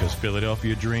 3. Because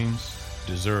Philadelphia dreams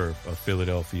deserve a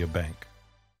Philadelphia bank.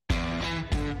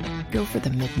 Go for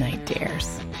the midnight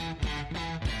dares.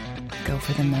 Go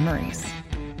for the memories.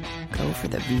 Go for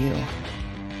the view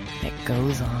that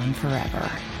goes on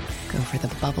forever. Go for the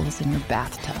bubbles in your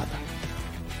bathtub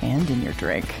and in your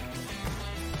drink.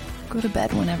 Go to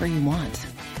bed whenever you want.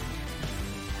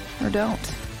 Or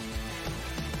don't.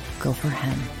 Go for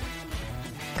him.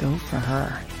 Go for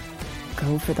her.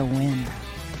 Go for the win.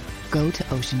 Go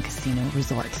to Ocean Casino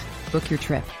Resort. Book your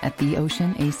trip at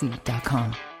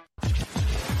theoceanac.com.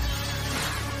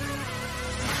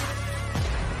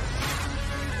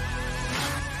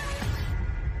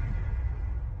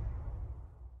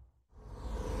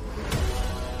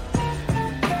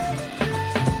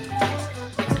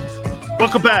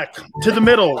 Welcome back to the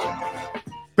middle.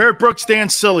 Barrett Brooks, Dan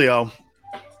Sileo.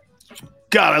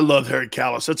 God, I love Harry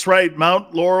Callis. That's right.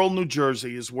 Mount Laurel, New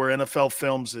Jersey is where NFL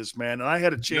Films is, man. And I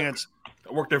had a chance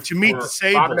I worked there to meet the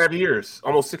Sables. 5.5 years,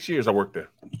 almost 6 years I worked there.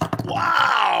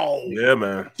 Wow. Yeah,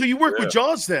 man. So you work with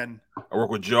Jaws then? I work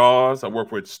with Jaws. I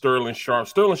work with Sterling Sharp.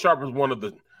 Sterling Sharp is one of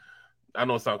the, I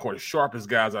know it sounds corny, sharpest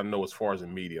guys I know as far as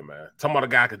in media, man. Talking about a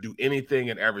guy could do anything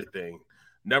and everything.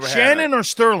 Never Shannon or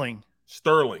Sterling?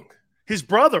 Sterling. His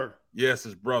brother. Yes,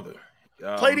 his brother.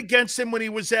 Played against him when he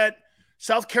was at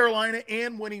South Carolina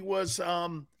and when he was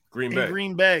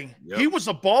Green Bay. Yep. He was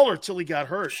a baller till he got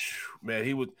hurt.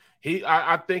 Man,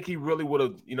 I think he really would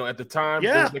have, at the time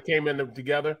they came in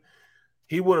together,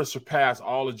 he would have surpassed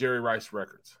all of Jerry Rice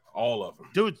records, all of them.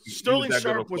 Dude, Sterling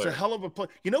Sharp was a hell of a player.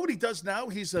 You know what he does now?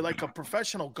 He's like a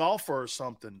professional golfer or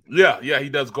something. Yeah, he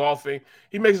does golfing.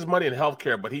 He makes his money in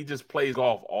healthcare, but he just plays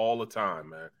golf all the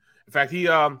time, man. In fact,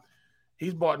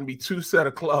 he's bought me 2 sets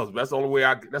of clubs. That's the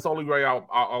only way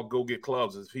I'll go get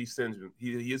clubs is if he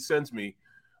sends me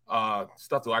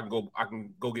stuff so I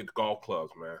can go get golf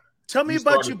clubs, man. Tell me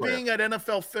about you being at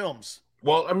NFL Films.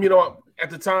 Well, at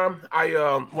the time,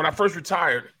 when I first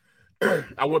retired,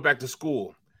 I went back to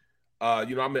school. I'm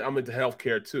into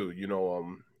healthcare too,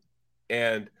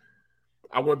 and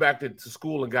I went back to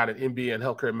school and got an MBA in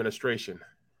healthcare administration.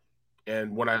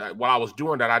 And while I was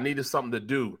doing that, I needed something to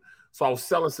do. So I was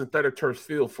selling synthetic turf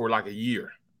field for like a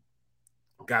year.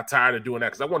 Got tired of doing that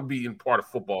because I want to be in part of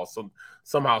football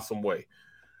somehow, some way.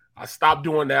 I stopped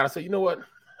doing that. I said, you know what?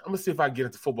 I'm going to see if I can get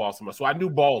into football somewhere. So I knew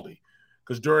Baldy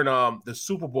because during the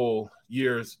Super Bowl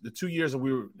years, the 2 years that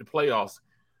we were in the playoffs,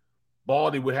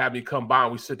 Baldy would have me come by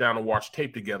and we sit down and watch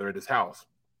tape together at his house,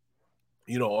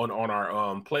 on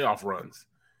our playoff runs.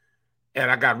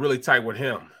 And I got really tight with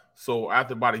him. So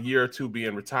after about a year or two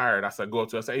being retired, I said,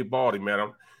 hey, Baldy,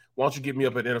 man, why don't you get me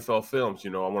up at NFL Films? I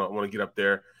want to get up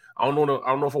there. I don't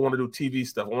know if I want to do TV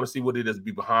stuff. I want to see what it is to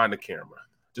be behind the camera,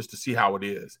 just to see how it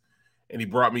is. And he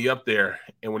brought me up there.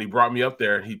 And when he brought me up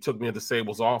there, he took me into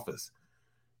Sable's office.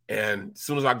 And as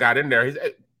soon as I got in there, he said,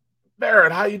 hey,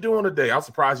 Barrett, how you doing today? I was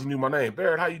surprised he knew my name.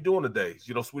 Barrett, how you doing today?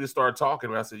 So we just started talking.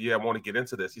 And I said, yeah, I want to get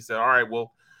into this. He said, all right,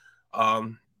 well,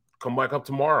 come back up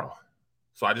tomorrow.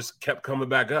 So I just kept coming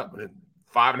back up. And then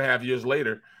 5.5 years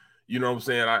later, you know what I'm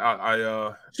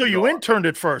saying? So you interned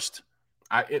at first?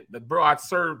 I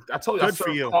served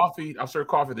coffee. I served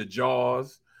coffee to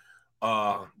Jaws.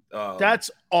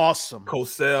 That's awesome.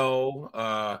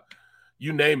 Cosell,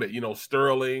 you name it,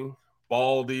 Sterling,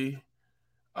 Baldy.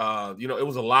 It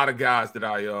was a lot of guys that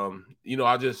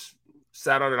I just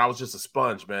sat on it. I was just a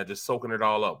sponge, man, just soaking it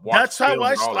all up. That's how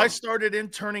I started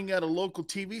interning at a local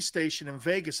TV station in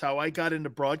Vegas, how I got into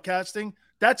broadcasting.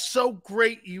 That's so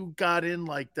great you got in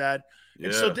like that. Yeah.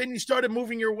 And so then you started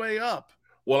moving your way up.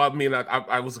 Well,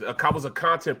 I was a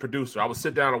content producer. I would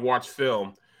sit down and watch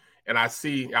film, and I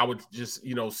would just,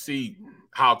 see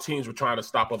how teams were trying to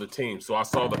stop other teams. So I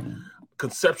saw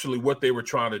conceptually what they were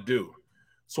trying to do.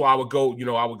 So I would go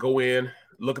in,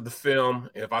 look at the film.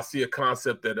 And if I see a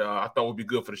concept that I thought would be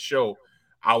good for the show,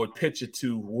 I would pitch it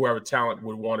to whoever talent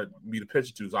would want me to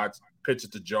pitch it to. So I'd pitch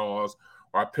it to Jaws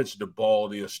or I pitch it to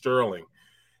Baldy or Sterling.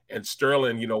 And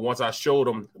Sterling, once I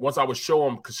would show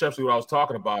him conceptually what I was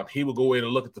talking about, he would go in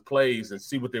and look at the plays and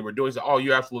see what they were doing. He said, oh,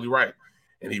 you're absolutely right.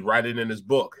 And he'd write it in his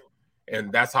book.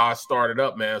 And that's how I started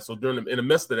up, man. So in the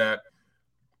midst of that,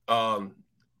 at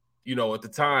the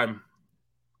time,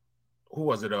 who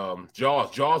was it?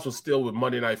 Jaws. Jaws was still with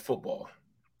Monday Night Football.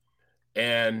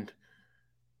 And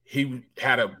he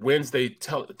had a Wednesday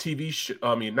TV show,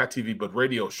 not TV, but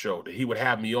radio show that he would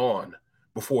have me on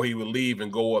before he would leave and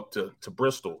go up to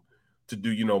Bristol to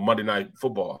do, Monday Night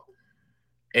Football.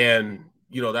 And,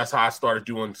 that's how I started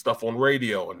doing stuff on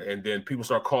radio. And then people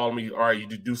start calling me, all right, you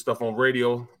do stuff on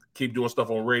radio, keep doing stuff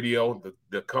on radio.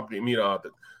 The company,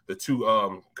 the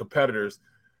two competitors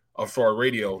for our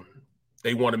radio,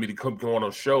 they wanted me to come go on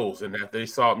those shows. And after they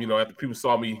saw, after people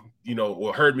saw me,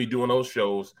 or heard me doing those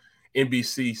shows,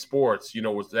 NBC Sports,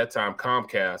 was that time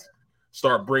Comcast,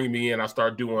 start bringing me in. I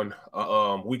started doing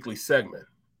a weekly segment.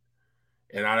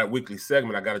 And out of that weekly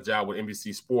segment, I got a job with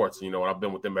NBC Sports, and I've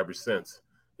been with them ever since.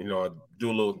 I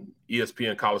do a little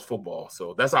ESPN college football.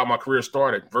 So that's how my career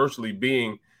started, virtually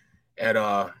being at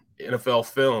NFL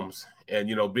Films and,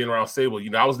 being around Sable.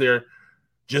 I was there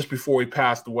just before he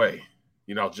passed away.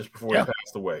 He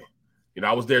passed away.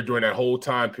 I was there during that whole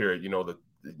time period, the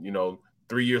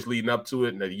 3 years leading up to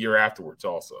it and a year afterwards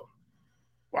also.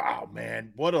 Wow,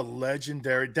 man. What a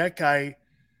legendary. That guy,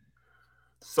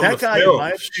 in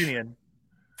my opinion,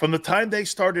 from the time they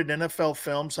started NFL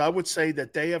Films, I would say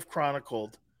that they have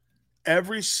chronicled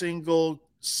every single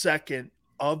second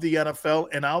of the NFL,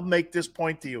 and I'll make this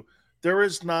point to you. There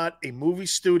is not a movie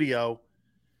studio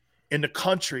in the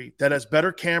country that has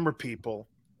better camera people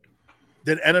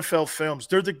than NFL Films.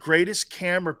 They're the greatest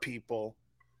camera people.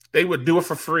 They would do it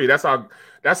for free. That's how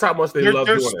much they love doing it.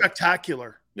 They're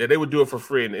spectacular. Yeah, they would do it for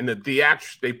free. And the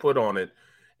theatrics they put on it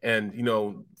and,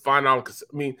 find out,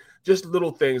 just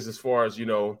little things as far as,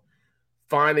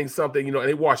 finding something, and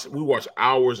we watch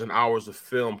hours and hours of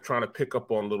film trying to pick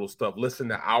up on little stuff, listen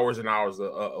to hours and hours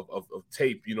of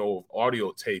tape, of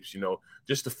audio tapes,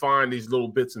 just to find these little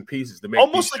bits and pieces to make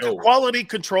almost like shows. A quality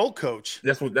control coach.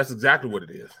 That's exactly what it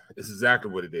is. It's exactly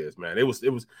what it is, man. It was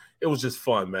just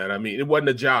fun, man. I mean, it wasn't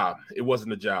a job. It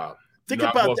wasn't a job. Think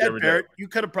about that, Barrett. You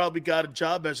could have probably got a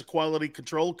job as a quality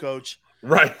control coach.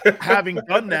 Right. Having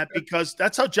done that, because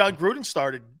that's how John Gruden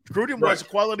started. Gruden was a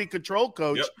quality control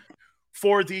coach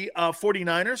for the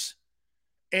 49ers,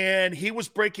 and he was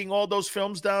breaking all those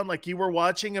films down like you were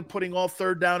watching and putting all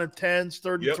 3rd down and 10s,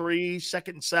 3rd and 3, 2nd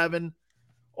and 7,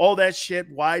 all that shit,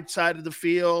 wide side of the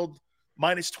field,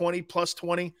 -20,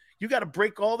 +20. You got to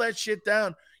break all that shit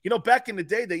down. Back in the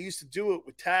day, they used to do it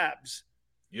with tabs.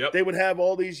 Yep. They would have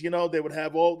all these, they would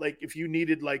have all, like, if you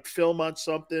needed like film on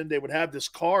something, they would have this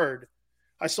card.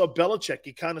 I saw Belichick,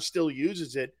 he kind of still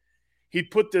uses it.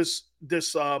 He'd put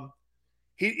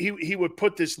he would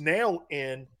put this nail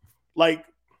in like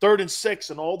 3rd and 6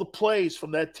 and all the plays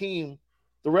from that team.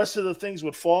 The rest of the things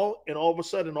would fall, and all of a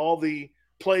sudden all the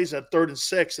plays at 3rd and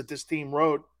 6 that this team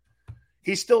wrote,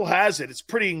 he still has it. It's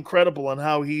pretty incredible on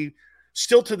how he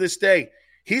still to this day,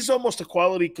 he's almost a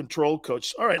quality control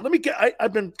coach. All right,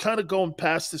 I've been kind of going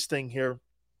past this thing here.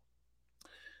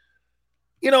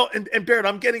 And Barrett,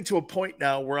 I'm getting to a point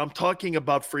now where I'm talking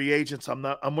about free agents. I'm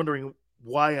wondering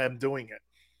why I'm doing it.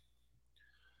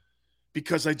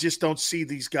 Because I just don't see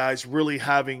these guys really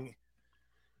having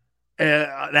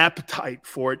an appetite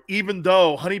for it, even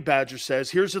though Honey Badger says,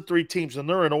 here's the 3 teams, and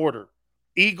they're in order.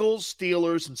 Eagles,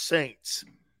 Steelers, and Saints.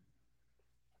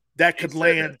 That could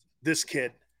land this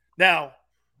kid. Now,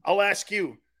 I'll ask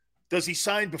you, does he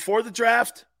sign before the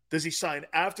draft? Does he sign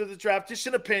after the draft? Just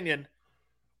an opinion.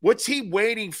 What's he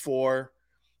waiting for?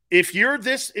 If you're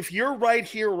right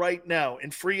here, right now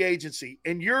in free agency,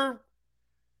 and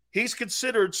he's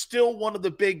considered still one of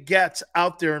the big gets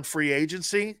out there in free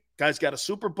agency. Guy's got a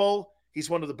Super Bowl. He's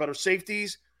one of the better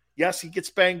safeties. Yes, he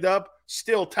gets banged up.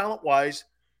 Still, talent-wise,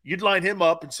 you'd line him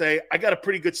up and say, I got a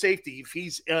pretty good safety if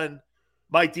he's in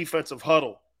my defensive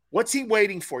huddle. What's he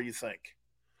waiting for, you think?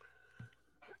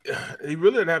 He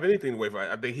really didn't have anything to wait for.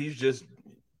 I think he's just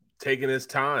taking his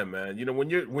time, man.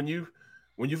 When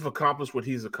you've accomplished what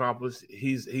he's accomplished,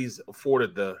 he's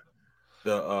afforded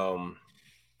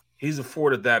he's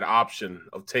afforded that option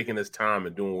of taking his time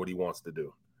and doing what he wants to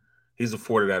do. He's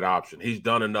afforded that option. He's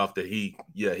done enough that he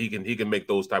can make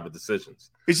those type of decisions.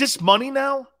 Is this money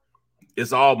now?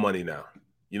 It's all money now.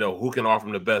 Who can offer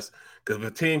him the best? Because if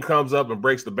a team comes up and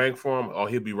breaks the bank for him,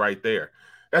 he'll be right there.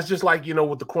 That's just like,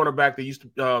 with the cornerback that used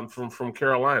to from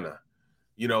Carolina.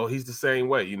 He's the same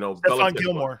way. Stephon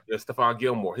Gilmore. Yeah, Stephon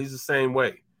Gilmore. He's the same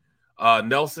way.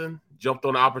 Nelson jumped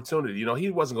on the opportunity. He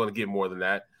wasn't going to get more than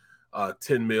that.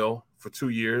 10 mil for 2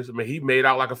 years. I mean, he made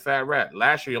out like a fat rat.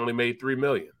 Last year, he only made $3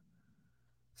 million.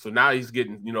 So now he's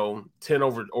getting, 10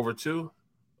 over 2.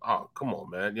 Oh, come on,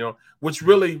 man. Which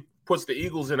really puts the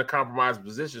Eagles in a compromised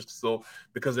position. So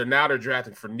because they're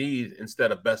drafting for need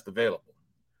instead of best available.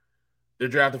 They're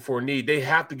drafting for a need. They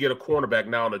have to get a cornerback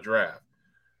now in the draft.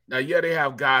 Now, they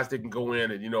have guys that can go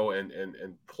in and,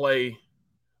 and play.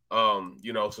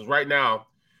 So right now,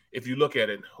 if you look at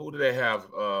it, who do they have?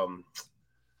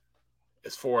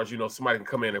 As far as, somebody can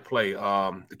come in and play.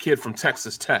 The kid from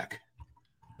Texas Tech.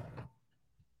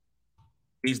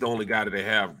 He's the only guy that they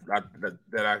have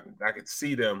that I could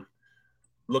see them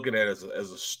looking at as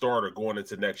a starter going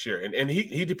into next year. And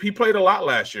he played a lot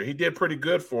last year. He did pretty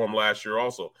good for him last year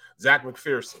also. Zach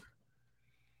McPherson.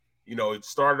 It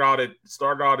started out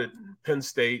at Penn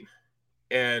State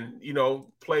and,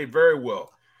 played very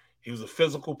well. He was a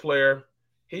physical player.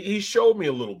 He showed me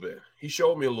a little bit.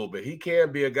 He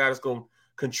can be a guy that's going to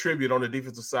contribute on the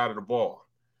defensive side of the ball.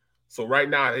 So right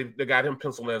now they got him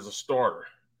penciled as a starter.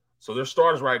 So their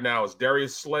starters right now is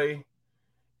Darius Slay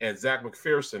and Zach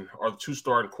McPherson are the 2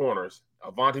 starting corners.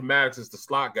 Avonte Maddox is the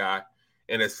slot guy.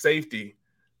 And at safety,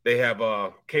 they have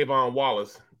Kayvon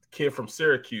Wallace, the kid from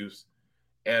Syracuse,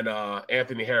 and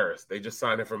Anthony Harris. They just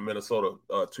signed him from Minnesota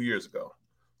 2 years ago.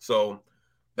 So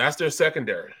that's their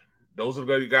secondary. Those are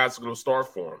the guys who are going to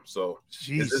start for them. So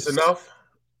Is this enough?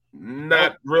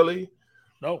 Not really.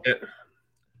 No.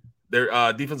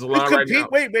 Their defensive line right now.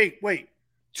 Wait.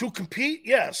 To compete,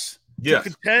 yes. Yes. To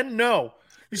contend, no.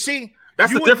 You see,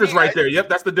 That's the difference right there. Yep,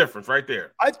 that's the difference right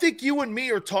there. I think you and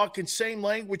me are talking same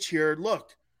language here.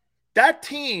 Look, that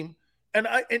team, and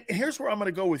here's where I'm going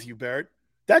to go with you, Barrett.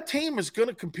 That team is going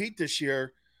to compete this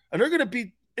year, and they're going to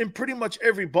be in pretty much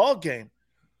every ball game.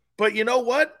 But you know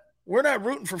what? We're not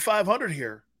rooting for 500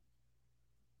 here.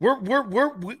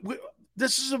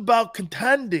 This is about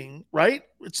contending, right?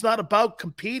 It's not about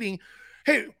competing.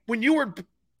 Hey, when you were,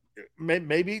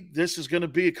 maybe this is going to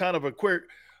be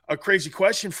a crazy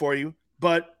question for you,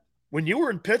 but when you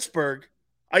were in Pittsburgh,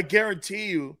 I guarantee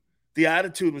you the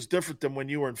attitude was different than when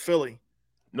you were in Philly.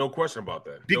 No question about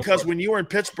that. Because when you were in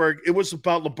Pittsburgh, it was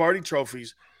about Lombardi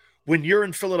trophies. When you're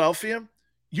in Philadelphia,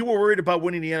 you were worried about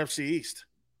winning the NFC East.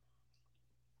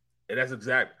 And that's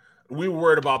exact. We were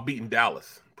worried about beating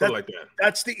Dallas. Put it like that.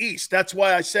 That's the East. That's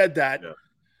why I said that. Yeah.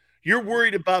 You're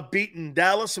worried about beating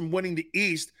Dallas and winning the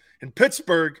East. In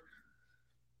Pittsburgh,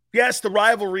 yes, the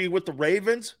rivalry with the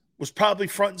Ravens was probably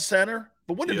front and center,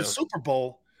 but winning the Super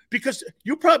Bowl, because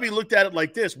you probably looked at it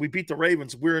like this: we beat the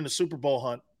Ravens, we're in the Super Bowl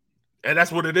hunt. And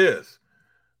that's what it is.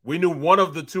 We knew one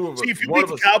of the two of us. See, if you beat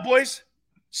the Cowboys,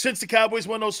 since the Cowboys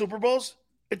won those Super Bowls,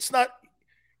 it's not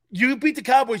 – you beat the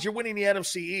Cowboys, you're winning the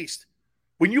NFC East.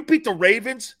 When you beat the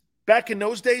Ravens back in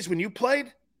those days when you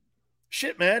played,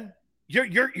 shit, man,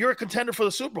 you're a contender for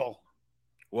the Super Bowl.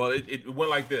 Well, it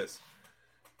went like this.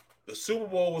 The Super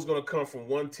Bowl was going to come from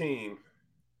one team.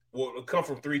 Well, it would come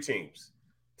from three teams: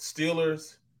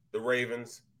 Steelers, the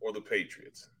Ravens, or the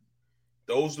Patriots.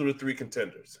 Those are the three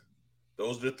contenders.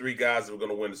 Those are the three guys that were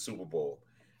going to win the Super Bowl.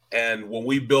 And when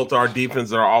we built our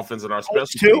defense and our offense and our special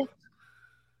teams,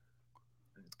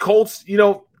 Colts,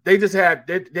 they just had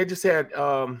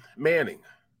Manning.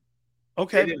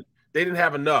 Okay. They didn't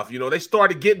have enough. They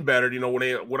started getting better, when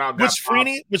they went out. Was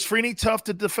Freeney tough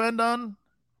to defend on?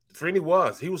 Freeney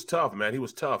was. He was tough, man. He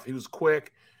was tough. He was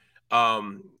quick.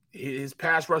 His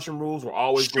pass rushing rules were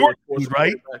always short,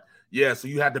 right? Yeah, so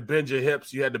you had to bend your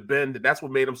hips. You had to bend. That's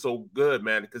what made him so good,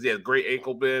 man, because he had great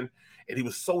ankle bend, and he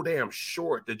was so damn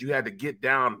short that you had to get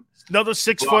down. Another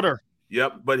 6-footer.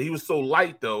 Yep, but he was so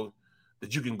light, though,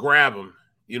 that you can grab him.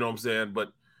 You know what I'm saying?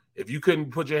 But if you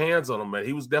couldn't put your hands on him, man,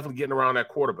 he was definitely getting around that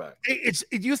quarterback.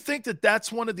 You think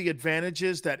that's one of the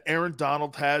advantages that Aaron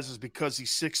Donald has is because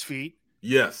he's 6 feet?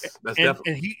 Yes, that's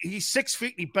definitely. And he's 6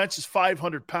 feet and he benches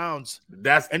 500 pounds.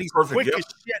 And he's quick as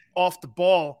shit off the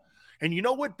ball. And you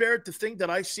know what, Barrett? The thing that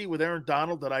I see with Aaron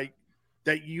Donald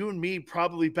that you and me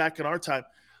probably back in our time,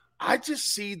 I just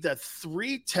see the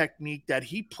 3 technique that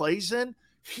he plays in.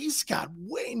 He's got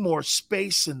way more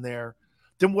space in there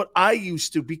than what I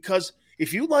used to, because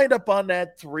if you line up on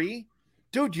that 3,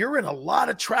 dude, you're in a lot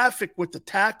of traffic with the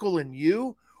tackle and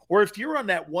you. Or if you're on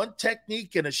that 1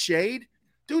 technique in a shade,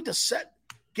 dude,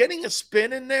 getting a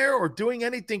spin in there or doing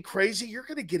anything crazy, you're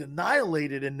going to get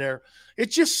annihilated in there.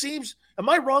 It just seems, am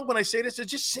I wrong when I say this? It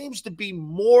just seems to be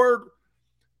more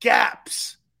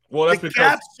gaps. Well, that's because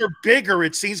gaps are bigger,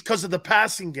 it seems, because of the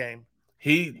passing game.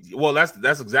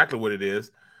 That's exactly what it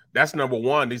is. That's number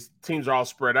one. These teams are all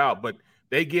spread out, but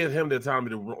they give him the time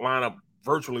to line up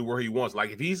virtually where he wants.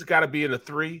 Like if he's got to be in a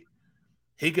 3,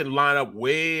 he can line up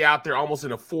way out there, almost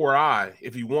in a 4-eye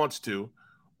if he wants to.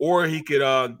 Or he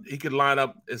could line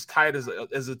up as tight as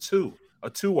a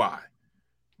 2-eye.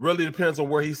 Really depends on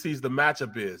where he sees the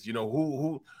matchup is.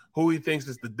 Who he thinks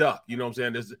is the duck. You know what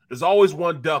I'm saying? There's always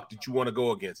one duck that you want to go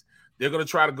against. They're going to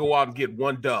try to go out and get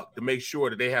one duck to make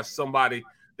sure that they have somebody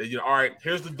that, all right,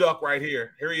 here's the duck right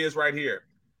here. Here he is right here.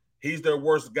 He's their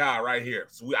worst guy right here.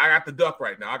 So I got the duck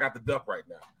right now.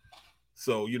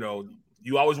 So,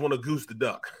 you always want to goose the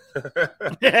duck.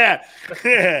 Yeah.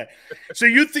 So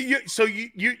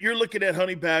you're looking at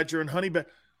Honey Badger and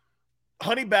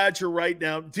Honey Badger right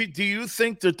now. Do you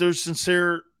think that there's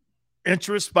sincere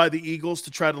interest by the Eagles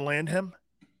to try to land him?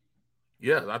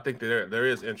 Yeah, I think there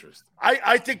is interest.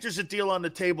 I think there's a deal on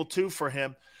the table too for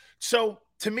him. So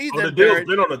to me, the deal's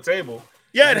been on the table.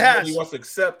 Yeah, it has. He wants to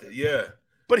accept it. Yeah.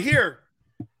 But here,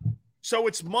 so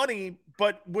it's money.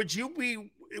 But would you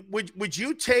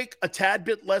take a tad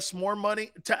less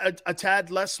money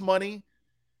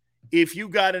if you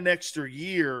got an extra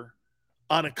year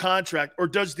on a contract? Or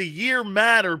does the year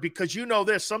matter? Because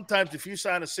this, sometimes if you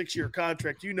sign a 6-year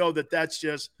contract, that's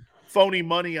just phony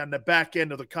money on the back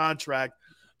end of the contract.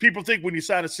 People think when you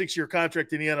sign a 6-year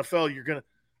contract in the NFL,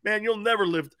 you'll never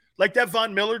live like that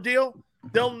Von Miller deal.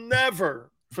 They'll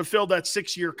never fulfill that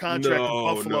 6-year contract in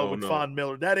Buffalo with Von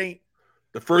Miller. That ain't.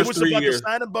 The first 3 years. It was about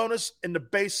the signing bonus and the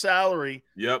base salary.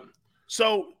 Yep.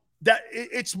 So that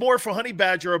it's more for Honey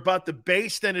Badger about the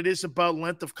base than it is about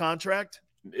length of contract.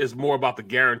 It's more about the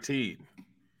guaranteed.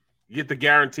 You get the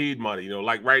guaranteed money.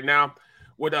 Like right now,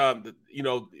 With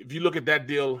if you look at that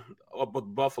deal up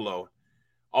with Buffalo,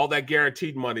 all that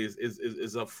guaranteed money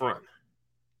is up front.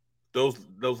 Those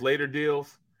later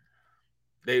deals,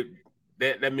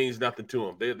 that means nothing to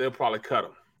them. They'll probably cut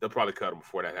them. They'll probably cut them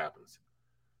before that happens.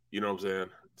 You know what I'm saying?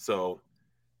 So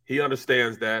he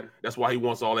understands that. That's why he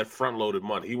wants all that front-loaded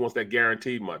money. He wants that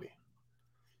guaranteed money.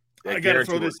 I got to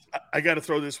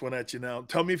throw this one at you now.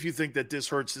 Tell me if you think that this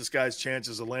hurts this guy's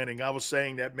chances of landing. I was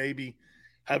saying that maybe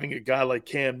having a guy like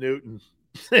Cam Newton,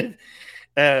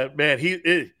 man,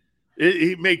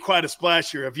 he made quite a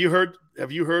splash here. Have you heard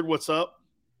what's up?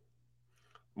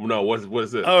 No, what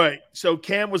is it? All right, so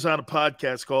Cam was on a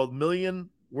podcast called $1 million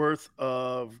Worth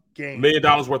of Game. $1 million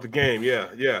worth of game,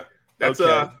 yeah. That's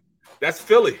okay. That's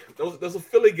Philly. Those are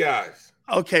Philly guys.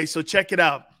 Okay, so check it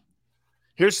out.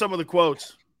 Here's some of the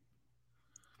quotes.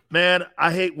 Man,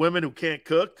 I hate women who can't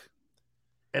cook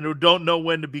and who don't know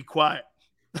when to be quiet.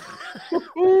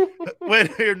 Wait,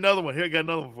 here's another one. Here, I got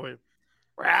another one for you.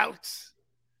 Routes.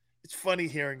 It's funny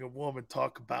hearing a woman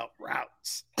talk about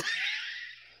routes.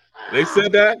 They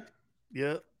said that?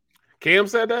 Yeah. Cam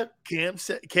said that? Cam.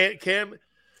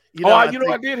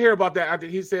 I did hear about that.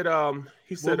 He said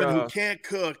women who can't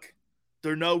cook,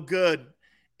 they're no good,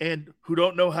 and who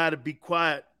don't know how to be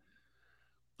quiet,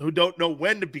 who don't know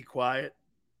when to be quiet.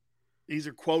 These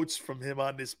are quotes from him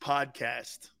on this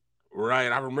podcast.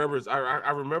 Right. I remember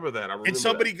that. And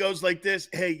somebody goes like this,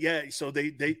 hey, yeah. So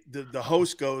the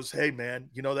host goes, hey, man,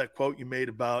 you know that quote you made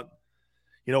about,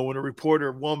 when a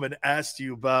reporter woman asked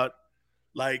you about,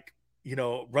 like,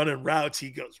 running routes,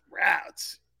 he goes,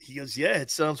 routes. He goes, yeah,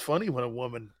 it sounds funny when a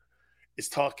woman is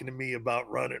talking to me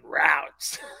about running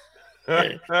routes.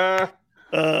 He's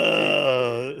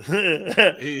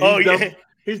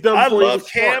done. I love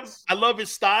Cam. I love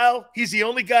his style. He's the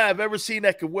only guy I've ever seen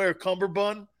that could wear a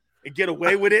cummerbund and get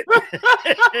away with it.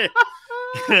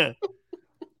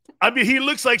 I mean, he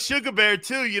looks like Sugar Bear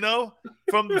too,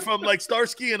 from like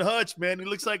Starsky and Hutch, man. He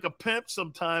looks like a pimp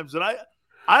sometimes, and I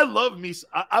love me.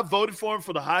 I voted for him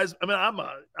for the highs. I mean, I'm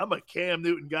a Cam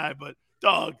Newton guy, but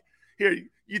dog, here,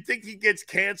 you think he gets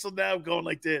canceled now? Going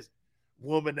like this,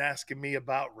 woman asking me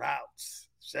about routes.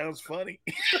 Sounds funny.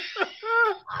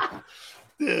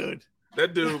 Dude.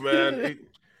 That dude, man.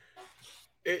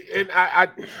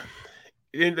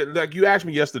 And like you asked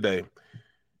me yesterday,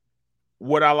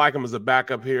 would I like him as a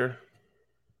backup here?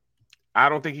 I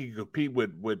don't think he can compete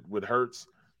with Hurts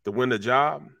to win the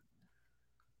job.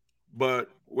 But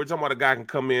we're talking about a guy who can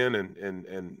come in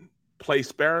and play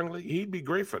sparingly. He'd be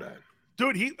great for that.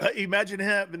 Dude, imagine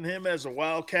having him as a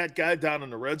wildcat guy down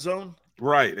in the red zone.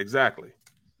 Right, exactly.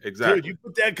 Dude, you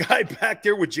put that guy back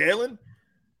there with Jalen.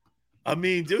 I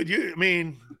mean, dude,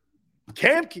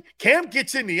 Cam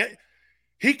gets in the end.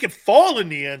 He could fall in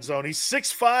the end zone. He's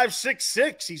 6'5",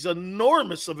 6'6". He's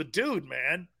enormous of a dude,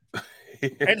 man.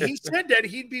 And he said that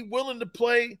he'd be willing to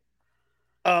play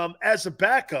as a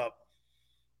backup.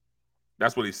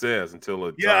 That's what he says until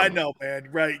it. Yeah, I know, man.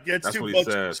 Right. That's too much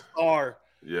of a star.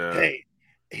 Yeah. Hey,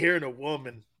 hearing a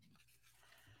woman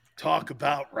talk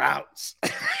about routes.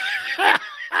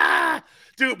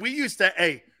 Dude, we used to,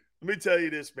 hey, let me tell you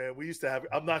this, man. We used to have,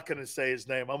 I'm not going to say his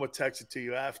name. I'm going to text it to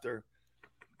you after.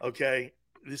 Okay.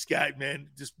 This guy, man,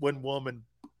 just one woman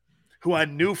who I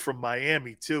knew from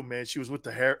Miami too, man. She was with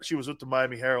the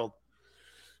Miami Herald.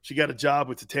 She got a job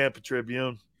with the Tampa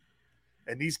Tribune.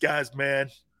 And these guys, man,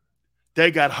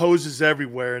 they got hoses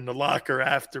everywhere in the locker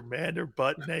after, man. They're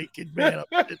butt naked, man.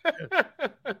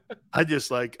 I'm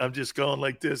just going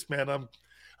like this, man.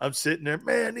 I'm sitting there,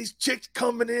 man, these chicks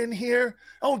coming in here.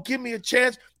 Oh, give me a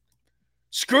chance.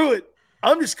 Screw it.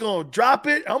 I'm just going to drop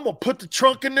it. I'm going to put the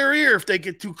trunk in their ear if they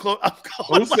get too close.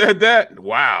 Who said that?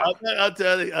 Wow. I'll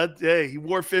tell you. Hey, he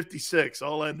wore 56.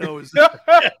 All I know is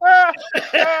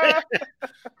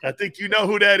I think you know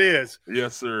who that is.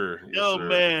 Yes, sir. Yes, sir.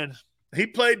 Man. He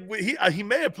played with he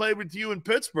may have played with you in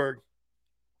Pittsburgh.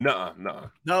 No,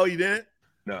 you didn't?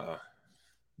 No.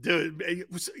 Dude,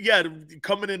 yeah,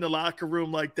 coming in the locker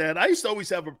room like that. I used to always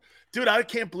have dude, I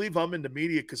can't believe I'm in the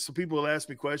media because some people will ask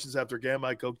me questions after a game.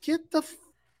 I go, get not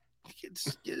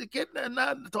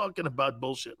talking about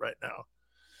bullshit right now.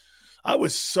 I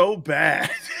was so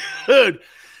bad. Dude,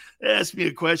 ask me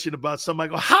a question about something. I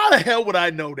go, how the hell would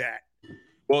I know that?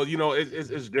 Well,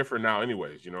 it's different now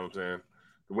anyways. You know what I'm saying?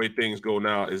 The way things go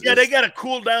now is they got to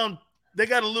cool down. They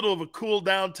got a little of a cool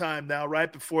down time now, right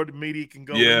before the media can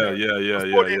go. Yeah.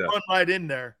 Before they run right in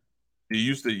there. You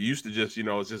used to just,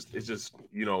 it's just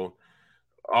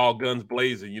all guns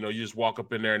blazing. You just walk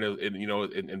up in there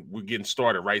and we're getting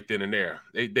started right then and there.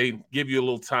 They give you a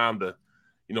little time to,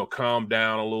 calm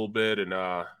down a little bit and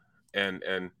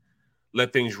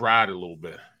let things ride a little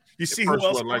bit. You see who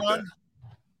else they're on?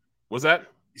 What's that?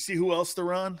 You see who else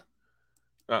they're on?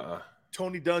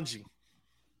 Tony Dungy.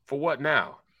 For what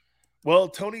now? Well,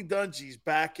 Tony Dungy's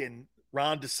backing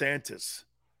Ron DeSantis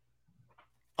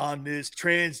on this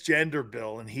transgender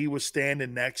bill, and he was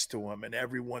standing next to him, and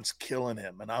everyone's killing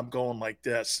him. And I'm going like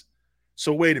this.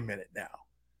 So wait a minute now.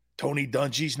 Tony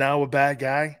Dungy's now a bad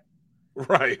guy?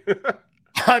 Right.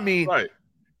 I mean,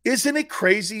 Isn't it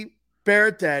crazy,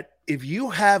 Barrett, that if you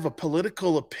have a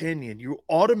political opinion, you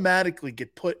automatically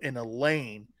get put in a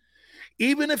lane,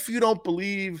 even if you don't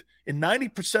believe in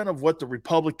 90% of what the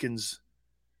Republicans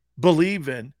believe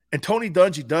in, and Tony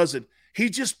Dungy doesn't. He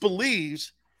just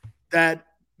believes that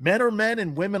men are men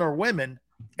and women are women,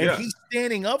 and he's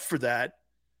standing up for that.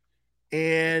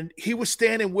 And he was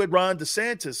standing with Ron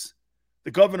DeSantis,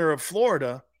 the governor of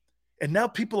Florida, and now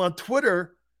people on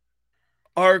Twitter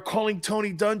are calling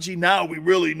Tony Dungy. Now we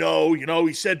really know,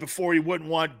 he said before he wouldn't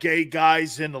want gay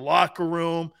guys in the locker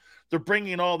room. They're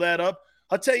bringing all that up.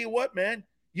 I'll tell you what, man.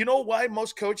 You know why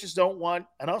most coaches don't want,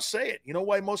 and I'll say it, you know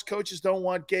why most coaches don't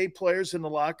want gay players in the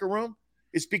locker room?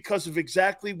 It's because of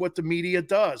exactly what the media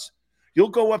does. You'll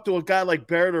go up to a guy like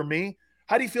Barrett or me.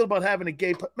 How do you feel about having a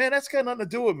gay player? Man, that's got nothing to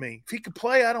do with me. If he could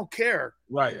play, I don't care.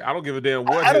 Right. I don't give a damn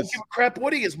what I don't give a crap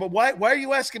what he is, but why are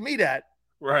you asking me that?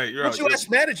 Right. Why don't you ask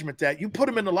management that? You put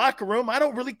him in the locker room. I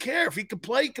don't really care. If he can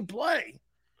play, he can play.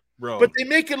 Bro. But they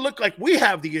make it look like we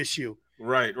have the issue.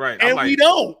 Right. And we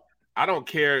don't. I don't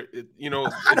care. At I the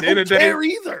don't end of the day, care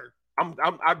either.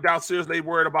 I doubt seriously they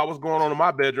worried about what's going on in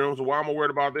my bedroom, so why am I worried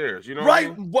about theirs? You know right.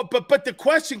 What I mean? But the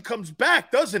question comes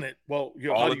back, doesn't it? Well,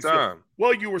 all the time.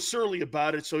 Well, you were surly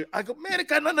about it, so I go, man, it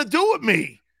got nothing to do with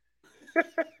me.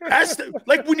 That's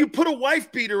like when you put a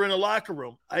wife beater in a locker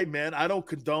room. Hey, man, I don't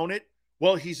condone it.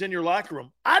 Well, he's in your locker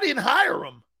room. I didn't hire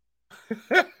him.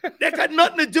 That got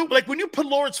nothing to do. Like when you put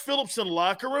Lawrence Phillips in the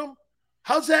locker room,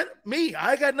 how's that me?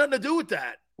 I got nothing to do with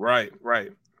that. Right.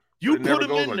 You put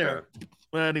him in there.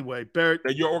 Well, anyway, Barrett.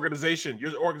 And your organization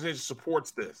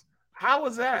supports this. How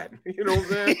is that? You know what I'm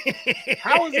saying?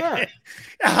 How is that?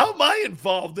 How am I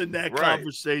involved in that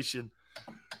conversation?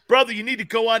 Brother, you need to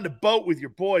go on the boat with your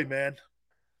boy, man.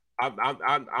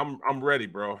 I'm ready,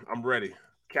 bro. I'm ready.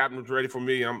 Captain's ready for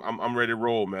me. I'm ready to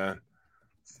roll, man.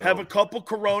 So. Have a couple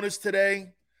Coronas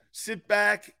today. Sit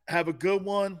back, have a good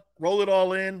one, roll it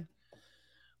all in.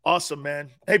 Awesome, man.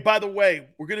 Hey, by the way,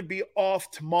 we're going to be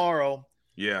off tomorrow.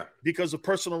 Yeah. Because of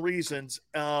personal reasons.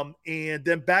 And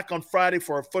then back on Friday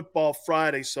for a football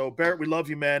Friday. So, Barrett, we love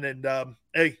you, man. And,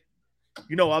 hey,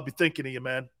 I'll be thinking of you,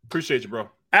 man. Appreciate you, bro.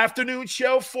 Afternoon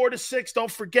show, 4 to 6.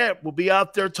 Don't forget, we'll be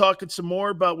out there talking some more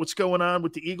about what's going on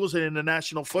with the Eagles and in the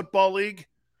National Football League.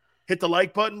 Hit the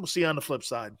like button. We'll see you on the flip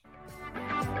side.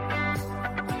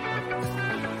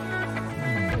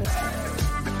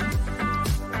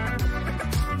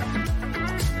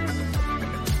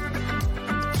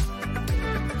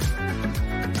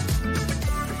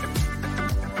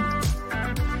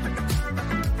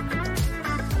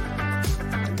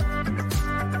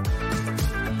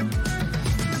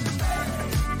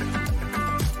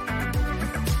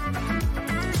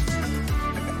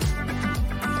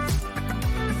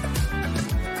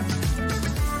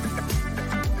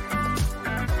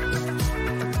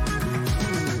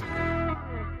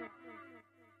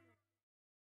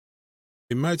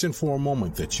 Imagine for a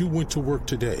moment that you went to work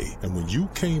today, and when you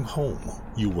came home,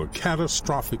 you were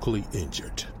catastrophically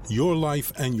injured. Your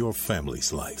life and your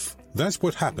family's life. That's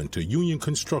what happened to union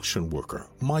construction worker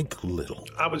Mike Little.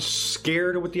 I was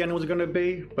scared of what the end was going to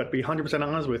be, but to be 100%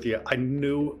 honest with you, I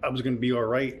knew I was going to be all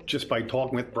right just by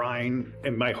talking with Brian.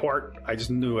 In my heart, I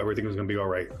just knew everything was going to be all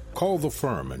right. Call the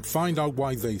firm and find out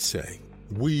why they say,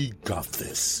 "We got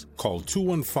this." Call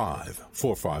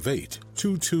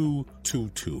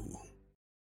 215-458-2222.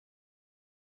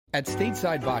 At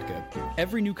Stateside Vodka,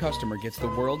 every new customer gets the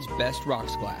world's best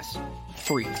rocks glass.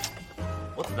 Free.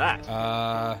 What's that?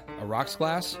 A rocks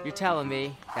glass? You're telling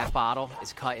me that bottle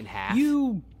is cut in half?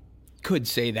 You could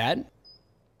say that.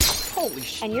 Holy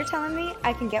shit. And you're telling me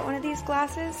I can get one of these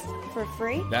glasses for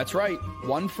free? That's right.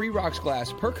 One free rocks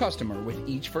glass per customer with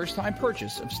each first-time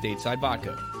purchase of Stateside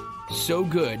Vodka. So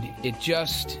good, it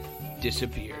just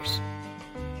disappears.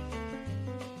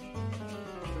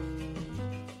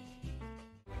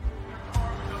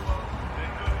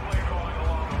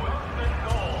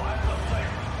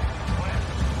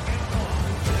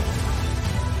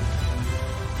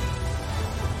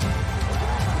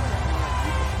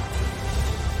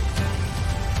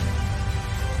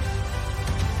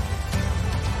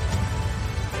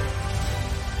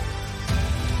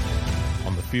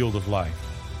 Field of life,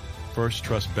 First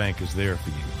Trust Bank is there for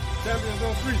you. Champions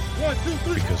on 3. 1, 2,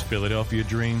 3. Because Philadelphia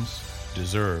dreams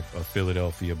deserve a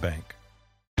Philadelphia bank.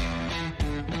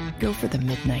 Go for the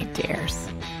midnight dares.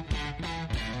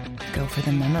 Go for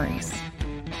the memories.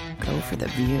 Go for the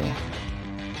view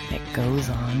that goes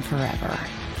on forever.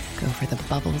 Go for the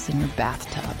bubbles in your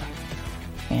bathtub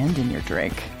and in your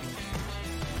drink.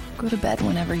 Go to bed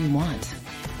whenever you want.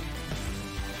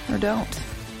 Or don't.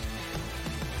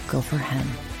 Go for him.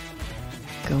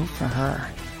 Go for her.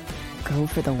 Go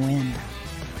for the win.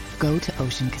 Go to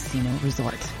Ocean Casino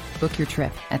Resort. Book your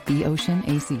trip at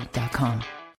theoceanac.com.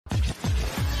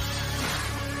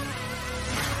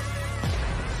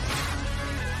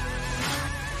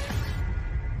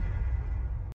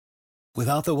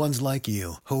 Without the ones like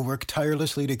you, who work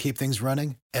tirelessly to keep things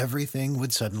running, everything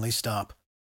would suddenly stop.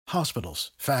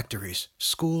 Hospitals, factories,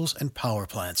 schools, and power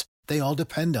plants, they all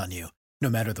depend on you. No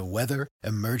matter the weather,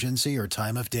 emergency, or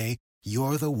time of day,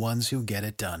 you're the ones who get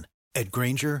it done. At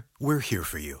Grainger, we're here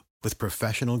for you with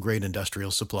professional-grade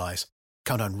industrial supplies.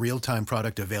 Count on real-time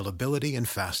product availability and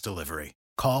fast delivery.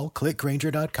 Call, click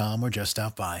Grainger.com, or just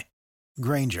stop by.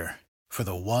 Grainger, for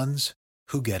the ones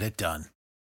who get it done.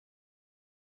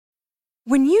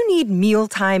 When you need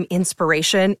mealtime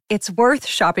inspiration, it's worth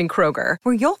shopping Kroger,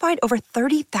 where you'll find over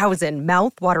 30,000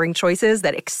 mouth-watering choices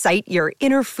that excite your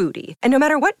inner foodie. And no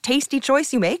matter what tasty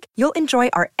choice you make, you'll enjoy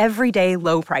our everyday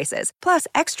low prices, plus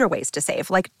extra ways to save,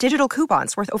 like digital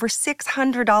coupons worth over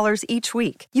 $600 each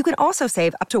week. You can also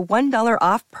save up to $1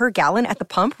 off per gallon at the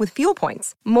pump with fuel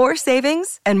points. More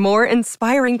savings and more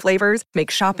inspiring flavors make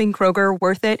shopping Kroger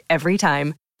worth it every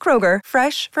time. Kroger,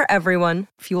 fresh for everyone.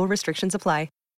 Fuel restrictions apply.